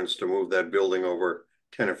of difference to move that building over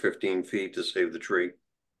 10 or 15 feet to save the tree?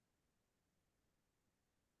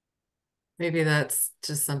 Maybe that's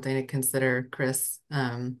just something to consider, Chris.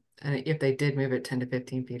 And if they did move it 10 to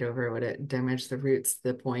 15 feet over, would it damage the roots to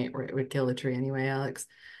the point where it would kill the tree anyway, Alex?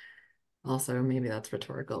 Also, maybe that's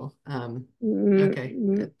rhetorical. Okay.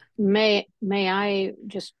 Good. May I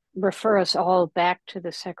just refer us all back to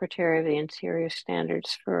the Secretary of the Interior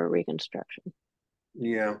Standards for Reconstruction?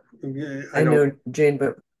 Yeah, I know, Jane,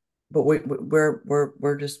 but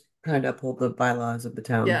we're just trying to uphold the bylaws of the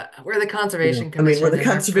town. Yeah, we're the Conservation Commission. We're the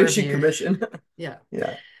Conservation Commission. Yeah.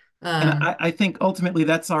 Yeah. And I think ultimately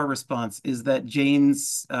that's our response, is that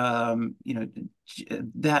Jane's, that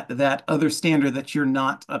other standard that you're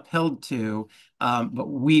not upheld to, but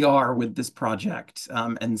we are with this project.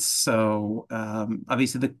 And so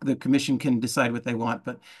obviously the commission can decide what they want,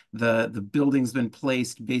 but the building's been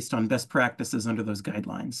placed based on best practices under those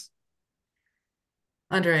guidelines.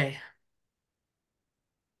 Andre.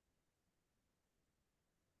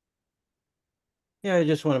 Yeah, I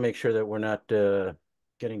just want to make sure that we're not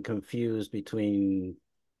getting confused between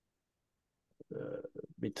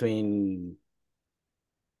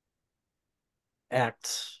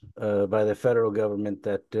acts by the federal government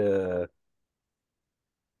that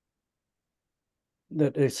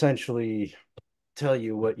essentially tell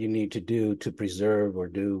you what you need to do to preserve or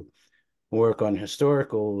do work on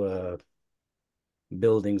historical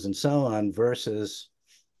buildings and so on, versus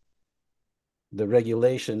the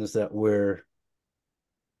regulations that we're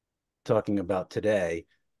talking about today,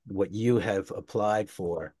 what you have applied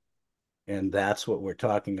for, and that's what we're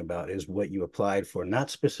talking about, is what you applied for, not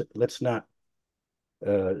specific. Let's not,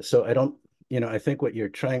 so I don't, I think what you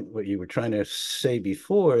were trying to say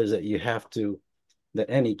before is that you have to, that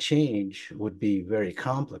any change would be very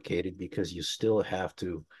complicated because you still have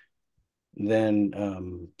to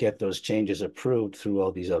then get those changes approved through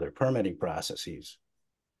all these other permitting processes.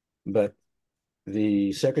 But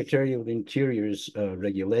the Secretary of Interior's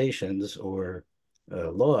regulations or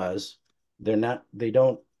laws, they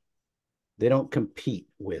don't compete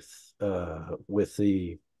with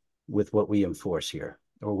what we enforce here,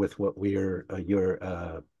 or with what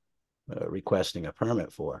you're requesting a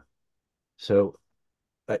permit for. So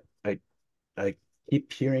I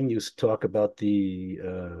keep hearing you talk about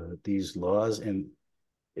these laws, and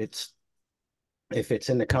if it's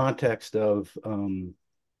in the context of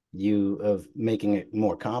making it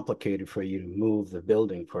more complicated for you to move the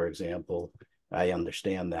building, for example, I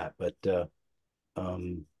understand that. But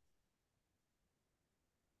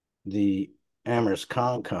the Amherst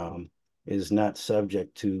Concom is not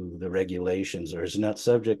subject to the regulations, or is not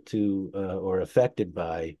subject to or affected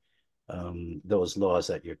by those laws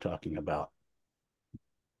that you're talking about.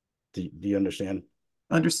 Do you understand?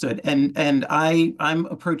 Understood. And I'm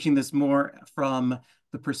approaching this more from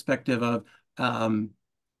the perspective of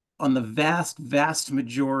on the vast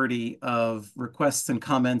majority of requests and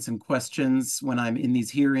comments and questions when I'm in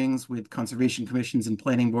these hearings with conservation commissions and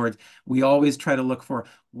planning boards, we always try to look for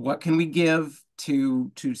what can we give to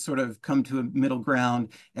sort of come to a middle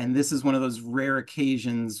ground. And this is one of those rare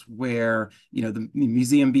occasions where, the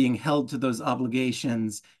museum being held to those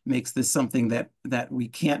obligations makes this something that we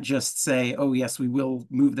can't just say, oh yes, we will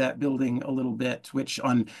move that building a little bit, which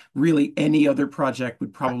on really any other project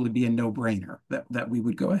would probably be a no-brainer that we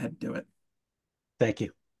would go ahead and do it. Thank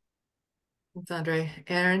you. Thanks, Andre.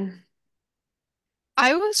 Aaron?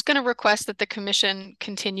 I was going to request that the commission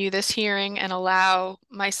continue this hearing and allow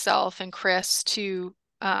myself and Chris to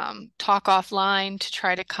talk offline to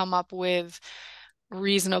try to come up with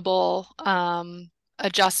reasonable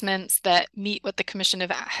adjustments that meet what the commission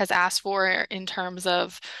has asked for in terms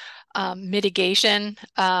of mitigation,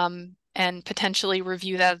 and potentially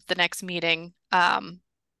review that at the next meeting.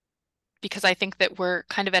 Because I think that we're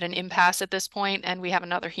kind of at an impasse at this point, and we have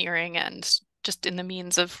another hearing, and just in the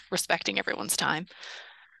means of respecting everyone's time.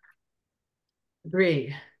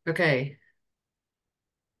 Agree. Okay.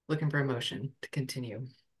 Looking for a motion to continue.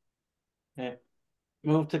 Okay.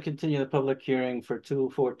 Move to continue the public hearing for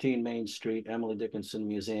 214 Main Street, Emily Dickinson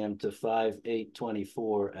Museum, to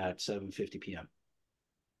 5/8/24 at 7:50 p.m.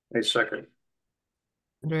 A second.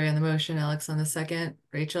 Andre on the motion, Alex on the second.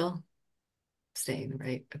 Rachel? Abstain,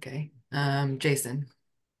 right? Okay. Jason?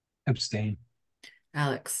 Abstain.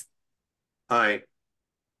 Alex? Aye.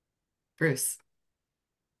 Bruce?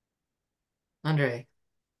 Andre?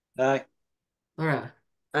 Aye. Laura?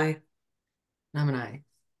 Aye. I'm an aye.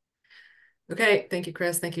 Okay, thank you,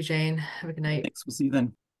 Chris. Thank you, Jane. Have a good night. Thanks. We'll see you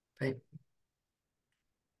then. Bye.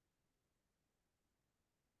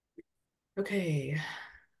 Okay,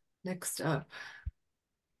 next up,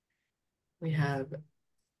 we have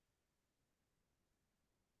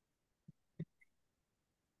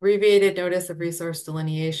abbreviated notice of resource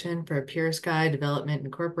delineation for Pure Sky Development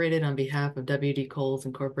Incorporated on behalf of W.D. Coles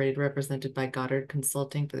Incorporated, represented by Goddard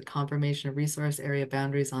Consulting, for the confirmation of resource area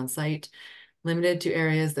boundaries on site, limited to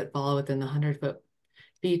areas that fall within the 100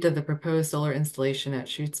 feet of the proposed solar installation at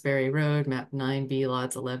Shutesbury Road, map 9B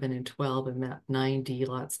lots 11 and 12, and map 9D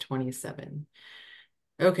lots 27.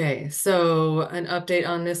 Okay, so an update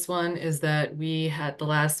on this one is that we had the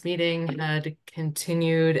last meeting had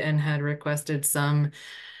continued and had requested some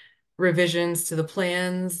revisions to the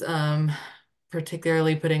plans,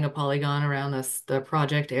 particularly putting a polygon around the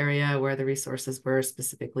project area where the resources were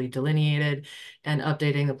specifically delineated, and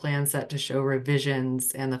updating the plan set to show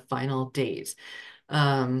revisions and the final date.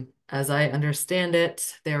 As I understand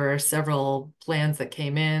it, there were several plans that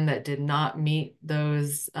came in that did not meet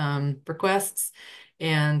those requests,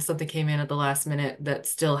 and something came in at the last minute that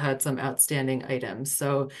still had some outstanding items.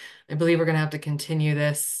 So I believe we're going to have to continue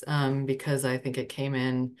this because I think it came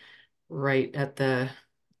in right at the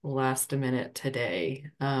last minute today.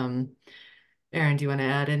 Aaron, do you want to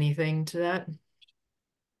add anything to that?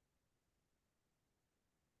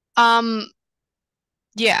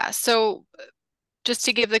 Yeah, so just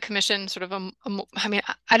to give the commission sort of I mean,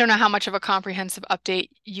 I don't know how much of a comprehensive update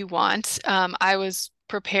you want. I was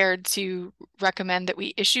prepared to recommend that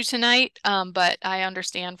we issue tonight, but I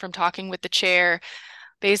understand from talking with the chair,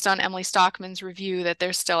 based on Emily Stockman's review, that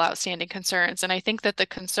there's still outstanding concerns. And I think that the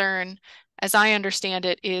concern, as I understand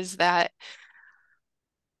it, is that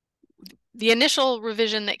the initial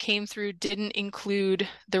revision that came through didn't include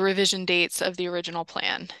the revision dates of the original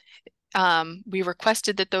plan. We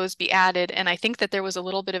requested that those be added, and I think that there was a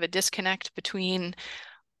little bit of a disconnect between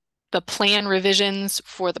the plan revisions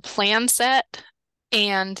for the plan set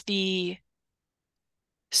and the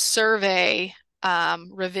survey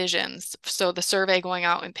revisions. So the survey going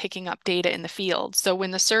out and picking up data in the field. So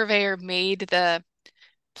when the surveyor made the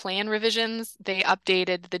plan revisions, they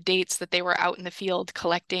updated the dates that they were out in the field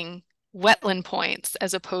collecting wetland points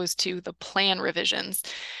as opposed to the plan revisions.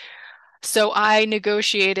 So I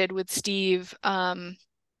negotiated with Steve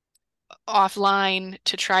offline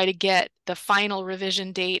to try to get the final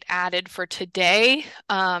revision date added for today,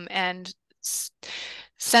 and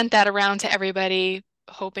sent that around to everybody,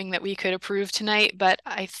 hoping that we could approve tonight. But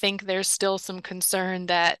I think there's still some concern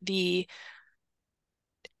that the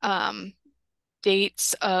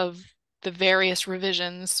dates of the various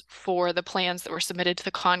revisions for the plans that were submitted to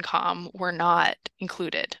the Concom were not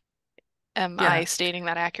included. Am I stating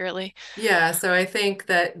that accurately? Yeah, so I think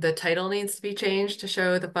that the title needs to be changed to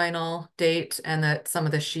show the final date, and that some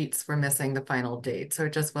of the sheets were missing the final date. So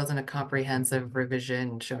it just wasn't a comprehensive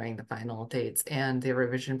revision showing the final dates, and the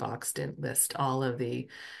revision box didn't list all of the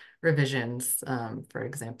revisions, for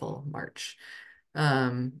example, March.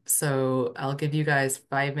 So I'll give you guys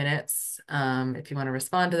 5 minutes if you want to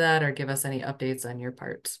respond to that or give us any updates on your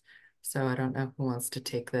part. So I don't know who wants to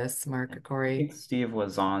take this, Mark or Corey. I think Steve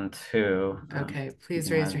was on too. Okay,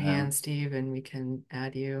 please raise your hand, Steve, and we can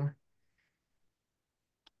add you.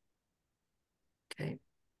 Okay.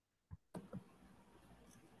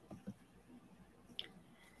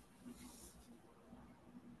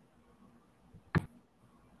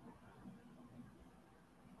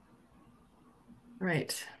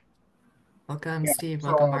 Right. Welcome, Steve.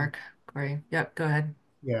 Welcome, Mark. Corey. Yep, go ahead.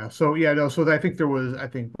 Yeah. So yeah, no, so I think there was, I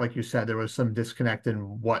think, like you said, there was some disconnect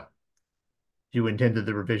in what you intended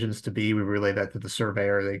the revisions to be. We relayed that to the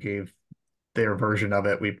surveyor. They gave their version of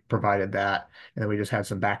it. We provided that. And then we just had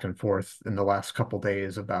some back and forth in the last couple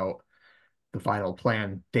days about the final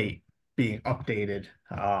plan date being updated,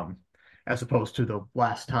 as opposed to the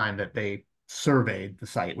last time that they surveyed the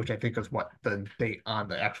site, which I think is what the date on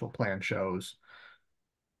the actual plan shows.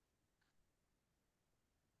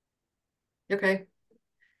 Okay.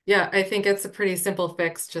 Yeah, I think it's a pretty simple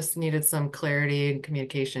fix, just needed some clarity and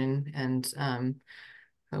communication, and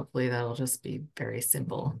hopefully that'll just be very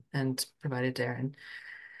simple and provided to Aaron.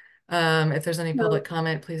 If there's any public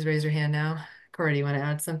comment, please raise your hand now. Corey, do you want to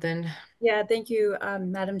add something? Yeah, thank you,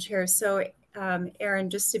 Madam Chair. So, Aaron,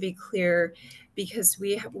 just to be clear, because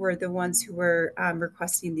we were the ones who were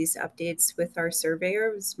requesting these updates with our surveyor,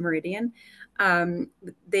 it was Meridian.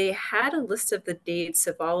 They had a list of the dates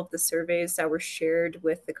of all of the surveys that were shared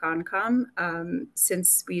with the Concom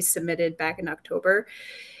since we submitted back in October.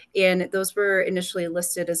 And those were initially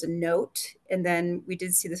listed as a note. And then we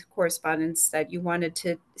did see this correspondence that you wanted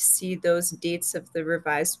to see those dates of the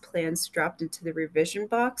revised plans dropped into the revision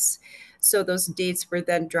box. So those dates were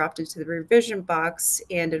then dropped into the revision box.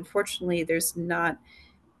 And unfortunately, there's not,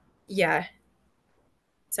 yeah.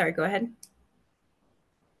 Sorry, go ahead.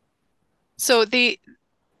 So the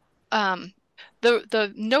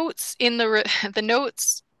notes in the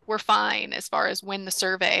notes were fine as far as when the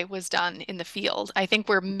survey was done in the field. I think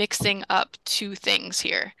we're mixing up two things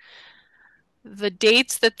here. The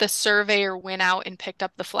dates that the surveyor went out and picked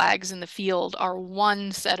up the flags in the field are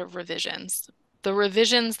one set of revisions. The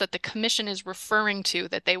revisions that the commission is referring to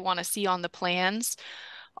that they want to see on the plans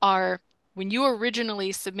are when you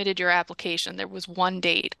originally submitted your application, there was one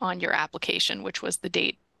date on your application, which was the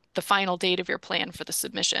date, the final date of your plan for the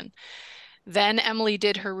submission. Then Emily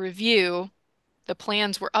did her review, the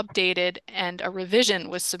plans were updated, and a revision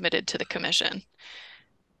was submitted to the commission.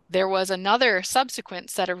 There was another subsequent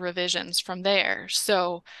set of revisions from there.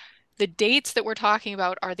 So the dates that we're talking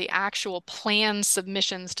about are the actual plan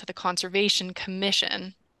submissions to the Conservation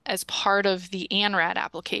Commission as part of the ANRAD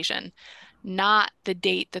application, not the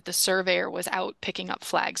date that the surveyor was out picking up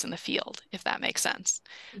flags in the field, if that makes sense.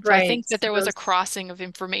 Right. So I think that there was a crossing of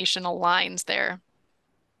informational lines there.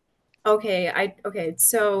 Okay,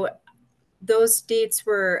 so those dates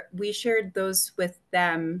we shared those with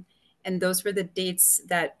them, and those were the dates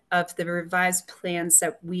that of the revised plans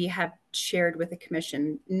that we have shared with the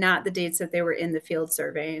commission, not the dates that they were in the field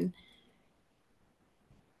surveying.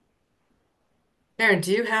 Aaron,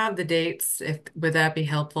 do you have the dates? Would that be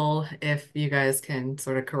helpful if you guys can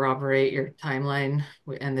sort of corroborate your timeline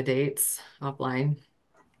and the dates offline?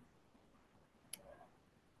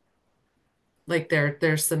 Like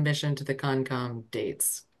their submission to the Concom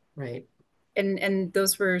dates, right? And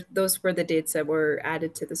those were the dates that were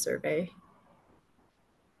added to the survey.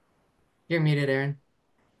 You're muted, Erin.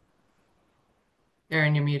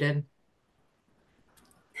 Erin, you're muted.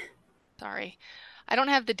 Sorry. I don't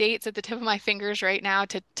have the dates at the tip of my fingers right now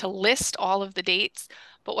to list all of the dates,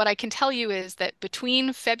 but what I can tell you is that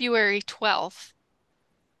between February 12th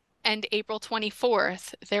and April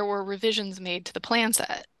 24th, there were revisions made to the plan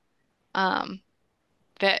set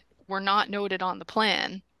that were not noted on the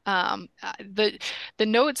plan. The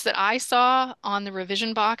notes that I saw on the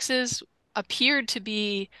revision boxes appeared to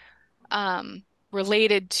be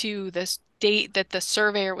related to this date that the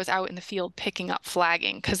surveyor was out in the field picking up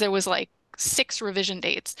flagging, because there was like 6 revision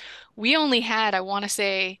dates. We only had, I want to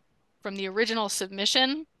say, from the original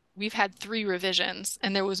submission, we've had 3 revisions,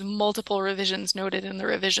 and there was multiple revisions noted in the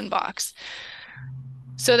revision box.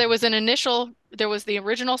 So there was the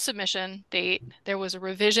original submission date. There was a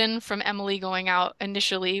revision from Emily going out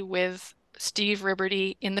initially with Steve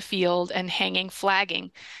Ribberty in the field and hanging flagging.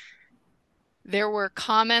 There were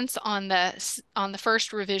comments on the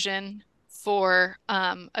first revision for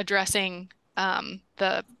addressing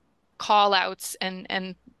the call outs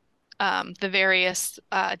and the various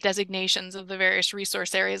designations of the various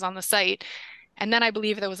resource areas on the site. And then I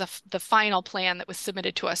believe there was the final plan that was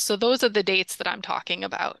submitted to us. So those are the dates that I'm talking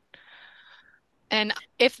about. And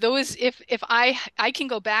if I can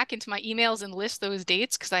go back into my emails and list those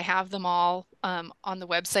dates, because I have them all on the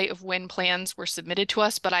website of when plans were submitted to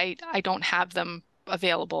us, but I don't have them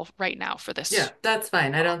available right now for this. Yeah, that's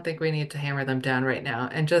fine. I don't think we need to hammer them down right now.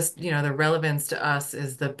 And just, the relevance to us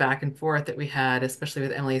is the back and forth that we had, especially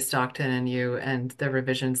with Emily Stockton and you, and the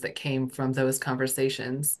revisions that came from those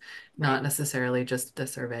conversations, not necessarily just the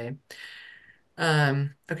survey.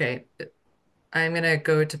 Okay. I'm going to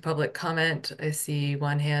go to public comment. I see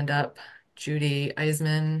one hand up. Judy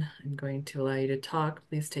Eisman, I'm going to allow you to talk.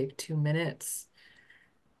 Please take 2 minutes.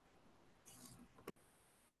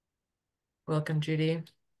 Welcome, Judy.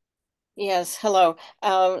 Yes, hello.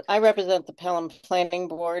 I represent the Pelham Planning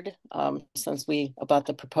Board about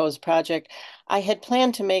the proposed project. I had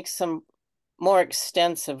planned to make some more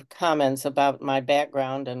extensive comments about my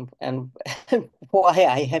background and why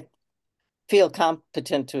I feel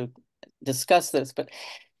competent to discuss this, but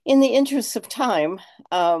in the interest of time,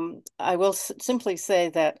 I will simply say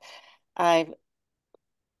that I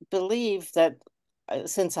believe that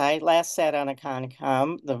since I last sat on a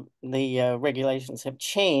Concom, the regulations have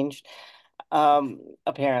changed,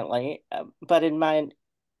 apparently. But in my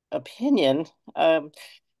opinion,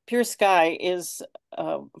 Pure Sky is,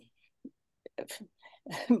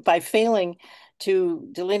 by failing to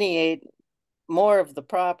delineate more of the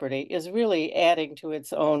property, is really adding to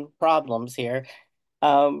its own problems here,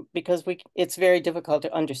 because it's very difficult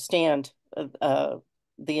to understand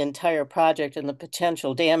the entire project and the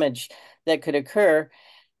potential damage that could occur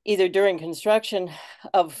either during construction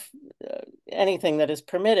of anything that is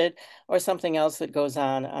permitted or something else that goes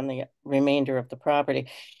on the remainder of the property.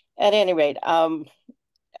 At any rate,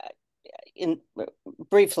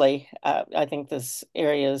 briefly, I think this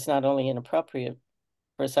area is not only inappropriate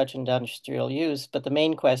for such industrial use, but the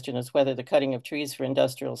main question is whether the cutting of trees for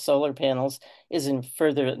industrial solar panels is in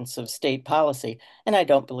furtherance of state policy, and I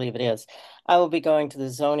don't believe it is. I will be going to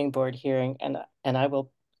the zoning board hearing, and I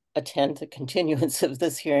will attend the continuance of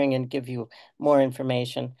this hearing and give you more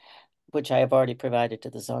information, which I have already provided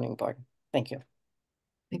to the zoning board. Thank you.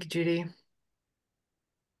 Thank you, Judy.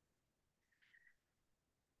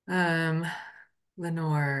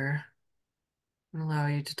 Lenore, I'll allow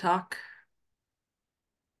you to talk.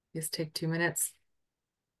 Please take 2 minutes.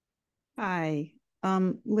 Hi,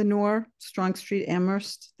 Lenore, Strong Street,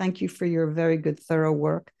 Amherst. Thank you for your very good, thorough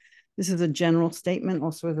work. This is a general statement,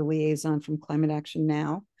 also as a liaison from Climate Action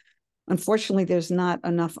Now. Unfortunately, there's not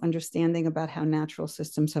enough understanding about how natural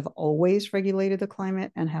systems have always regulated the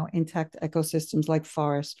climate and how intact ecosystems like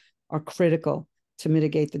forests are critical to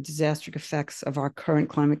mitigate the disastrous effects of our current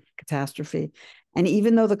climate catastrophe. And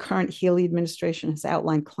even though the current Healy administration has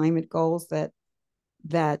outlined climate goals that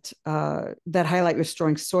highlight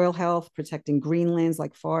restoring soil health, protecting greenlands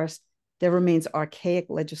like forests, there remains archaic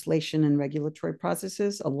legislation and regulatory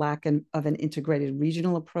processes, a lack of an integrated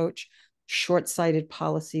regional approach, short-sighted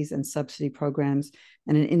policies and subsidy programs,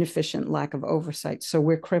 and an inefficient lack of oversight. So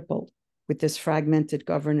we're crippled with this fragmented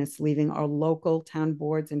governance, leaving our local town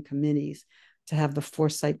boards and committees to have the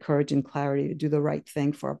foresight, courage, and clarity to do the right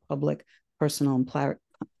thing for our public, personal, and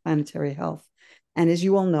planetary health. And as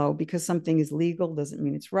you all know, because something is legal doesn't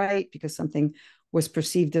mean it's right. Because something was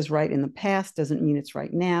perceived as right in the past doesn't mean it's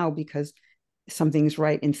right now. Because something is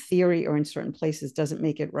right in theory or in certain places doesn't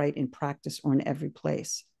make it right in practice or in every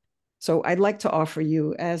place. So I'd like to offer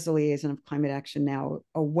you, as the liaison of Climate Action Now,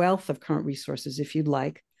 a wealth of current resources, if you'd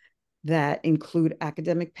like, that include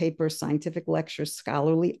academic papers, scientific lectures,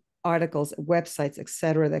 scholarly articles, websites, et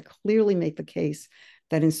cetera, that clearly make the case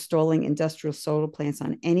that installing industrial solar plants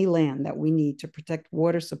on any land that we need to protect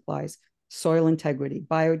water supplies, soil integrity,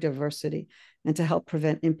 biodiversity, and to help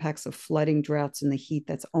prevent impacts of flooding, droughts, and the heat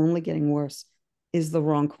that's only getting worse is the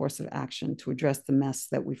wrong course of action to address the mess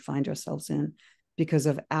that we find ourselves in because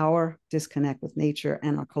of our disconnect with nature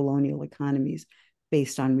and our colonial economies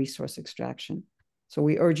based on resource extraction. So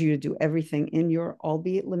we urge you to do everything in your,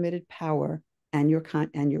 albeit limited, power and your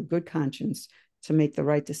good conscience to make the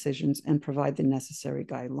right decisions and provide the necessary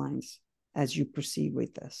guidelines as you proceed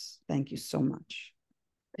with this. Thank you so much.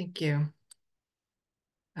 Thank you.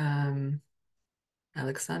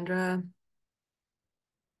 Alexandra,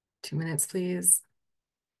 2 minutes, please.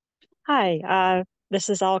 Hi, this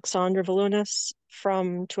is Alexandra Volunas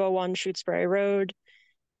from 201 Shutesbury Road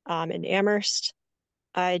in Amherst.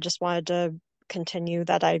 I just wanted to continue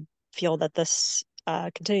that I feel that this,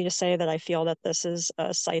 continue to say that I feel that this is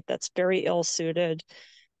a site that's very ill suited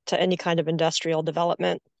to any kind of industrial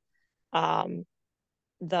development. The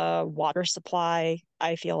water supply,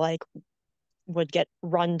 I feel like, would get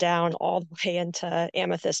run down all the way into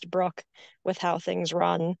Amethyst Brook with how things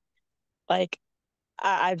run. Like,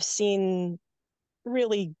 I've seen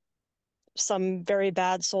really some very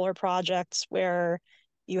bad solar projects where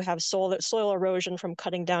you have soil erosion from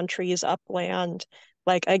cutting down trees upland.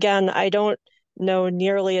 Like, again, I don't know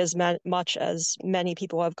nearly as much as many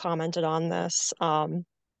people have commented on this,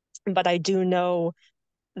 but I do know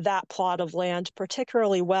that plot of land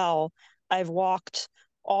particularly well. I've walked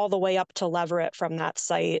all the way up to Leverett from that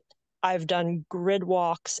site. I've done grid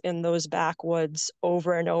walks in those backwoods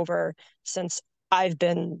over and over since I've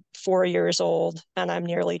been 4 years old, and I'm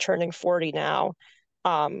nearly turning 40 now.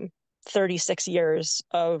 36 years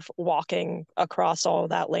of walking across all of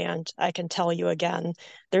that land. I can tell you again,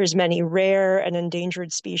 there's many rare and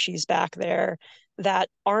endangered species back there that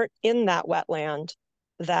aren't in that wetland,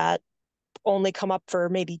 that only come up for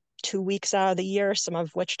maybe 2 weeks out of the year, some of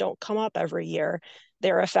which don't come up every year.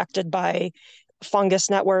 They're affected by fungus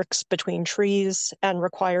networks between trees and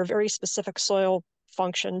require very specific soil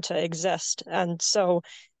function to exist. And so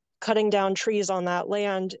cutting down trees on that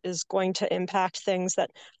land is going to impact things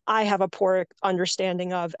that I have a poor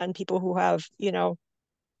understanding of, and people who have, you know,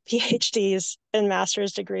 PhDs and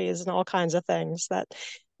master's degrees and all kinds of things that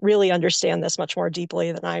really understand this much more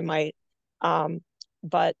deeply than I might.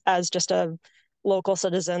 But as just a local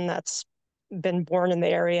citizen that's been born in the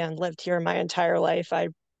area and lived here my entire life, I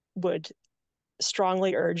would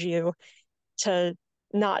strongly urge you to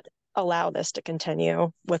not allow this to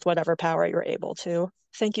continue with whatever power you're able to.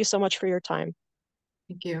 Thank you so much for your time.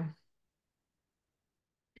 Thank you.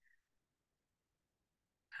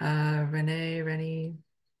 Renee,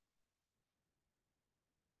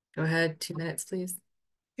 go ahead, 2 minutes, please.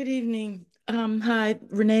 Good evening. Hi,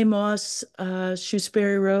 Renee Moss,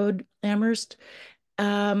 Shutesbury Road, Amherst.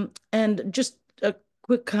 And just a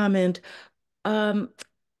quick comment. We're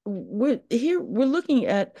looking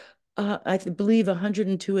at, I believe,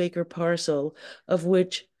 102-acre parcel, of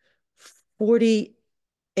which 40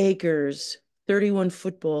 acres, 31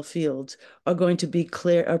 football fields, are going to be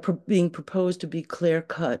being proposed to be clear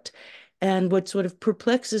cut. And what sort of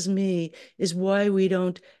perplexes me is why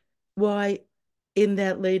in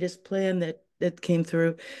that latest plan that came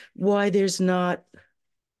through, why there's not,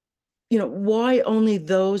 why only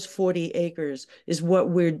those 40 acres is what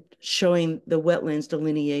we're showing the wetlands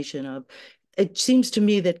delineation of. It seems to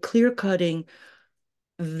me that clear cutting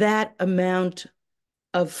that amount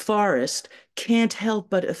of forest can't help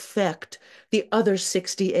but affect the other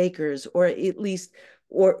 60 acres, or at least,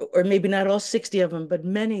 or maybe not all 60 of them, but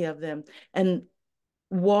many of them. And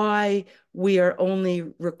why we are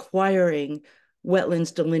only requiring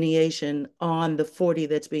wetlands delineation on the 40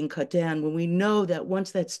 that's being cut down, when we know that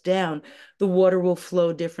once that's down, the water will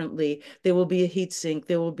flow differently. There will be a heat sink.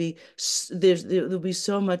 There'll be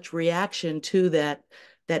so much reaction to that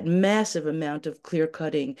massive amount of clear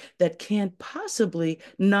cutting that can't possibly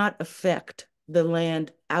not affect the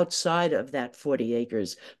land outside of that 40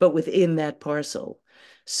 acres, but within that parcel.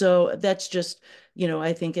 So that's just,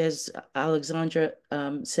 I think, as Alexandra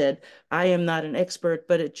said, I am not an expert,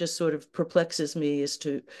 but it just sort of perplexes me as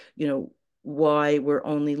to, why we're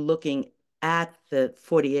only looking at the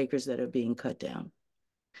 40 acres that are being cut down.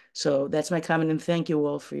 So that's my comment, and thank you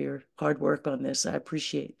all for your hard work on this. I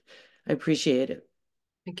appreciate it.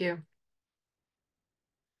 Thank you.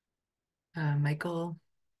 Michael,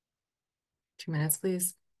 2 minutes,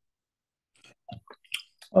 please.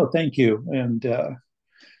 Oh, thank you. And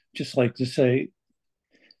just like to say,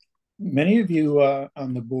 many of you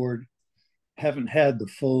on the board haven't had the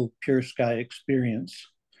full Pure Sky experience.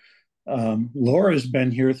 Laura's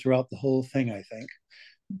been here throughout the whole thing, I think,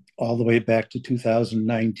 all the way back to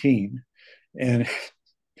 2019. And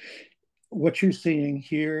what you're seeing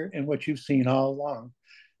here and what you've seen all along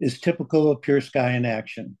is typical of Pure Sky in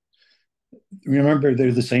action. Remember,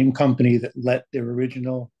 they're the same company that let their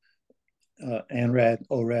original ANRAD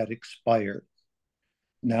ORAD expire.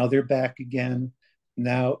 Now they're back again.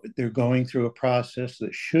 Now they're going through a process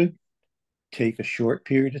that should take a short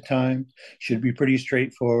period of time, should be pretty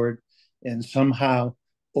straightforward, and somehow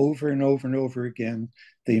over and over and over again,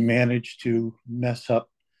 they manage to mess up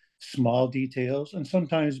small details and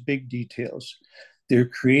sometimes big details. They're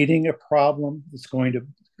creating a problem that's going to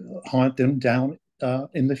haunt them down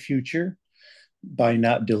in the future by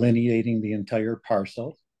not delineating the entire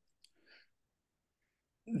parcel.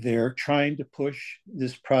 They're trying to push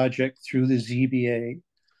this project through the ZBA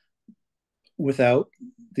without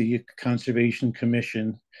the Conservation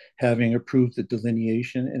Commission having approved the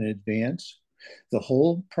delineation in advance. The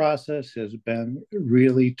whole process has been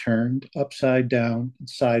really turned upside down,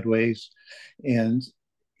 sideways, and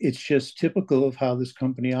it's just typical of how this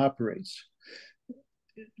company operates.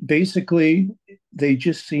 Basically, they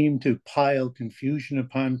just seem to pile confusion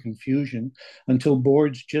upon confusion until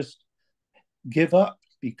boards just give up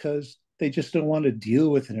because they just don't want to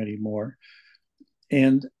deal with it anymore.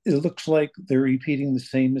 And it looks like they're repeating the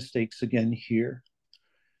same mistakes again here.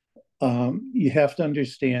 You have to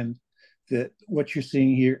understand that what you're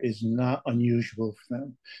seeing here is not unusual for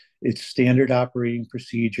them. It's standard operating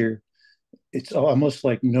procedure. It's almost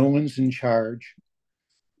like no one's in charge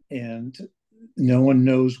and no one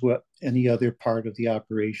knows what any other part of the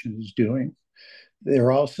operation is doing.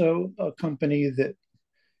 They're also a company that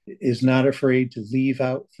is not afraid to leave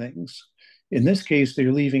out things. In this case,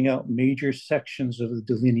 they're leaving out major sections of the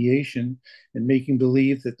delineation and making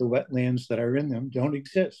believe that the wetlands that are in them don't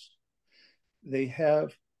exist. They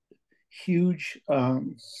have huge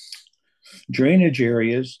drainage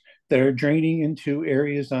areas that are draining into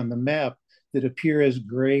areas on the map that appear as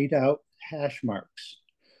grayed out hash marks,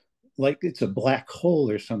 like it's a black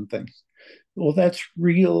hole or something. Well, that's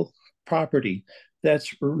real property.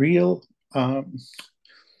 That's real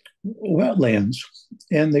wetlands.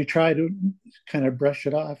 And they try to kind of brush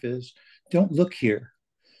it off as, don't look here.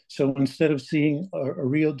 So instead of seeing a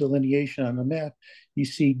real delineation on the map, you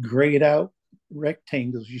see grayed out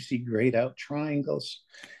rectangles, you see grayed out triangles.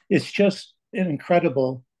 It's just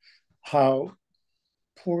incredible how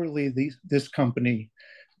poorly this company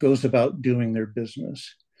goes about doing their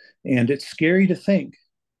business. And it's scary to think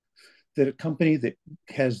that a company that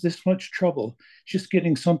has this much trouble just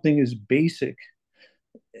getting something as basic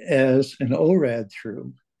as an ORAD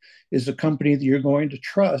through is a company that you're going to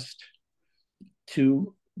trust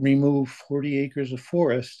to remove 40 acres of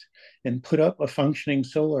forest and put up a functioning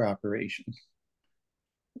solar operation.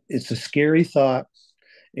 It's a scary thought,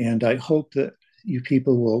 and I hope that you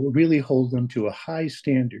people will really hold them to a high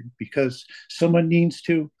standard because someone needs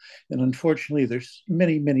to. And unfortunately, there's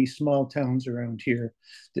many, many small towns around here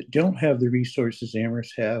that don't have the resources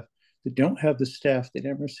Amherst have, that don't have the staff that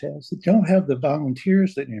Amherst has, that don't have the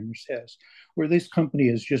volunteers that Amherst has, where this company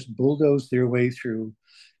has just bulldozed their way through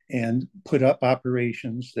and put up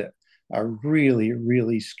operations that are really,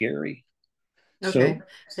 really scary. Okay,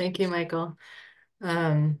 thank you, Michael.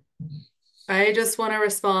 I just want to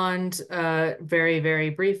respond very, very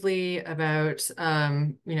briefly about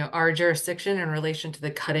our jurisdiction in relation to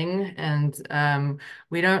the cutting, and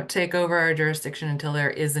we don't take over our jurisdiction until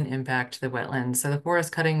there is an impact to the wetlands. So the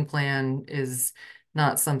forest cutting plan is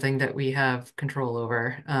not something that we have control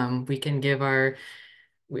over. We can give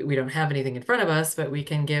we don't have anything in front of us, but we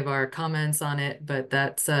can give our comments on it, but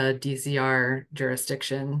that's a DCR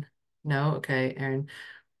jurisdiction. No? Okay, Aaron,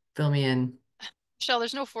 fill me in. Michelle,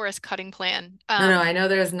 there's no forest cutting plan. No, I know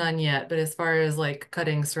there's none yet, but as far as like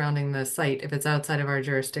cutting surrounding the site, if it's outside of our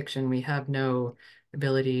jurisdiction, we have no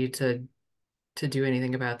ability to do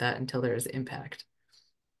anything about that until there's impact.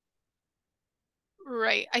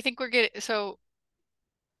 Right. I think we're getting, so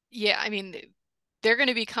yeah, I mean, they're going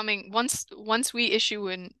to be coming, once we issue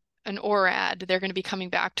an ORAD, they're going to be coming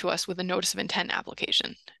back to us with a notice of intent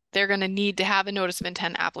application. They're going to need to have a notice of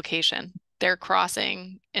intent application. They're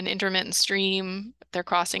crossing an intermittent stream, they're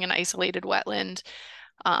crossing an isolated wetland.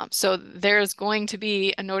 So there's going to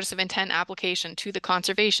be a notice of intent application to the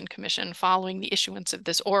Conservation Commission following the issuance of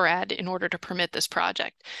this ORAD in order to permit this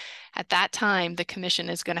project. At that time, the commission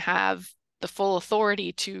is going to have the full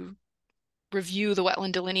authority to review the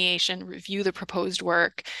wetland delineation, review the proposed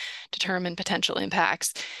work, determine potential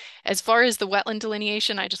impacts. As far as the wetland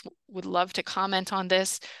delineation, I just would love to comment on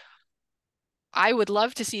this. I would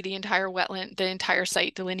love to see the entire wetland, the entire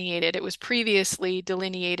site delineated. It was previously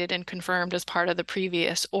delineated and confirmed as part of the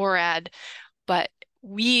previous ORAD, but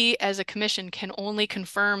we as a commission can only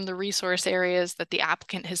confirm the resource areas that the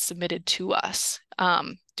applicant has submitted to us.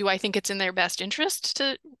 Do I think it's in their best interest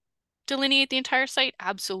to delineate the entire site?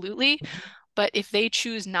 Absolutely. But if they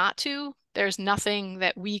choose not to, there's nothing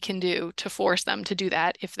that we can do to force them to do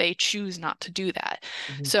that if they choose not to do that.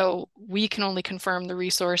 So we can only confirm the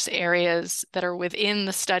resource areas that are within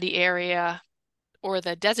the study area or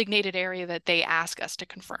the designated area that they ask us to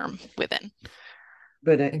confirm within.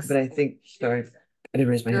 But I think, sorry, I didn't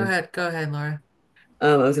raise my hand. Go ahead, Laura.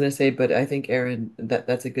 I was going to say, but I think, Aaron,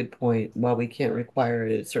 that's a good point. While we can't require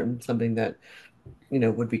it, it's certainly something that, you know,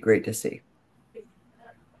 would be great to see.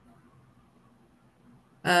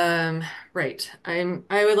 Right.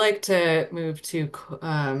 I would like to move to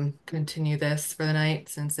continue this for the night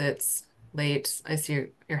since it's late. I see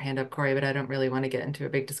your hand up, Corey, but I don't really want to get into a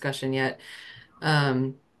big discussion yet.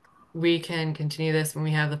 We can continue this when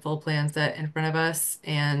we have the full plan set in front of us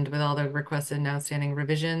and with all the requested and outstanding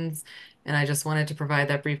revisions. And I just wanted to provide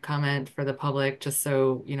that brief comment for the public, just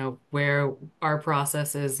so you know where our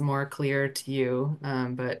process is more clear to you.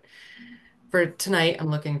 But for tonight, I'm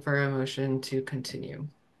looking for a motion to continue.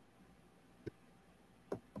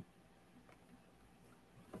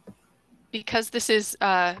 Because this is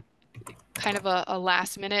kind of a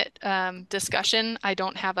last minute discussion, I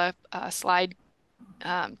don't have a slide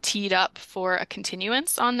teed up for a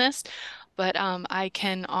continuance on this, but I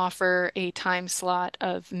can offer a time slot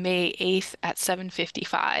of May 8th at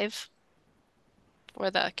 7:55 for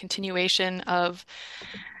the continuation of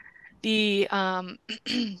the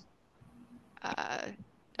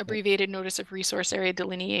abbreviated notice of resource area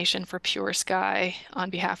delineation for Pure Sky on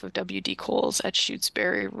behalf of W.D. Coles at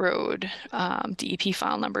Shutesbury Road, DEP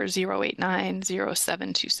file number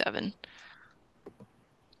 0890727.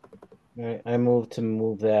 I move to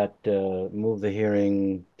move the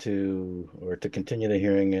hearing to continue the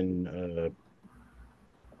hearing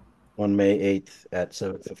on May 8th at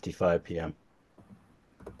 7:55 p.m.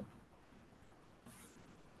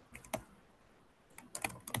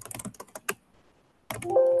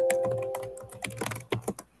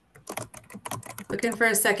 Looking for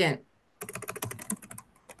a second.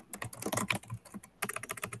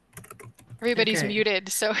 Everybody's muted,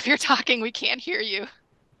 so if you're talking, we can't hear you.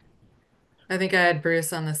 I think I had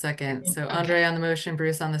Bruce on the second. So Andre on the motion,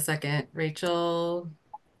 Bruce on the second. Rachel.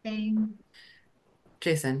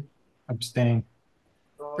 Jason. Abstain.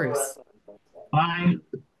 Bruce. Aye.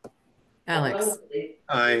 Alex.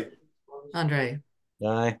 Aye. Andre.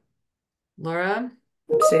 Aye. Laura.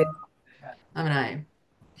 Abstain. I'm an aye.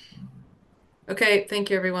 Okay, thank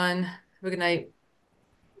you, everyone. Have a good night.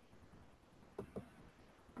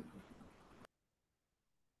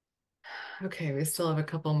 Okay, we still have a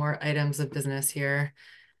couple more items of business here.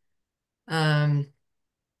 I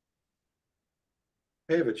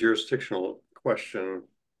have a jurisdictional question.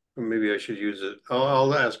 Maybe I should use it.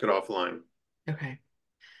 I'll ask it offline. Okay.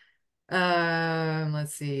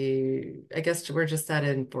 Let's see. I guess we're just at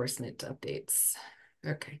enforcement updates.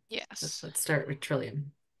 Okay. Yes. Let's start with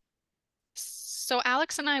Trillium. So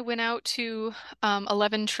Alex and I went out to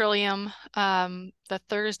 11 Trillium the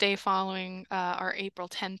Thursday following our April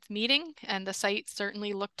 10th meeting, and the site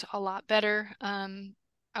certainly looked a lot better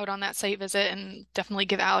out on that site visit, and definitely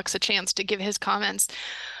give Alex a chance to give his comments.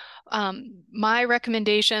 My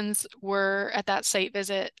recommendations were at that site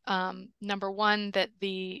visit, number one, that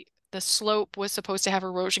the slope was supposed to have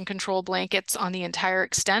erosion control blankets on the entire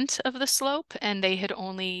extent of the slope, and they had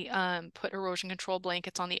only put erosion control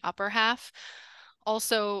blankets on the upper half.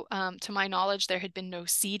 Also, to my knowledge, there had been no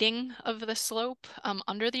seeding of the slope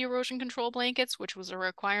under the erosion control blankets, which was a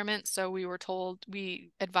requirement. So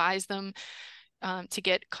we advised them to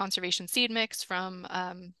get conservation seed mix from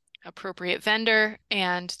appropriate vendor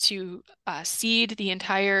and to seed the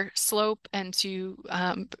entire slope and to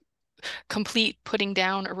complete putting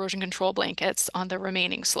down erosion control blankets on the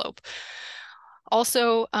remaining slope.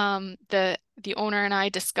 Also, the owner and I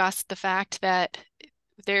discussed the fact that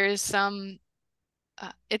there is some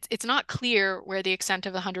it's not clear where the extent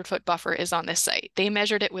of the 100-foot buffer is on this site. They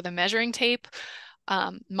measured it with a measuring tape.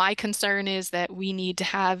 My concern is that we need to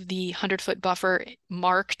have the 100-foot buffer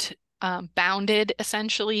marked, bounded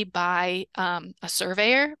essentially by a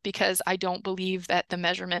surveyor, because I don't believe that the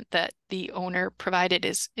measurement that the owner provided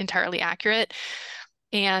is entirely accurate.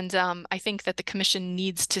 And I think that the commission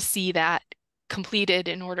needs to see that completed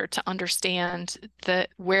in order to understand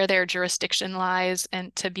where their jurisdiction lies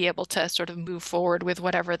and to be able to sort of move forward with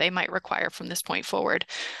whatever they might require from this point forward.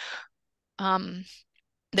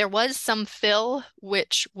 There was some fill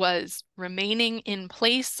which was remaining in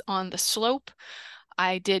place on the slope.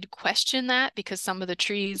 I did question that because some of the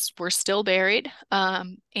trees were still buried,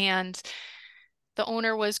 and the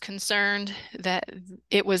owner was concerned that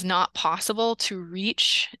it was not possible to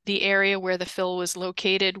reach the area where the fill was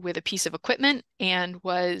located with a piece of equipment, and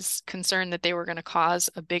was concerned that they were going to cause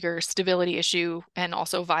a bigger stability issue and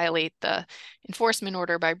also violate the enforcement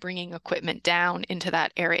order by bringing equipment down into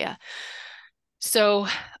that area. So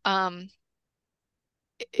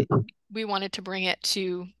we wanted to bring it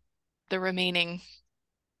to the remaining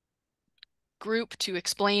group to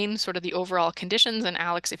explain sort of the overall conditions. And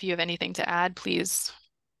Alex, if you have anything to add, please.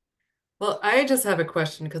 Well, I just have a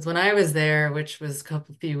question, because when I was there, which was a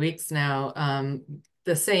few weeks now,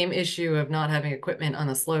 the same issue of not having equipment on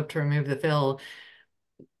the slope to remove the fill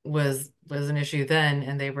was an issue then,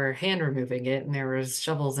 and they were hand removing it, and there was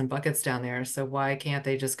shovels and buckets down there. So why can't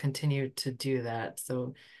they just continue to do that?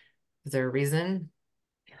 So is there a reason?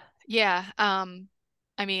 Yeah,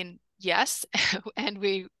 I mean, yes,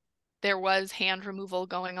 and there was hand removal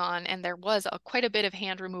going on, and there was quite a bit of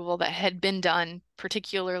hand removal that had been done,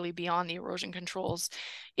 particularly beyond the erosion controls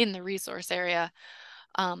in the resource area.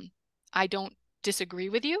 I don't disagree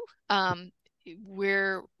with you.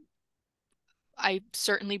 I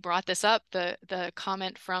certainly brought this up. The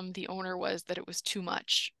comment from the owner was that it was too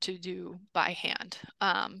much to do by hand,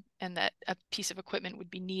 and that a piece of equipment would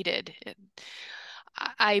be needed.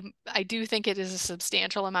 I do think it is a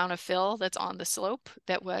substantial amount of fill that's on the slope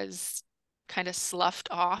that was kind of sloughed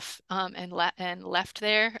off and left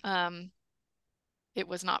there. It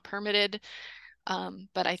was not permitted,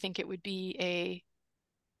 but I think it would be a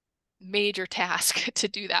major task to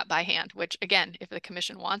do that by hand, which again, if the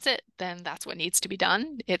commission wants it, then that's what needs to be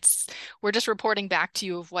done. We're just reporting back to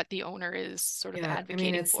you of what the owner is sort of advocating. I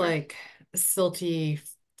mean, it's for. like silty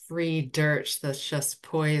free dirt that's just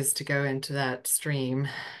poised to go into that stream.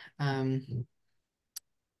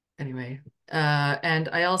 Anyway, and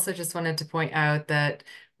I also just wanted to point out that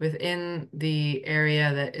within the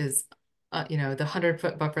area that is the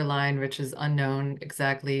 100-foot buffer line, which is unknown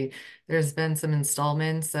exactly, there's been some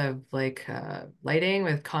installments of like lighting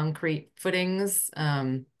with concrete footings.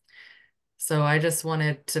 So I just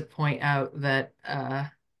wanted to point out that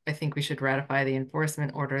I think we should ratify the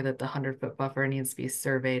enforcement order that the 100-foot buffer needs to be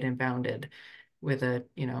surveyed and bounded with a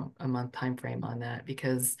month time frame on that,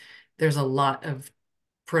 because there's a lot of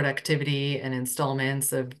productivity and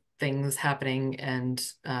installments of things happening, and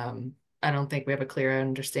I don't think we have a clear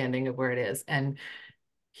understanding of where it is, and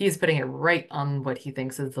he's putting it right on what he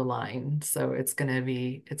thinks is the line, so it's gonna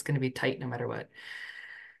be tight no matter what.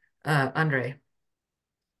 Andre.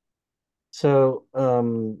 So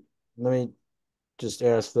let me just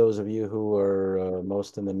ask those of you who are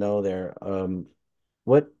most in the know there,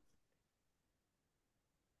 what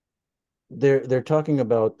they're talking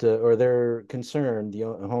about, or they're concerned, the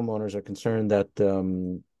homeowners are concerned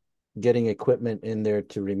that getting equipment in there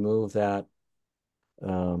to remove that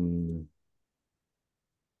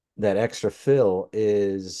that extra fill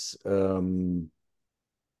is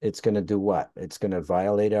it's going to do what? It's going to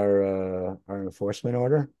violate our enforcement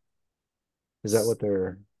order? Is that what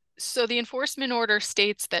they're... So the enforcement order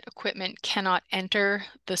states that equipment cannot enter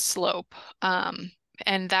the slope.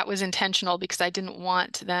 And that was intentional because I didn't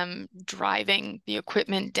want them driving the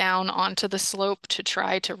equipment down onto the slope to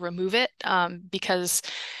try to remove it, because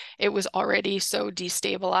it was already so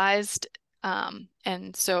destabilized.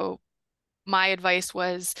 And so my advice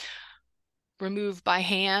was remove by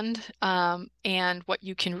hand, and what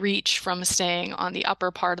you can reach from staying on the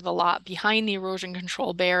upper part of the lot behind the erosion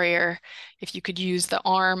control barrier, if you could use the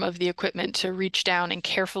arm of the equipment to reach down and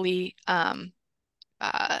carefully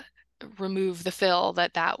remove the fill,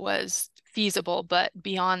 that was feasible. But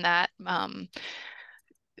beyond that,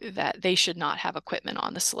 that they should not have equipment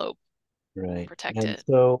on the slope. Right. Protect and it.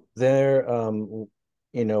 So they're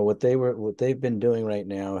what they've been doing right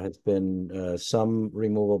now has been some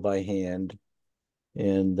removal by hand,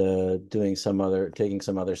 and taking some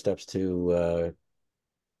other steps to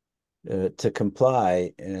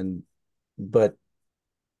comply. But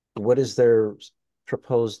what is their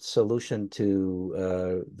proposed solution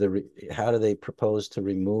to how do they propose to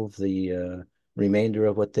remove the remainder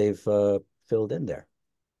of what they've filled in there?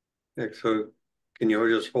 Yeah, so can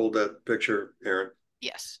you just hold that picture, Aaron?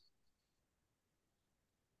 Yes.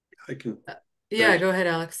 I can. Yeah, go ahead,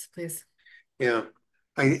 Alex, please. Yeah.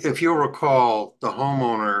 If you'll recall, the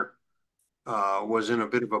homeowner was in a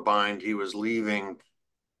bit of a bind. He was leaving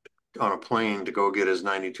on a plane to go get his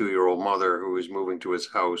 92-year-old mother who was moving to his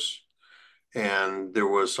house. And there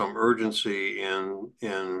was some urgency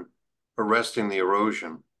in arresting the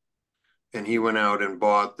erosion. And he went out and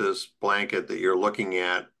bought this blanket that you're looking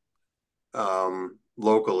at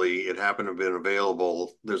locally. It happened to have been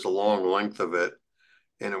available. There's a long length of it,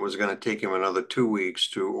 and it was going to take him another 2 weeks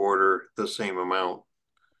to order the same amount.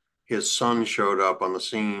 His son showed up on the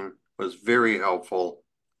scene, was very helpful.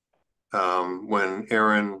 When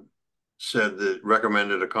Aaron said that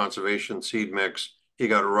recommended a conservation seed mix, he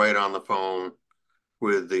got right on the phone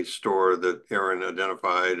with the store that Aaron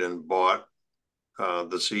identified and bought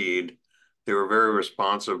the seed. They were very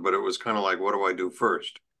responsive, but it was kind of like, what do I do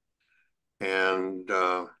first? And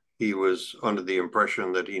he was under the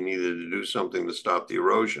impression that he needed to do something to stop the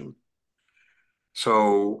erosion.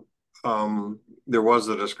 So there was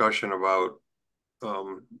a discussion about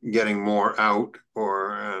getting more out,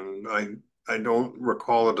 and I don't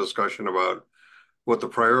recall a discussion about what the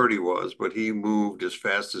priority was, but he moved as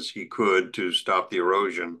fast as he could to stop the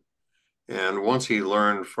erosion. And once he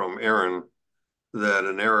learned from Aaron that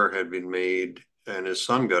an error had been made and his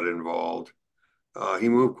son got involved, he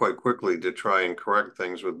moved quite quickly to try and correct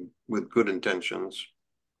things with good intentions.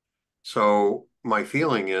 So my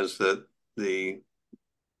feeling is that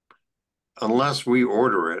unless we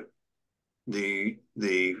order it,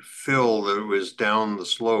 the fill that was down the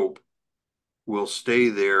slope will stay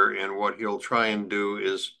there, and what he'll try and do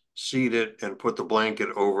is seed it and put the blanket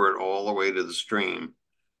over it all the way to the stream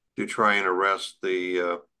to try and arrest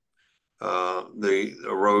the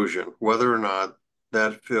erosion. Whether or not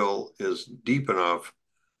that fill is deep enough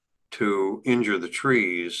to injure the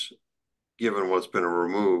trees, given what's been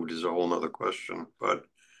removed, is a whole nother question. But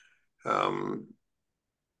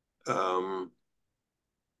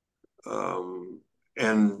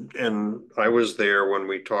and I was there when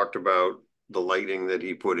we talked about the lighting that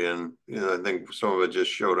he put in. I think some of it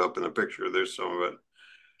just showed up in the picture. There's some of it.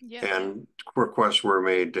 Yeah. And requests were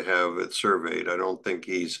made to have it surveyed. I don't think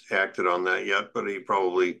he's acted on that yet, but he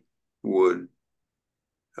probably would.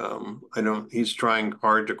 He's trying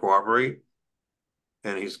hard to cooperate,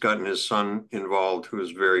 and he's gotten his son involved, who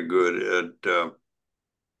is very good at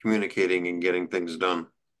communicating and getting things done.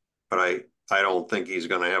 But I don't think he's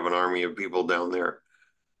going to have an army of people down there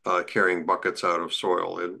carrying buckets out of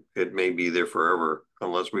soil. It may be there forever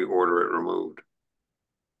unless we order it removed.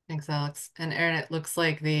 Thanks, Alex. And Aaron, it looks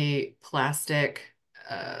like the plastic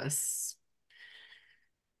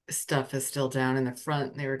stuff is still down in the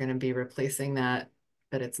front. They were going to be replacing that,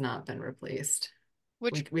 but it's not been replaced.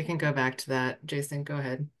 We can go back to that. Jason, go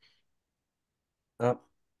ahead.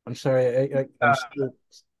 I'm sorry.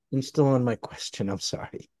 I'm still on my question. I'm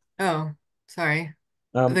sorry. Oh, sorry.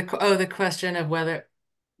 The question of why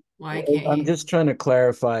can't I'm just trying to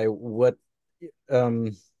clarify one,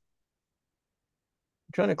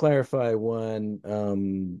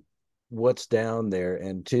 what's down there,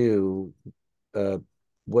 and two,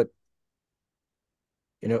 what,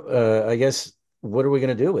 I guess, what are we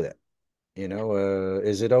going to do with it?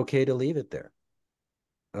 Is it okay to leave it there?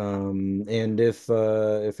 And if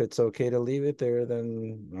it's okay to leave it there,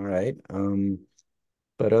 then all right.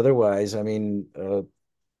 But otherwise, I mean,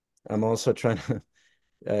 I'm also trying to,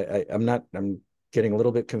 I'm getting a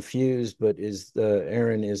little bit confused, but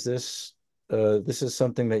Aaron, is this is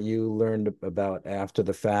something that you learned about after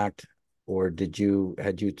the fact, or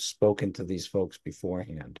had you spoken to these folks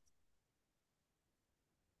beforehand?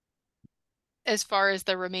 As far as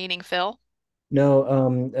the remaining fill?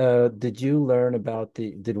 No, did we learn about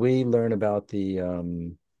the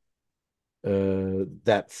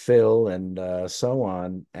that fill and so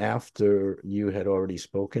on after you had already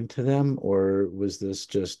spoken to them, or was this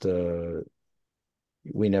just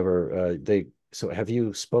we never so have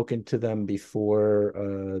you spoken to them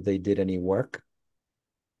before they did any work?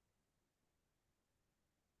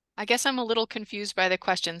 I guess I'm a little confused by the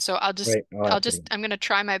question, so I'm going to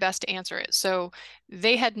try my best to answer it. So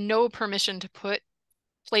they had no permission to put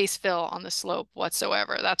place fill on the slope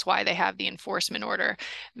whatsoever. That's why they have the enforcement order.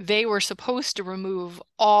 They were supposed to remove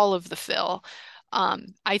all of the fill.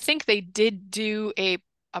 I think they did do a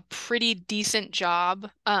pretty decent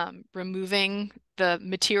job removing the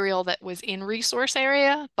material that was in resource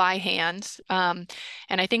area by hand. And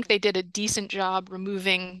I think they did a decent job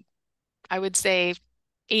removing, I would say,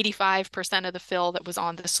 85% of the fill that was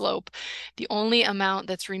on the slope. The only amount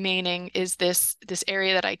that's remaining is this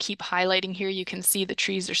area that I keep highlighting here. You can see the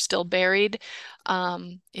trees are still buried.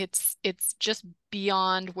 It's just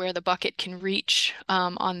beyond where the bucket can reach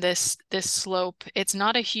on this slope. It's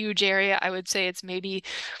not a huge area. I would say it's maybe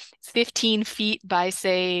 15 feet by,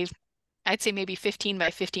 say, I'd say maybe 15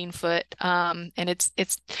 by 15 foot. And it's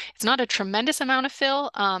not a tremendous amount of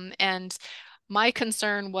fill. And my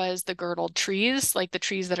concern was the girdled trees, like the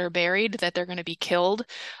trees that are buried, that they're going to be killed.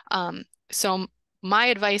 So my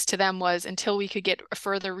advice to them was, until we could get a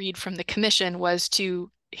further read from the commission, was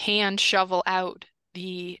to hand shovel out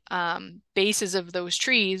the bases of those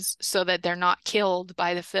trees so that they're not killed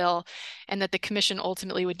by the fill, and that the commission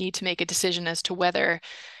ultimately would need to make a decision as to whether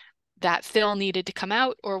that fill needed to come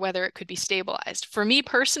out or whether it could be stabilized. For me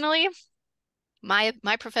personally, my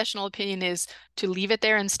professional opinion is to leave it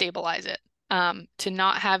there and stabilize it, to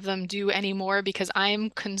not have them do any more, because I'm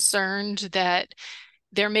concerned that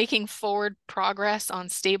they're making forward progress on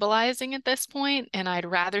stabilizing at this point, and I'd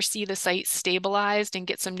rather see the site stabilized and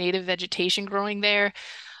get some native vegetation growing there,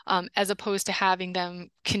 as opposed to having them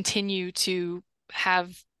continue to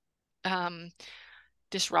have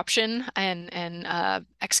disruption and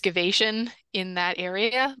excavation in that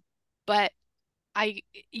area. But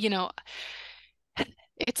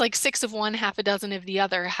it's like 6 of one, half a dozen of the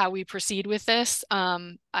other, how we proceed with this.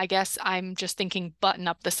 I guess I'm just thinking button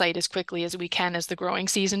up the site as quickly as we can as the growing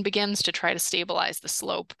season begins to try to stabilize the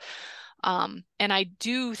slope. And I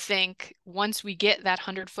do think once we get that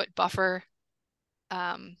 100-foot buffer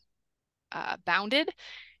bounded,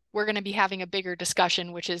 we're going to be having a bigger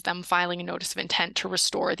discussion, which is them filing a notice of intent to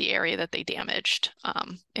restore the area that they damaged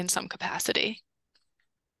in some capacity.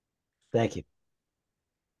 Thank you.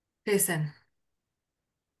 Jason.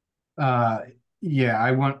 Yeah,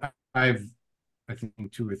 I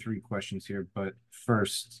think 2 or 3 questions here, but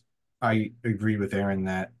first, I agree with Aaron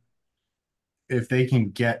that if they can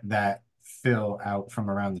get that fill out from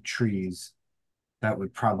around the trees, that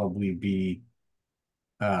would probably be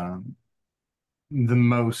the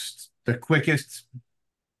quickest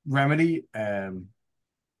remedy.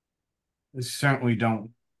 Certainly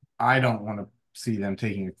I don't want to see them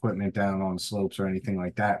taking equipment down on slopes or anything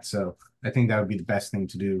like that. So I think that would be the best thing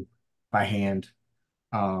to do by hand.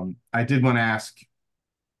 I did want to ask,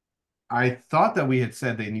 I thought that we had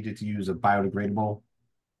said they needed to use a biodegradable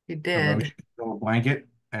erosion blanket,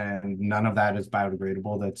 and none of that is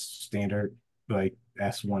biodegradable. That's standard, like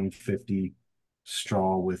S150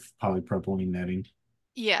 straw with polypropylene netting.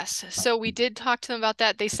 Yes, so we did talk to them about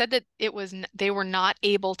that. They said that they were not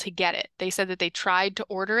able to get it. They said that they tried to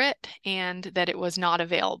order it and that it was not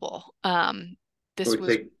available. It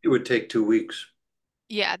would take 2 weeks.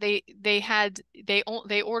 Yeah, they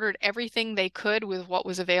ordered everything they could with what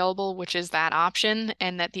was available, which is that option,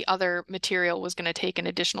 and that the other material was going to take an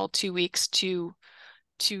additional 2 weeks to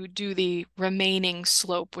do the remaining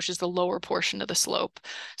slope, which is the lower portion of the slope.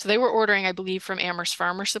 So they were ordering, I believe, from Amherst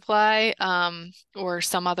Farmer Supply, or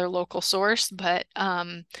some other local source, but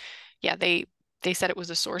yeah, they said it was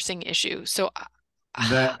a sourcing issue. So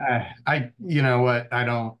that you know what, I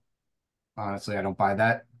don't buy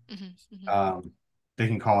that. They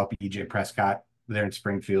can call up EJ Prescott. They're in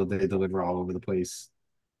Springfield. They deliver all over the place.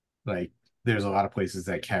 Like, there's a lot of places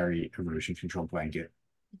that carry erosion control blanket.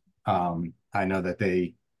 I know that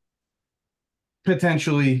they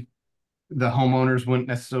potentially, the homeowners wouldn't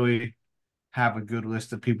necessarily have a good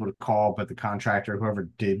list of people to call, but the contractor, whoever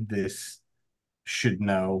did this, should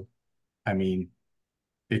know. I mean,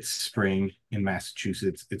 it's spring in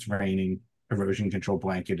Massachusetts. It's raining. Erosion control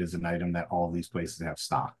blanket is an item that all these places have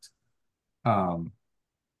stocked.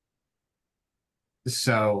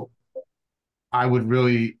 So I would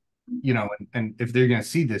really, and if they're going to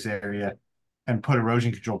seed this area and put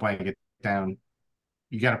erosion control blanket down,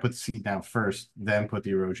 you got to put the seed down first, then put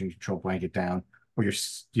the erosion control blanket down, or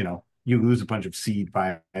you lose a bunch of seed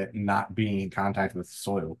by it not being in contact with the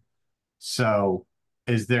soil. So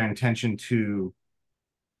is their intention to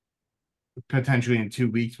potentially in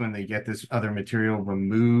 2 weeks, when they get this other material,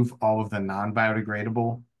 remove all of the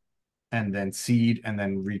non-biodegradable and then seed and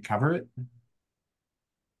then recover it?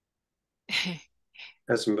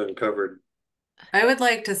 Hasn't been covered. I would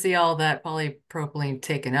like to see all that polypropylene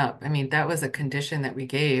taken up. I mean, that was a condition that we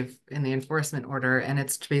gave in the enforcement order, and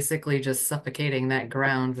it's basically just suffocating that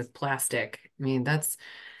ground with plastic. I mean, that's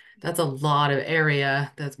a lot of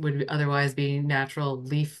area that would otherwise be natural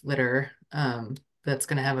leaf litter, that's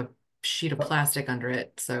going to have a sheet of plastic under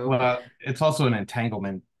it. So, well, it's also an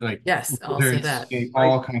entanglement. Like, yes, also that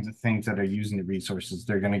all kinds of things that are using the resources,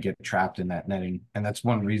 they're going to get trapped in that netting, and that's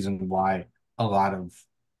one reason why a lot of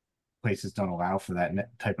places don't allow for that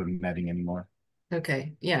type of netting anymore.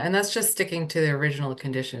 Okay, yeah, and that's just sticking to the original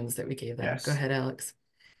conditions that we gave them. Yes. Go ahead, Alex.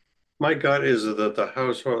 My gut is that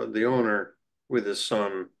the owner with his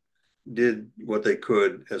son did what they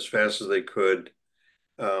could as fast as they could.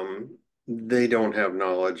 They don't have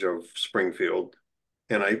knowledge of Springfield,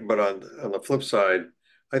 but on the flip side,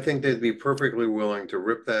 I think they'd be perfectly willing to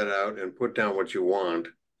rip that out and put down what you want.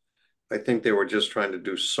 I think they were just trying to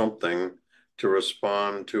do something to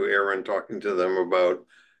respond to Aaron talking to them about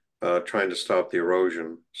trying to stop the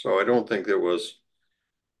erosion. So I don't think there was,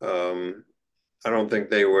 I don't think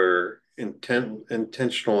they were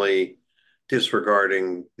intentionally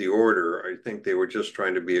disregarding the order. I think they were just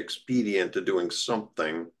trying to be expedient to doing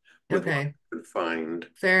something with what they could find.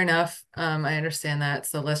 Fair enough. I understand that.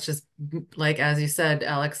 So let's just, like, as you said,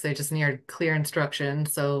 Alex, they just need clear instruction.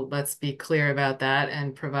 So let's be clear about that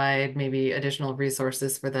and provide maybe additional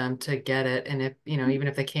resources for them to get it. And if, you know, even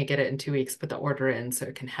if they can't get it in 2 weeks, put the order in so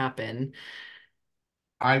it can happen.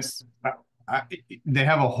 They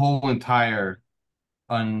have a whole entire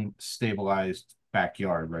unstabilized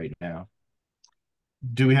backyard right now.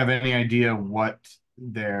 Do we have any idea what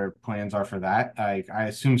their plans are for that? I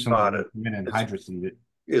assume someone will come in and hydroseed it.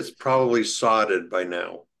 It's probably sodded by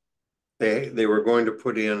now. They were going to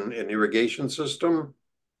put in an irrigation system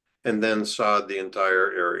and then sod the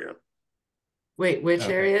entire area. Wait, which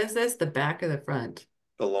area is this? The back or the front?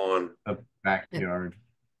 The lawn. The backyard.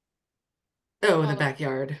 Oh, the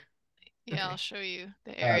backyard. Yeah, I'll show you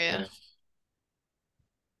the area. Okay.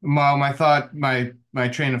 Well, my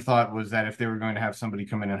train of thought was that if they were going to have somebody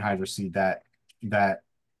come in and hydroseed that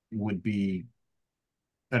would be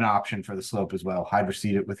an option for the slope as well.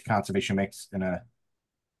 Hydroseed it with conservation mix and a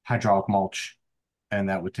hydraulic mulch, and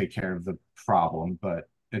that would take care of the problem. But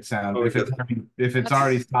it sounds if it's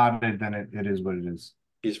already sodded, then it is what it is.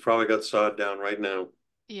 He's probably got sod down right now.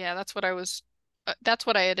 Yeah, that's what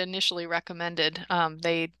I had initially recommended.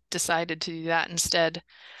 They decided to do that instead.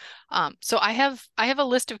 So I have a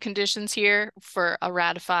list of conditions here for a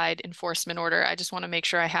ratified enforcement order. I just want to make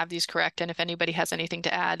sure I have these correct, and if anybody has anything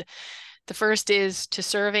to add. The first is to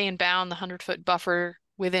survey and bound the 100-foot buffer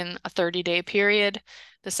within a 30-day period.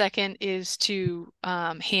 The second is to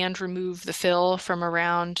hand remove the fill from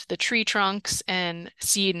around the tree trunks and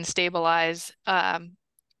seed and stabilize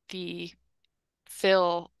the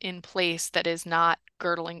fill in place that is not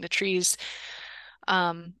girdling the trees.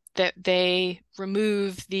 That they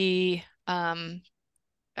remove the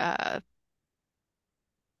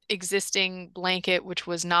existing blanket, which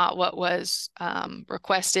was not what was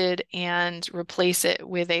requested, and replace it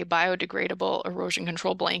with a biodegradable erosion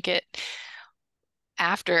control blanket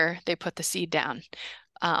after they put the seed down.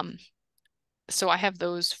 So I have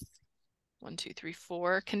those 1, 2, 3,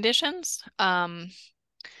 4 conditions.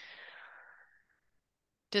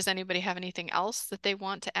 Does anybody have anything else that they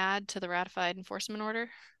want to add to the ratified enforcement order?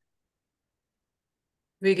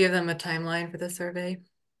 We give them a timeline for the survey.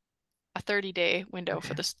 A 30-day window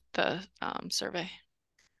for the survey.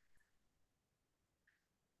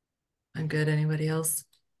 I'm good. Anybody else?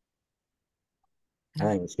 I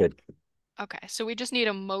think it's good. Okay, so we just need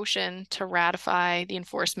a motion to ratify the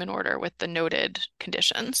enforcement order with the noted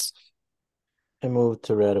conditions. I move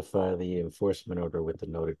to ratify the enforcement order with the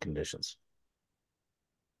noted conditions.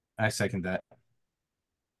 I second that.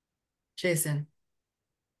 Jason.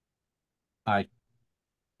 Aye.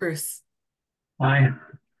 Bruce. Aye.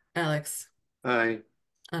 Alex. Aye.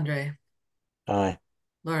 Andre. Aye.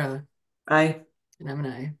 Laura. Aye. And I'm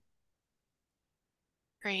an aye.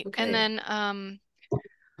 Great. Okay. And then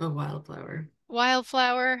Wildflower.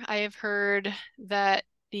 Wildflower, I have heard that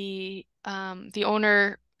the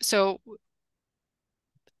owner, so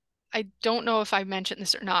I don't know if I mentioned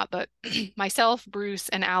this or not, but myself, Bruce,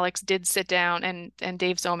 and Alex did sit down, and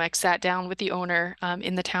Dave Zomek sat down with the owner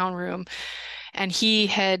in the town room, and he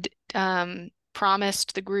had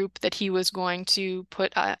promised the group that he was going to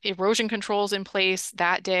put erosion controls in place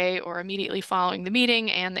that day or immediately following the meeting,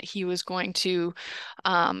 and that he was going to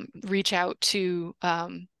reach out to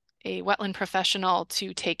a wetland professional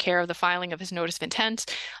to take care of the filing of his notice of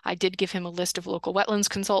intent. I did give him a list of local wetlands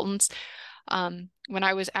consultants. When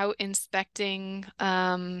I was out inspecting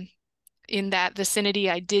in that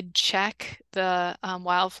vicinity, I did check the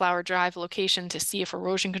Wildflower Drive location to see if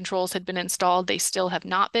erosion controls had been installed. They still have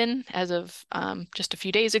not been as of just a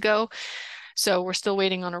few days ago. So we're still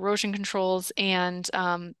waiting on erosion controls. And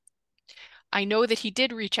I know that he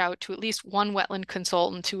did reach out to at least one wetland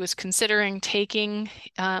consultant who was considering taking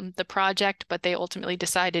the project, but they ultimately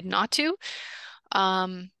decided not to.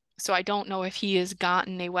 So I don't know if he has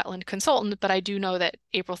gotten a wetland consultant, but I do know that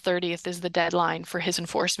April 30th is the deadline for his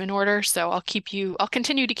enforcement order. So I'll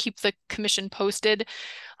continue to keep the commission posted.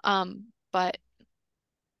 But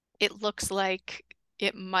it looks like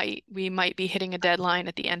we might be hitting a deadline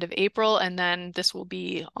at the end of April, and then this will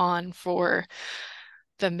be on for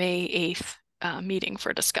the May 8th meeting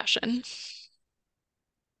for discussion.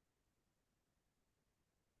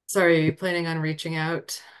 Sorry, are you planning on reaching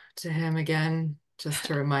out to him again just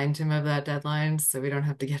to remind him of that deadline so we don't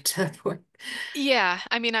have to get to that point? Yeah,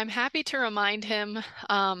 I mean, I'm happy to remind him.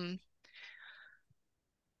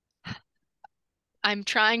 I'm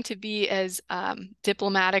trying to be as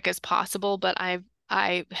diplomatic as possible, but I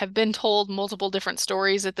have been told multiple different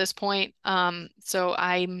stories at this point. So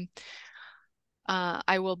I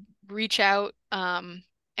will reach out,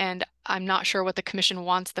 and I'm not sure what the commission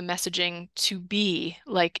wants the messaging to be.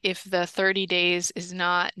 Like, if the 30 days is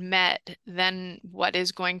not met, then what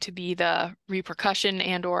is going to be the repercussion,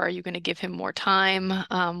 and or are you going to give him more time?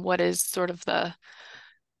 What is sort of the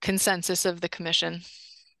consensus of the commission?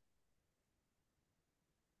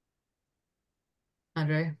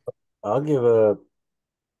 Andre? I'll give a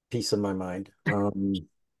piece of my mind.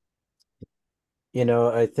 You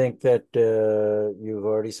know, I think that you've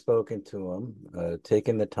already spoken to him,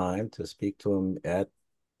 taken the time to speak to him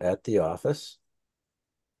at the office,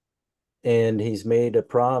 and he's made a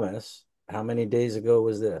promise. How many days ago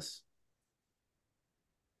was this?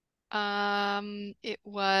 It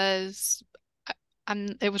was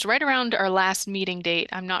right around our last meeting date.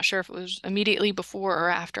 I'm not sure if it was immediately before or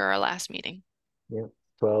after our last meeting. Yeah,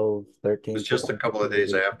 12, 13. It was just a couple of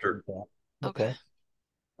days after. Okay.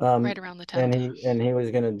 Um, right around the 10th. And he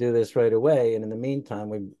was going to do this right away. And in the meantime,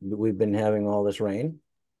 we've been having all this rain.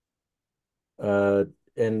 And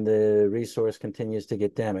the resource continues to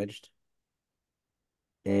get damaged.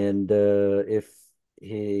 And if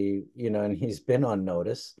he, you know, and he's been on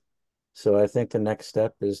notice. So I think the next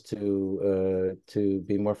step is to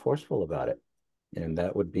be more forceful about it. And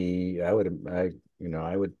that would be, I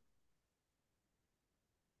would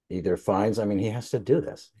either fines. I mean, he has to do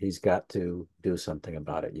this. He's got to do something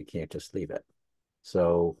about it. You can't just leave it.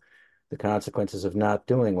 So the consequences of not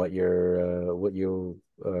doing what you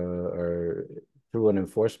are through an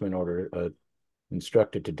enforcement order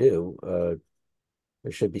instructed to do,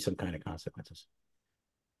 there should be some kind of consequences.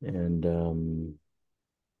 And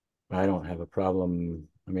I don't have a problem.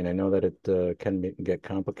 I mean, I know that it can get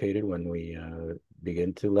complicated when we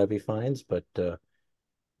begin to levy fines, but I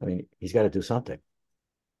mean, he's got to do something.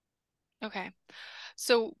 Okay.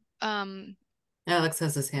 So, Alex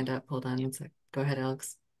has his hand up. Hold on one sec. Go ahead,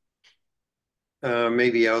 Alex.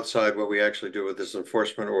 Maybe outside what we actually do with this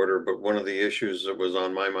enforcement order, but one of the issues that was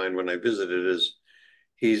on my mind when I visited is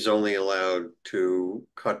he's only allowed to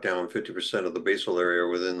cut down 50% of the basal area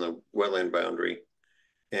within the wetland boundary.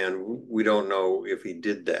 And we don't know if he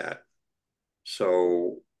did that.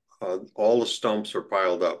 So all the stumps are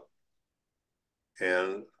piled up.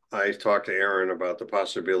 And I talked to Aaron about the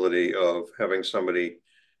possibility of having somebody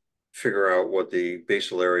figure out what the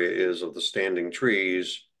basal area is of the standing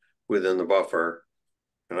trees within the buffer.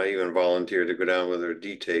 And I even volunteered to go down with a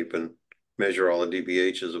D-tape and measure all the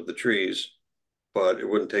DBHs of the trees, but it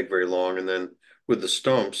wouldn't take very long. And then with the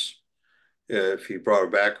stumps, if he brought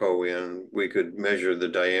a backhoe in, we could measure the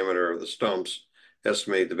diameter of the stumps,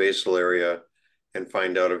 estimate the basal area, and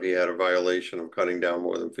find out if he had a violation of cutting down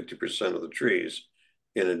more than 50% of the trees,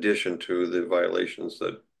 in addition to the violations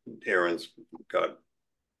that Aaron's got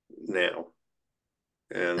now.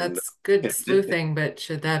 And that's good sleuthing, but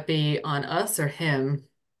should that be on us or him?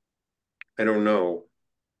 I don't know.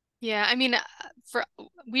 Yeah, I mean,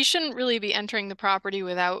 we shouldn't really be entering the property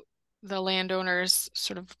without the landowner's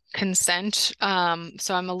sort of consent.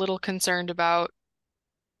 So I'm a little concerned about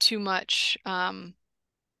too much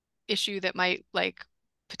issue that might like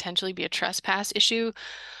potentially be a trespass issue.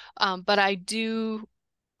 But I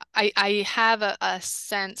have a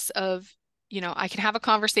sense of, you know, I can have a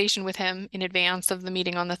conversation with him in advance of the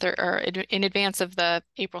meeting on the third, or in advance of the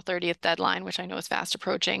April 30th deadline, which I know is fast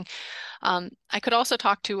approaching. I could also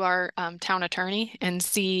talk to our town attorney and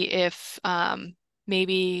see if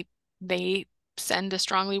maybe they send a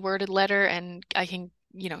strongly worded letter, and I can,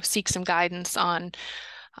 you know, seek some guidance on,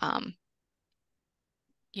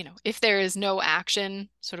 you know, if there is no action,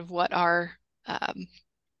 sort of what are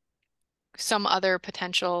some other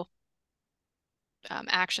potential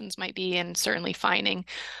actions might be, and certainly fining.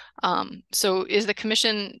 So is the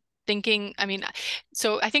commission thinking, I mean,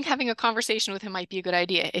 so I think having a conversation with him might be a good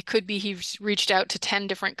idea. It could be he's reached out to 10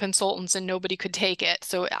 different consultants and nobody could take it.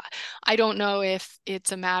 So I don't know if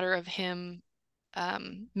it's a matter of him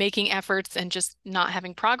making efforts and just not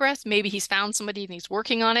having progress. Maybe he's found somebody and he's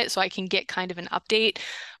working on it, so I can get kind of an update.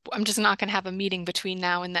 I'm just not going to have a meeting between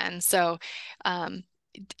now and then. So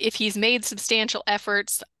if he's made substantial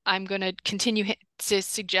efforts, I'm going to continue to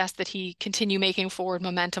suggest that he continue making forward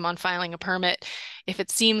momentum on filing a permit. If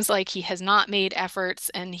it seems like he has not made efforts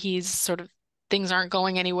and he's sort of, things aren't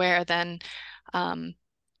going anywhere, then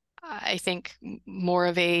I think more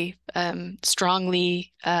of a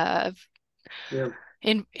strongly Yeah.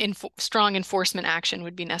 strong enforcement action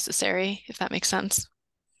would be necessary, if that makes sense.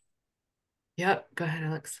 Yep, go ahead,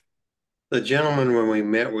 Alex. The gentleman, when we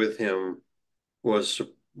met with him, was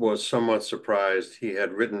somewhat surprised. He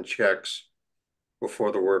had written checks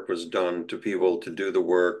before the work was done to people to do the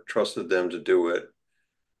work, trusted them to do it.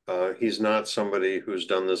 He's not somebody who's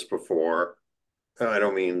done this before. I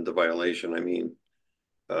don't mean the violation. I mean,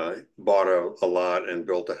 bought a lot and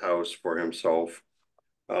built a house for himself.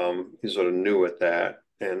 He's sort of new at that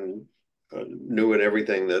and new at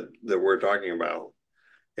everything that we're talking about.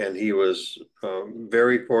 And he was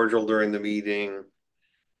very cordial during the meeting.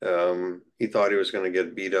 He thought he was going to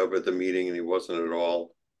get beat up at the meeting, and he wasn't at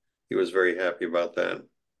all. He was very happy about that.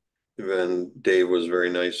 And Dave was very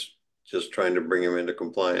nice, just trying to bring him into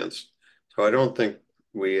compliance. So I don't think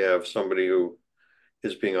we have somebody who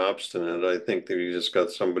is being obstinate. I think that we just got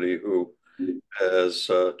somebody who has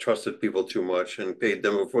trusted people too much and paid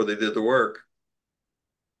them before they did the work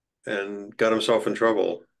and got himself in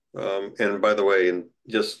trouble. And by the way, and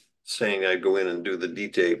just saying I'd go in and do the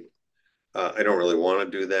D-tape, I don't really want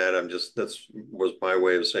to do that. That's was my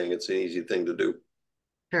way of saying it's an easy thing to do.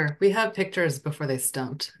 Sure. We have pictures before they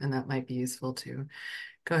stumped, and that might be useful too.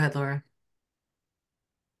 Go ahead, Laura.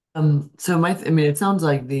 So I mean, it sounds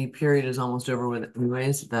like the period is almost over with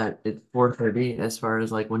anyways, that it's 4:30 as far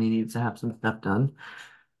as like when he needs to have some stuff done.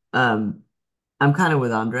 I'm kind of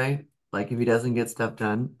with Andre. Like if he doesn't get stuff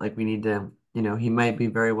done, like we need to, he might be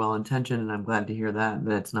very well intentioned, and I'm glad to hear that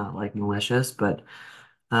it's not like malicious, but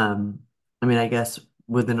I mean, I guess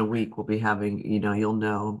within a week we'll be having, you'll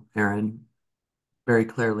know, Aaron, very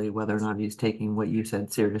clearly whether or not he's taking what you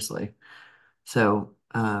said seriously. So,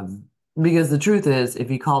 because the truth is, if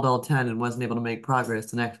he called all 10 and wasn't able to make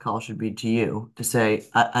progress, the next call should be to you to say,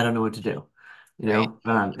 I don't know what to do,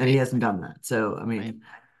 and he hasn't done that. So, I mean,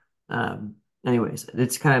 anyways,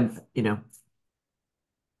 it's kind of,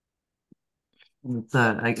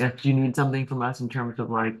 I guess you need something from us in terms of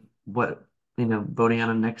like what, voting on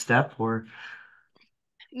a next step or.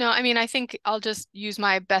 No, I mean, I think I'll just use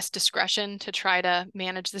my best discretion to try to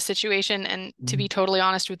manage the situation. And to be totally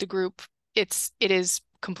honest with the group, it is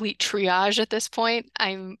complete triage at this point.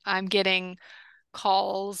 I'm getting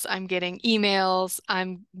calls, I'm getting emails,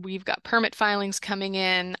 we've got permit filings coming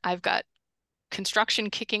in, I've got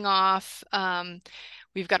construction kicking off,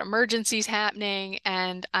 we've got emergencies happening,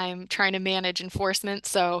 and I'm trying to manage enforcement.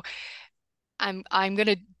 So I'm going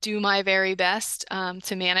to do my very best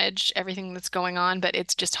to manage everything that's going on, but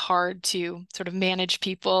it's just hard to sort of manage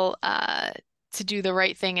people to do the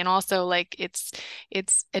right thing, and also like it's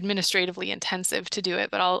administratively intensive to do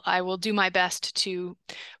it. But I will do my best to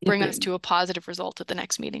bring us to a positive result at the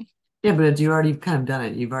next meeting. Yeah, but you already kind of done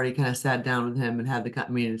it. You've already kind of sat down with him and had the. I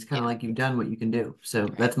mean, it's kind of like you've done what you can do. So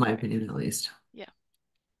that's my opinion, at least. Yeah.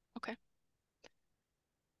 Okay.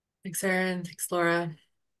 Thanks, Aaron. Thanks, Laura.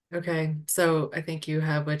 Okay, so I think you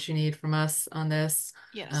have what you need from us on this.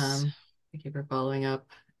 Yes. Thank you for following up.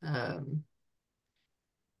 I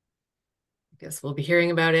guess we'll be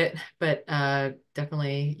hearing about it, but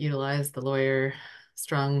definitely utilize the lawyer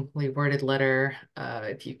strongly worded letter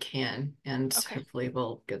if you can, and hopefully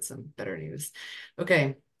we'll get some better news.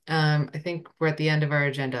 Okay, I think we're at the end of our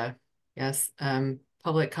agenda. Yes,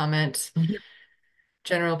 public comment,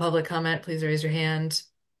 general public comment, please raise your hand.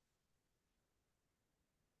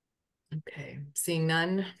 Okay, seeing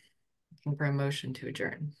none, looking for a motion to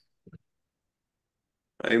adjourn.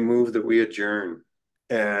 I move that we adjourn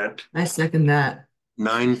at. I second that.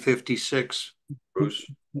 9:56. Bruce.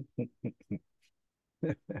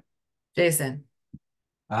 Jason.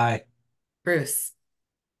 Aye. Bruce.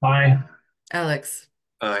 Aye. Alex.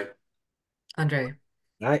 Aye. Andre.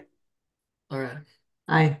 Aye. Laura.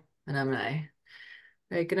 Aye. And I'm an aye.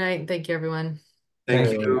 All right, good night. Thank you, everyone.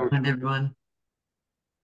 Thank you. Good night, everyone.